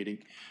last meeting,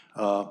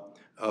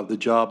 of the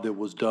job that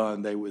was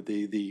done.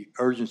 The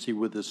urgency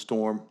with this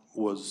storm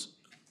was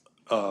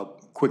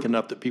quick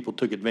enough that people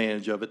took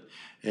advantage of it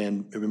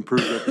and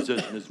improved their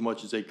position as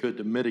much as they could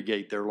to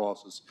mitigate their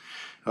losses.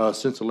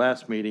 Since the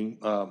last meeting,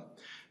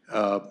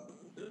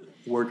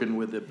 working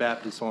with the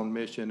Baptists on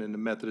Mission and the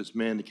Methodist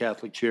Men, the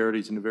Catholic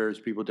Charities, and the various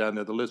people down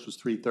there, the list was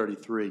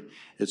 333.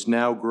 It's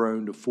now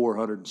grown to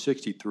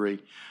 463.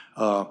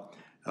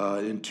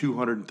 In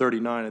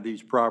 239 of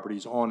these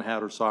properties on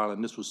Hatteras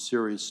Island. This was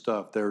serious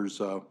stuff. They're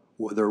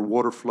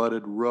water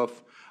flooded,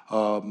 roof,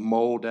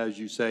 mold, as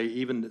you say,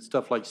 even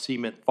stuff like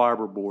cement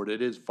fiberboard.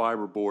 It is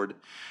fiberboard,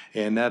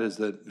 and that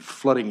is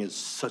flooding is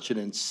such an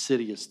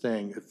insidious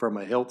thing from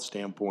a health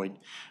standpoint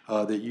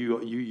that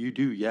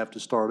you have to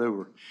start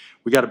over.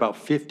 We got about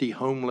 50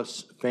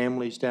 homeless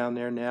families down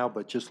there now,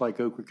 but just like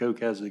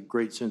Ocracoke has a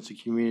great sense of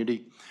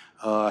community,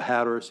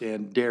 Hatteras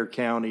and Dare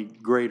County,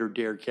 greater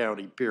Dare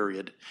County,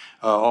 period,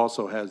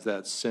 also has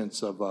that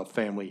sense of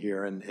family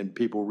here and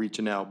people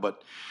reaching out.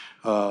 But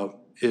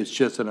it's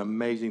just an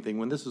amazing thing.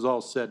 When this is all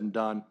said and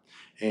done,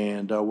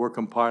 and we're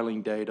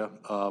compiling data,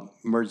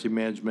 emergency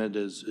management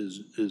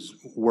is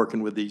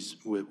working with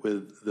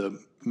with the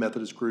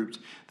Methodist groups,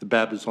 the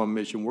Baptists on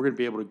Mission. We're going to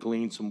be able to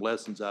glean some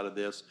lessons out of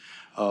this,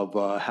 of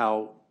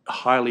how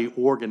highly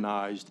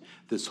organized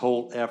this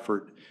whole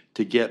effort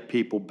to get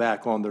people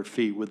back on their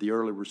feet with the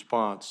early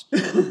response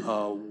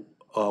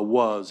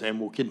was and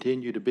will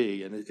continue to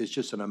be. And it's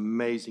just an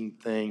amazing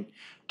thing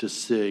to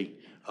see,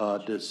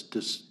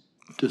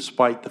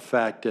 despite the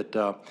fact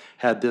that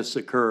had this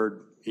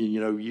occurred,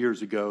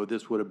 years ago,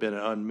 this would have been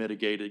an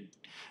unmitigated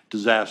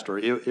disaster.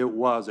 It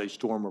was a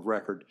storm of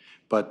record,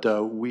 but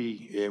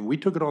we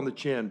took it on the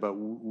chin, but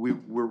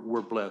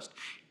we're blessed.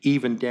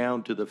 Even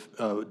down to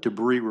the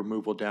debris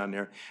removal down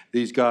there.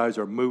 These guys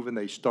are moving.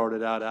 They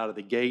started out of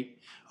the gate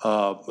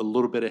a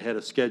little bit ahead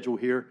of schedule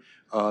here.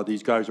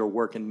 These guys are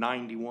working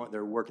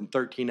they're working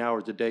 13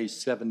 hours a day,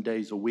 7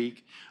 days a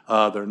week.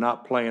 They're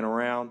not playing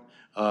around.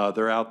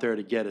 They're out there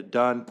to get it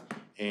done.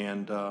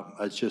 And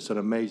it's just an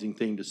amazing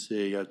thing to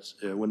see.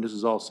 When this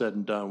is all said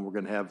and done, we're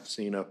going to have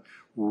seen a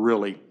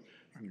really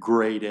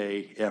grade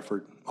A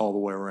effort all the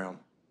way around.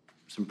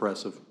 It's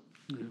impressive.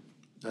 Yeah.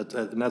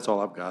 That's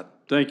all I've got.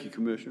 Thank you,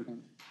 Commissioner.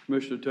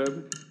 Commissioner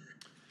Tobin?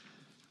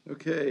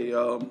 Okay.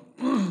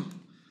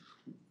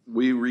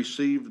 We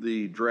received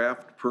the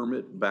draft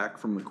permit back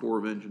from the Corps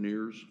of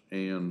Engineers,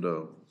 and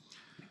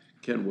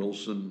Ken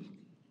Wilson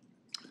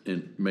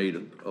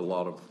made a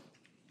lot of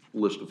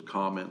list of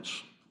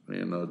comments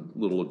and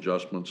little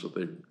adjustments that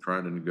they're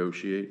trying to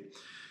negotiate.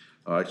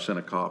 I sent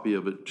a copy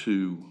of it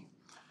to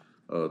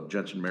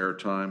Jensen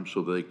Maritime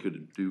so they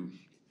could do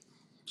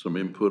some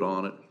input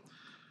on it.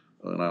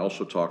 And I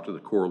also talked to the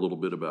Corps a little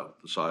bit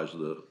about the size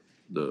of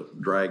the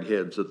drag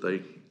heads that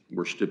they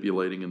were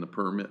stipulating in the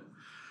permit.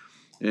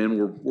 And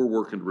we're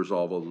working to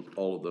resolve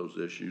all of those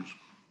issues.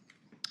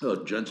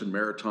 Jensen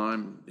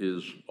Maritime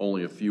is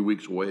only a few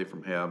weeks away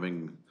from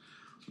having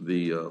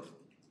the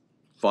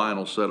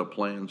final set of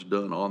plans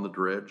done on the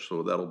dredge,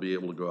 so that'll be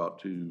able to go out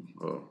to,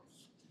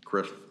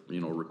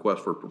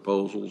 request for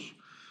proposals,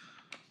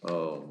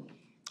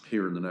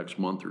 here in the next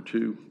month or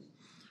two.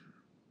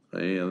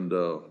 And,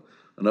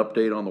 an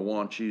update on the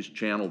Wanchese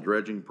Channel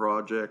dredging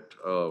project.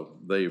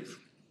 They've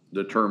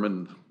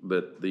determined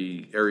that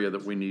the area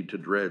that we need to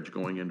dredge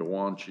going into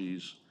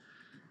Wanchese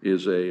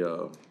is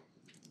a,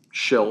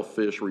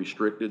 shellfish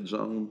restricted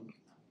zone.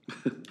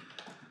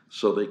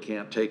 So they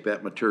can't take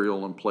that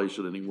material and place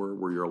it anywhere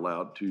where you're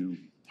allowed to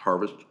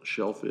harvest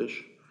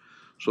shellfish.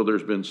 So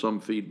there's been some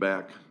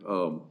feedback.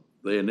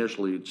 They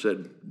initially had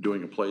said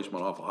doing a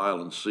placement off of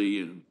Island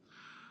C, and,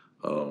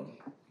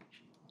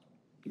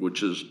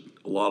 which is,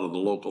 a lot of the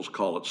locals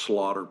call it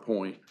Slaughter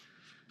Point.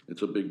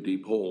 It's a big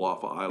deep hole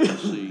off of Island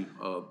C.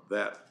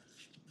 That,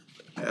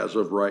 as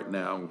of right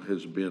now,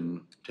 has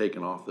been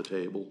taken off the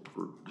table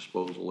for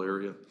disposal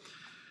area.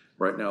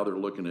 Right now, they're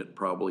looking at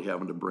probably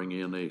having to bring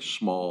in a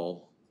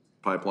small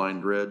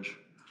pipeline dredge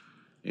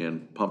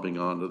and pumping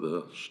onto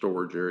the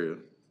storage area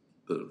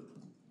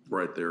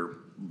right there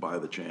by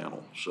the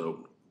channel.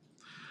 So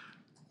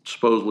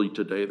supposedly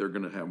today they're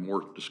gonna have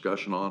more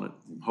discussion on it.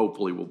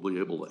 Hopefully we'll be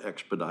able to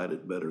expedite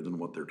it better than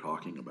what they're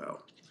talking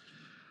about.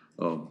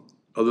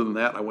 Other than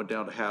that, I went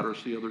down to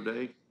Hatteras the other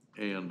day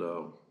and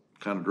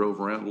kind of drove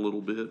around a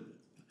little bit.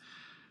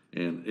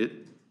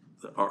 And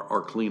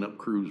our cleanup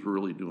crew's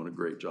really doing a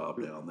great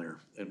job down there.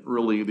 And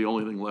really the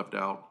only thing left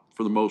out,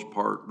 for the most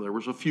part, there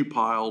was a few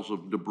piles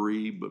of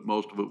debris, but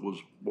most of it was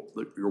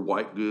your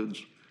white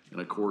goods.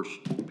 And of course,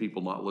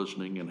 people not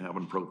listening and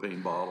having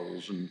propane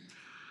bottles and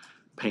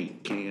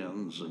paint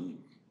cans, and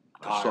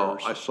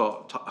I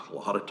saw a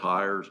lot of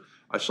tires.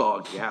 I saw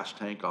a gas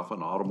tank off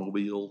an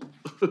automobile.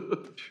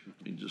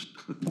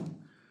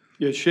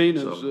 Yeah,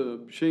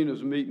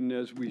 Sheena's meeting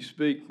as we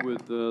speak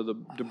with the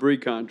debris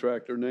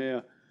contractor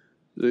now.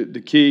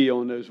 The key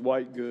on those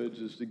white goods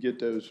is to get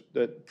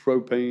that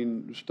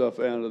propane stuff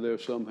out of there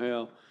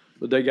somehow.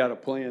 But they got a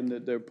plan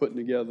that they're putting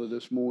together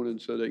this morning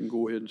so they can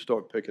go ahead and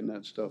start picking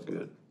that stuff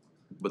up.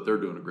 But they're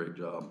doing a great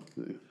job.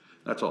 Yeah.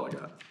 That's all I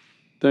got.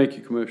 Thank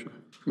you, Commissioner.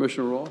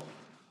 Commissioner Roth?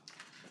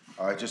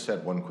 I just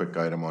had one quick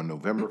item. On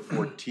November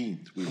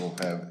 14th, we will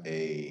have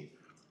a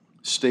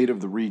State of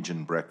the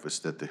Region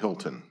breakfast at the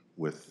Hilton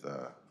with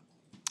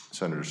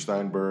Senator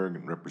Steinberg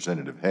and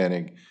Representative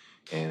Hanig,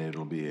 and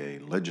it'll be a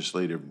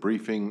legislative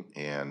briefing,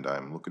 and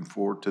I'm looking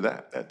forward to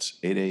that. That's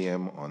 8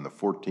 a.m. on the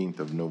 14th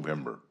of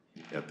November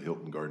at the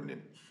Hilton Garden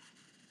Inn.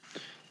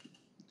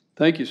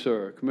 Thank you,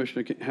 sir.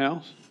 Commissioner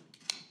House?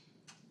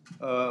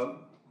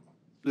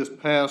 This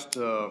past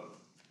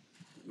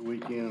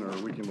weekend or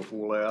weekend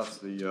before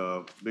last,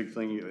 the big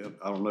thing,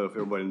 I don't know if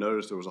everybody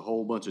noticed, there was a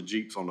whole bunch of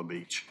Jeeps on the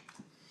beach.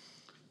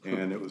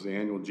 And it was the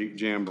annual Jeep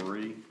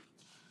Jamboree.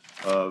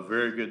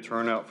 Very good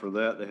turnout for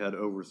that. They had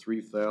over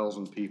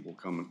 3,000 people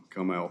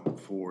come out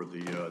for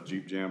the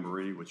Jeep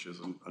Jamboree, which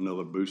is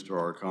another boost to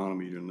our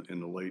economy in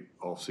the late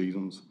off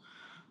seasons.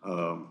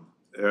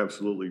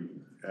 Absolutely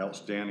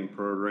outstanding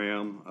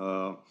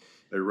program.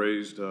 They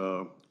raised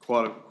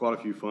quite a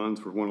few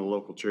funds for one of the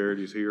local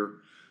charities here.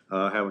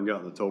 I haven't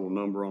gotten the total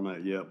number on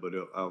that yet, but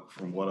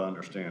from what I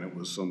understand, it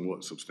was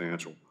somewhat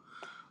substantial.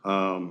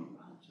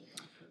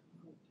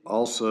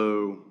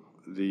 Also,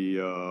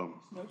 the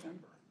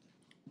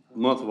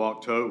month of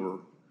October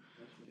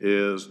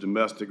is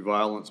Domestic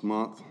Violence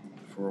Month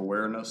for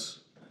awareness.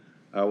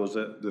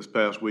 This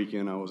past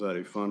weekend, I was at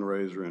a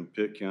fundraiser in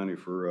Pitt County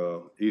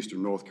for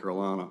Eastern North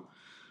Carolina.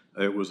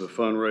 It was a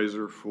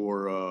fundraiser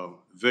for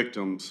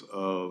victims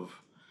of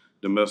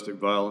domestic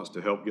violence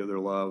to help get their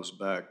lives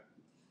back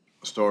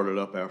started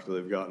up after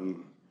they've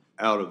gotten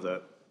out of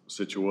that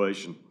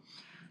situation.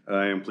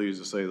 I am pleased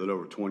to say that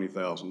over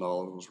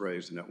 $20,000 was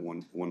raised in that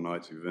one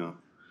night's event.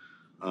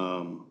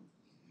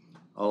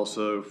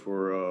 Also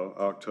for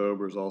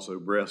October is also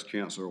Breast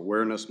Cancer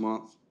Awareness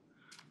Month.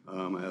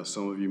 As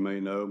some of you may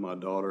know, my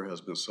daughter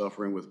has been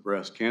suffering with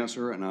breast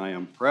cancer, and I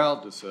am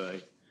proud to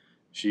say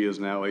she is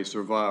now a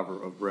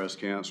survivor of breast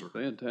cancer.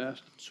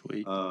 Fantastic.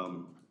 Sweet.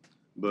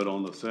 But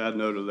on the sad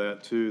note of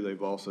that too,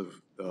 they've also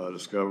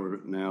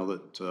discovered now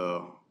that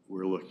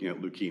we're looking at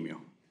leukemia.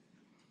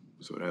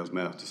 So it has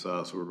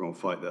metastasized, so we're going to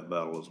fight that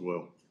battle as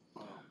well.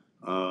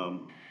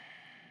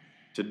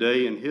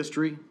 Today in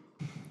history,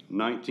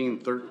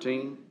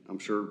 1913, I'm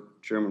sure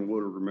Chairman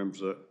Woodard remembers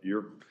that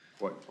year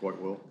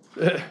quite well.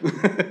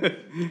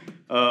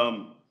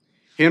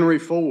 Henry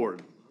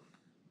Ford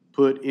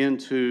put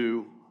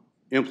into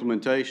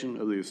implementation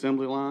of the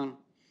assembly line.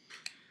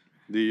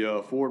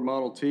 The Ford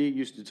Model T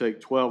used to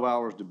take 12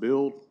 hours to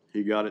build.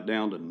 He got it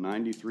down to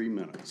 93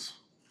 minutes.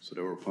 So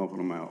they were pumping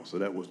them out. So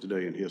that was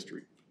today in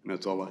history. And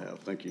that's all I have.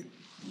 Thank you.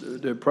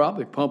 They're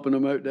probably pumping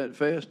them out that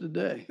fast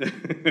today.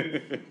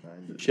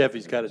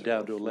 Chevy's got it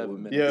down to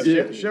 11 minutes.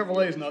 Yeah,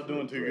 Chevrolet's not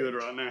doing too good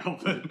right now,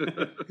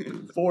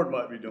 but Ford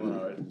might be doing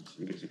all right.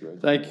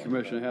 Thank you,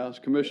 Commissioner House.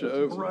 Commissioner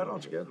Over. Right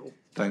on schedule.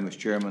 Thank you, Mr.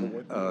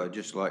 Chairman.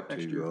 Just like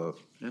to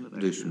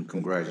do some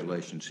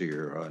congratulations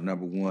here.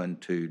 Number one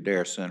to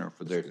Dare Center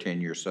for their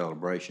 10-year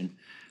celebration.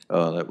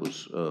 That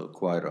was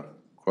quite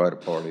quite a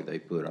party they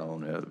put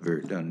on,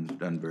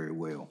 done very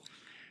well.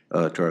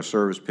 To our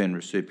service pin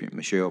recipient,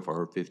 Michelle, for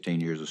her 15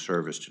 years of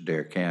service to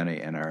Dare County,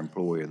 and our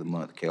Employee of the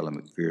Month, Kelly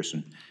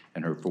McPherson,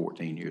 and her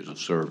 14 years of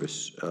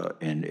service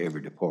in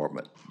every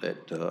department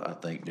that I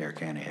think Dare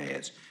County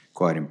has.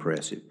 Quite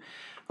impressive.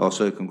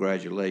 Also,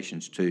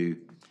 congratulations to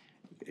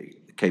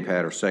Cape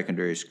Hatteras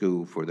Secondary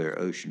School for their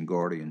Ocean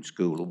Guardian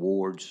School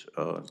Awards.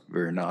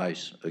 Very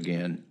nice.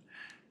 Again,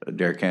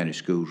 Dare County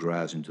schools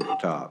rising to the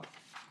top.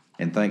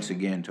 And thanks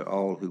again to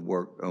all who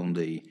worked on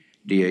the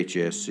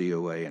DHS,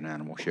 COA, and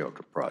animal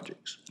shelter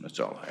projects. That's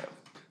all I have.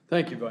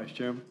 Thank you, Vice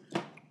Chairman.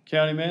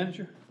 County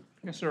Manager?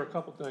 Yes, sir, a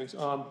couple things.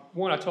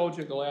 One, I told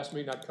you at the last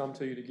meeting I'd come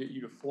to you to get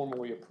you to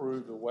formally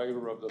approve the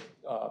waiver of the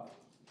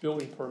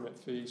building permit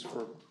fees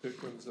for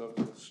victims of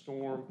the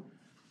storm.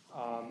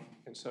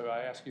 And so I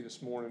asked you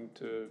this morning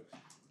to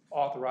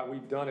authorize,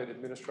 we've done it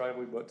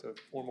administratively, but to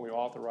formally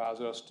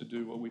authorize us to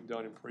do what we've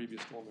done in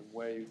previous storm and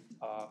waive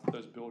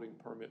those building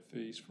permit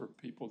fees for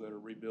people that are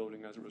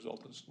rebuilding as a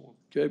result of the storm.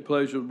 Okay,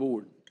 pleasure of the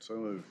board. So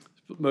moved.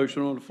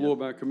 Motion on the floor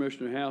by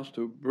Commissioner House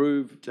to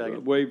approve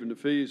waiving the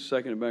fees,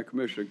 seconded by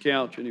Commissioner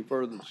Couch. Any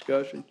further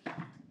discussion?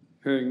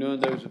 Hearing none,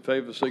 those in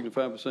favor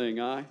signify by saying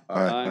aye.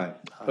 Aye.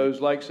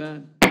 Opposed, like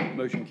sign.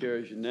 Motion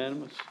carries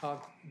unanimous.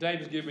 Dave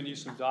has given you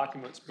some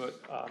documents,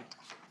 but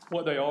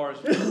what they are is,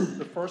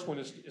 the first one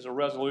is a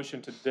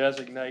resolution to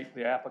designate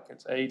the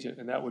applicant's agent,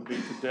 and that would be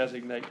to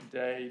designate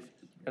Dave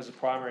as the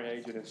primary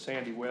agent and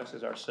Sandy West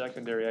as our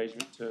secondary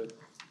agent to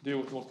deal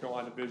with North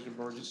Carolina Division of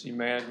Emergency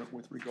Management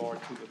with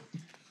regard to the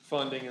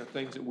funding and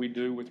things that we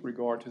do with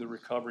regard to the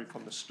recovery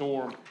from the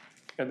storm.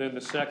 And then the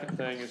second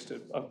thing is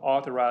to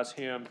authorize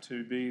him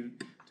to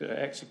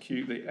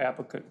execute the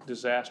applicant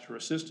disaster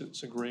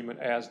assistance agreement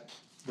as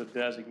the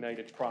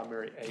designated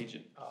primary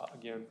agent,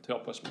 again, to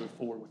help us move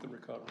forward with the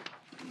recovery.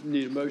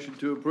 Need a motion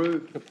to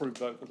approve? Approve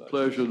both of those.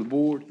 Pleasure of the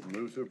board.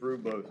 Move to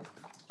approve both.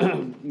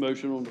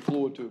 Motion on the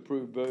floor to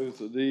approve both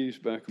of these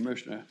by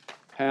Commissioner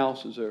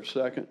House. Is there a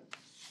second?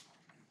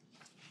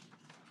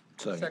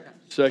 Second.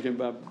 Second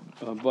by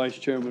Vice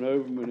Chairman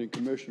Overman and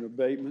Commissioner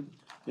Bateman.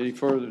 Any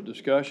further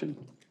discussion?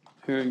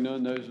 Hearing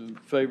none, those in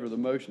favor of the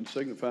motion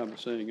signify by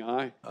saying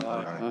aye.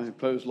 Aye.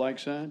 Opposed, like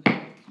sign.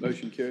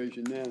 Motion carries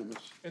unanimous.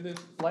 And then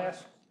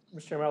last,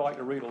 Mr. Chairman, I'd like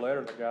to read a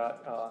letter that I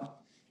got.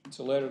 It's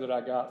a letter that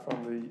I got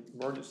from the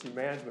Emergency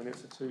Management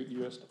Institute,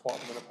 U.S.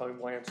 Department of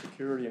Homeland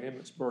Security in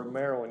Emmitsburg,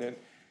 Maryland. And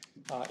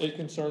it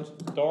concerns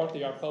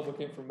Dorothy, our public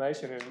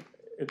information, and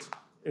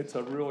it's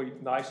a really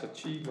nice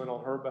achievement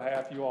on her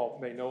behalf. You all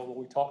may know what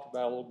we talked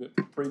about a little bit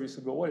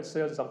previously, but what it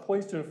says is, I'm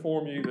pleased to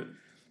inform you that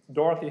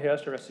Dorothy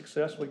Hester has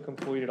successfully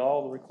completed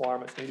all the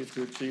requirements needed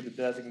to achieve the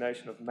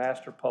designation of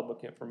Master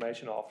Public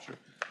Information Officer.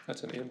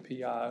 That's an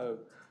MPIO.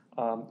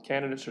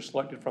 Candidates are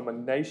selected from a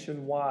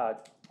nationwide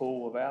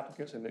pool of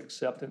applicants, and the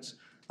acceptance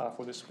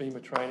for this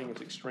FEMA training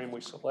is extremely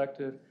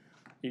selective.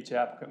 Each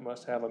applicant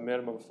must have a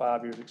minimum of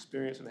 5 years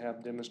experience and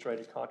have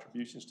demonstrated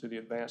contributions to the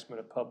advancement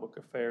of public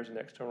affairs and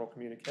external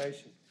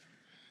communication.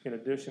 In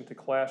addition to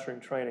classroom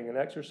training and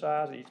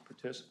exercise, each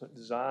participant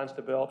designs,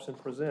 develops, and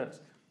presents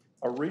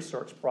a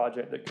research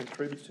project that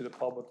contributes to the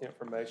public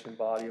information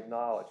body of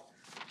knowledge.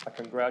 I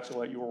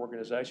congratulate your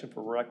organization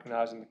for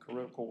recognizing the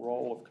critical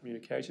role of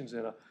communications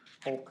in a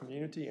whole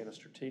community and a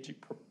strategic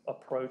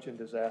approach in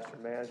disaster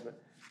management.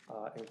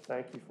 And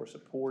thank you for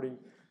supporting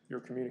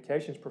your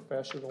communications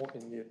professional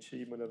in the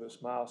achievement of this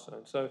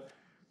milestone. So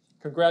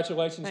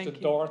congratulations to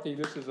Dorothy.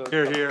 This is a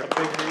big deal.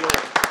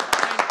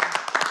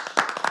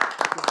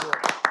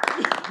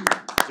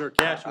 Is there a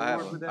cash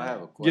reward for that? I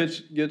have a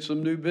question. Get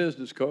some new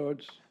business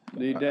cards.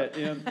 Need that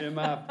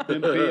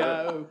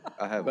MPIO.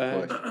 I have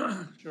a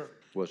question. Sure.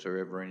 Was there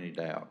ever any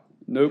doubt?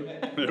 Nope.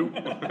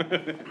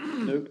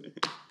 Nope.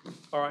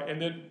 All right,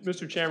 and then,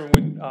 Mr. Chairman,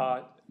 when,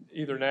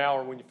 either now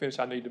or when you finish,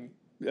 I need to.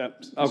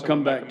 Yep, I'll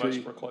come back to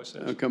you. For a closed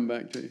session. I'll come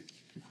back to you.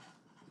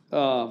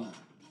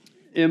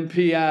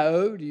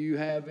 MPIO, do you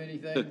have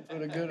anything for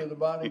the good of the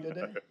body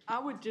today? I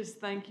would just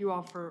thank you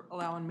all for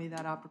allowing me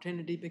that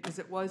opportunity, because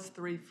it was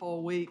 3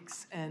 full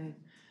weeks, and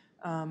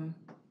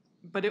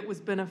but it was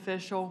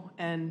beneficial.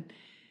 And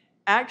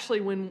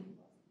actually, when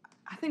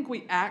I think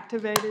we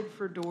activated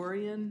for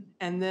Dorian,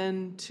 and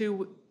then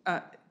 2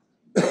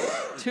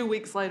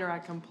 weeks later I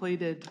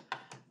completed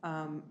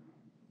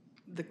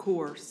the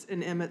course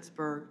in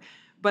Emmitsburg.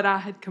 But I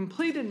had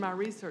completed my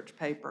research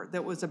paper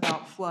that was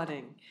about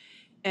flooding.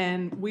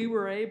 And we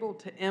were able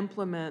to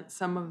implement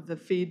some of the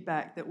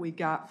feedback that we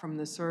got from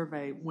the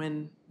survey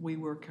when we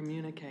were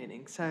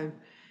communicating. So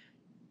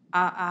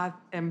I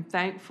am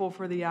thankful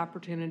for the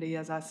opportunity,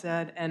 as I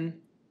said, and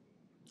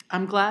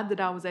I'm glad that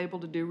I was able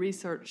to do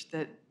research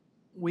that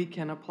we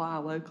can apply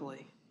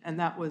locally. And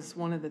that was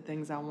one of the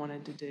things I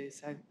wanted to do,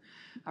 so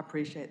I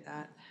appreciate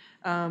that.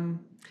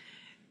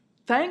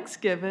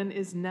 Thanksgiving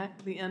is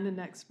the end of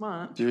next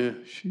month. Yeah.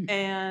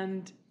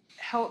 And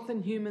Health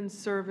and Human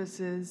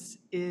Services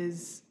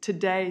is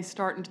today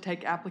starting to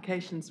take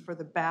applications for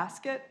the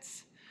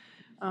baskets.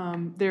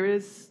 There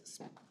is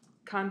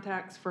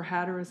contacts for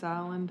Hatteras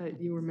Island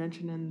that you were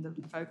mentioning, the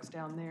folks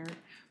down there,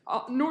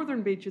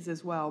 northern beaches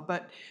as well,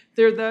 but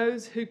they're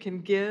those who can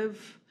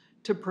give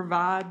to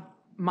provide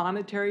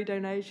monetary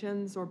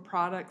donations or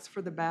products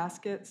for the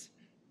baskets,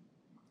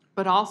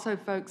 but also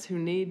folks who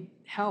need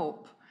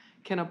help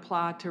can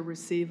apply to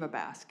receive a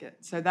basket.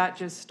 So that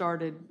just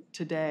started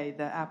today,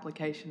 the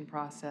application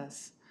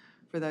process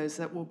for those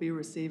that will be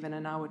receiving,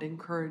 and I would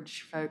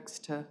encourage folks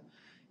to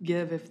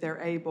give if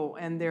they're able.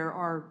 And there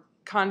are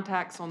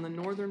contacts on the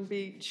northern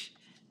beach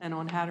and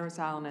on Hatteras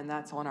Island, and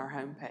that's on our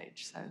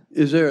homepage. So,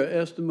 is there an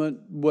estimate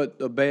what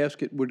a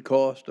basket would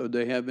cost, or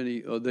they have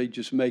any, or they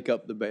just make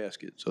up the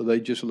baskets? Are they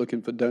just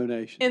looking for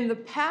donations? in the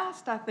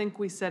past, I think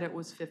we said it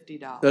was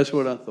 $50. That's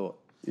what I thought.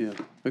 Yeah.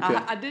 Okay.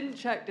 I didn't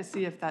check to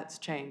see if that's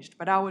changed,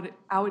 but I would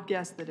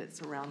guess that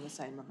it's around the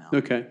same amount.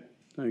 Okay.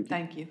 Thank you.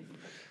 Thank you.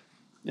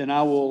 And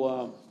I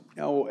will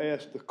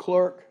ask the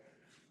clerk,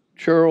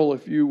 Cheryl,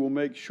 if you will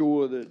make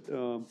sure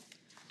that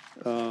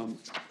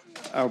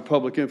our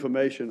public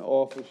information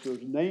officer's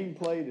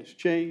nameplate is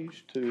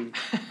changed to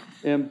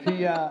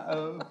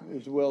MPIO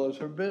as well as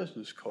her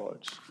business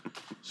cards.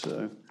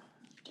 So.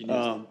 Do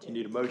you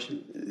need a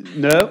motion?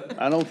 No,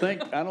 I don't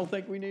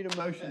think we need a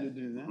motion to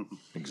do that.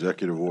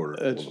 Executive order.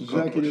 It's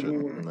executive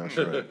order. That's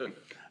right.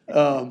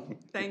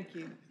 Thank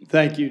you.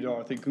 Thank you,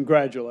 Dorothy.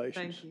 Congratulations.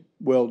 Thank you.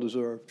 Well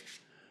deserved.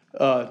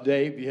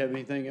 Dave, you have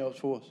anything else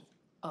for us?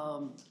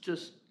 I'm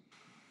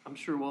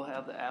sure we'll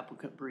have the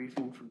applicant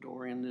briefing for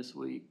Dorian this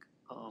week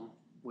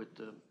with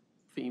the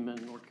FEMA,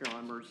 North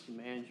Carolina Emergency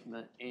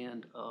Management,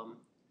 and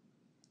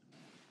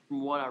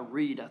from what I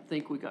read, I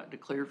think we got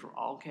declared for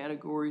all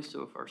categories,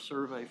 so if our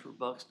survey for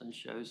Buxton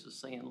shows the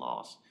sand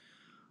loss,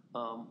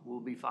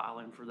 we'll be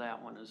filing for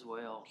that one as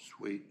well.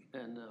 Sweet.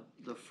 And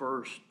the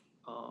first,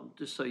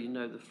 just so you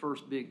know, the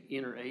first big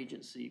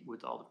interagency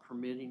with all the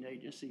permitting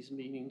agencies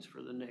meetings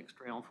for the next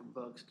round for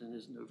Buxton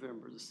is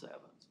November the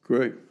 7th.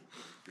 Great.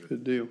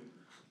 Good deal.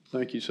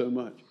 Thank you so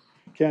much.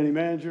 County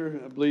Manager,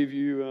 I believe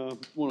you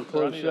want to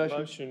close I need session. a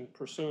motion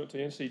pursuant to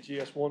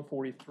NCGS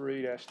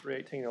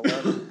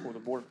 143-31811 for the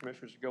Board of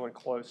Commissioners to go in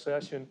closed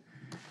session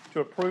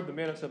to approve the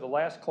minutes of the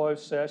last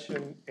closed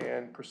session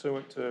and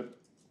pursuant to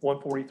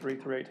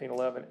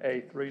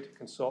 143-31811A3 to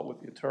consult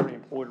with the attorney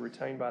employed or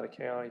retained by the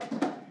county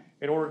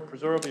in order to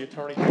preserve the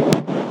attorney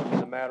in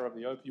the matter of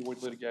the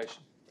opioid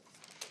litigation.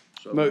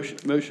 Motion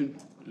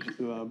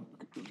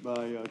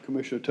by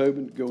Commissioner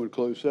Tobin to go in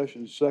closed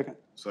session. Second.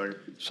 Second.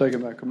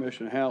 Second by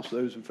Commissioner House.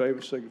 Those in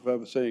favor signify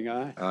by saying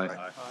aye.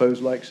 Aye.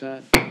 Opposed, like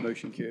sign.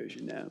 Motion carries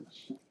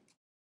unanimous.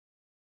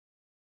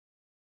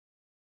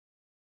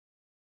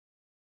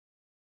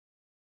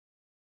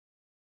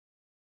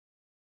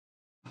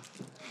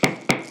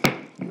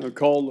 I'll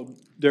call the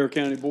Dare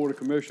County Board of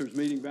Commissioners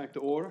meeting back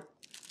to order.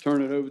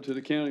 Turn it over to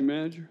the county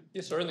manager.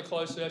 Yes, sir. In the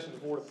closed session, the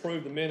board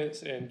approved the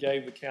minutes and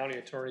gave the county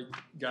attorney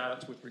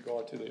guidance with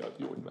regard to the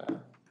opioid matter.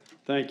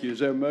 Thank you. Is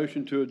there a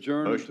motion to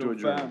adjourn until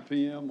 5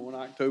 p.m. on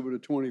October the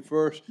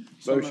 21st?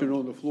 Motion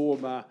on the floor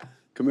by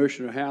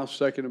Commissioner House,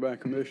 seconded by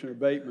Commissioner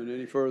Bateman.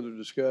 Any further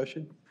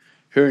discussion?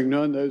 Hearing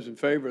none, those in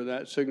favor of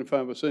that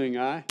signify by saying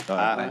aye.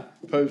 Aye.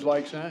 Opposed,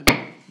 like sign.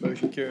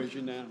 Motion carries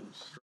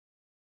unanimous.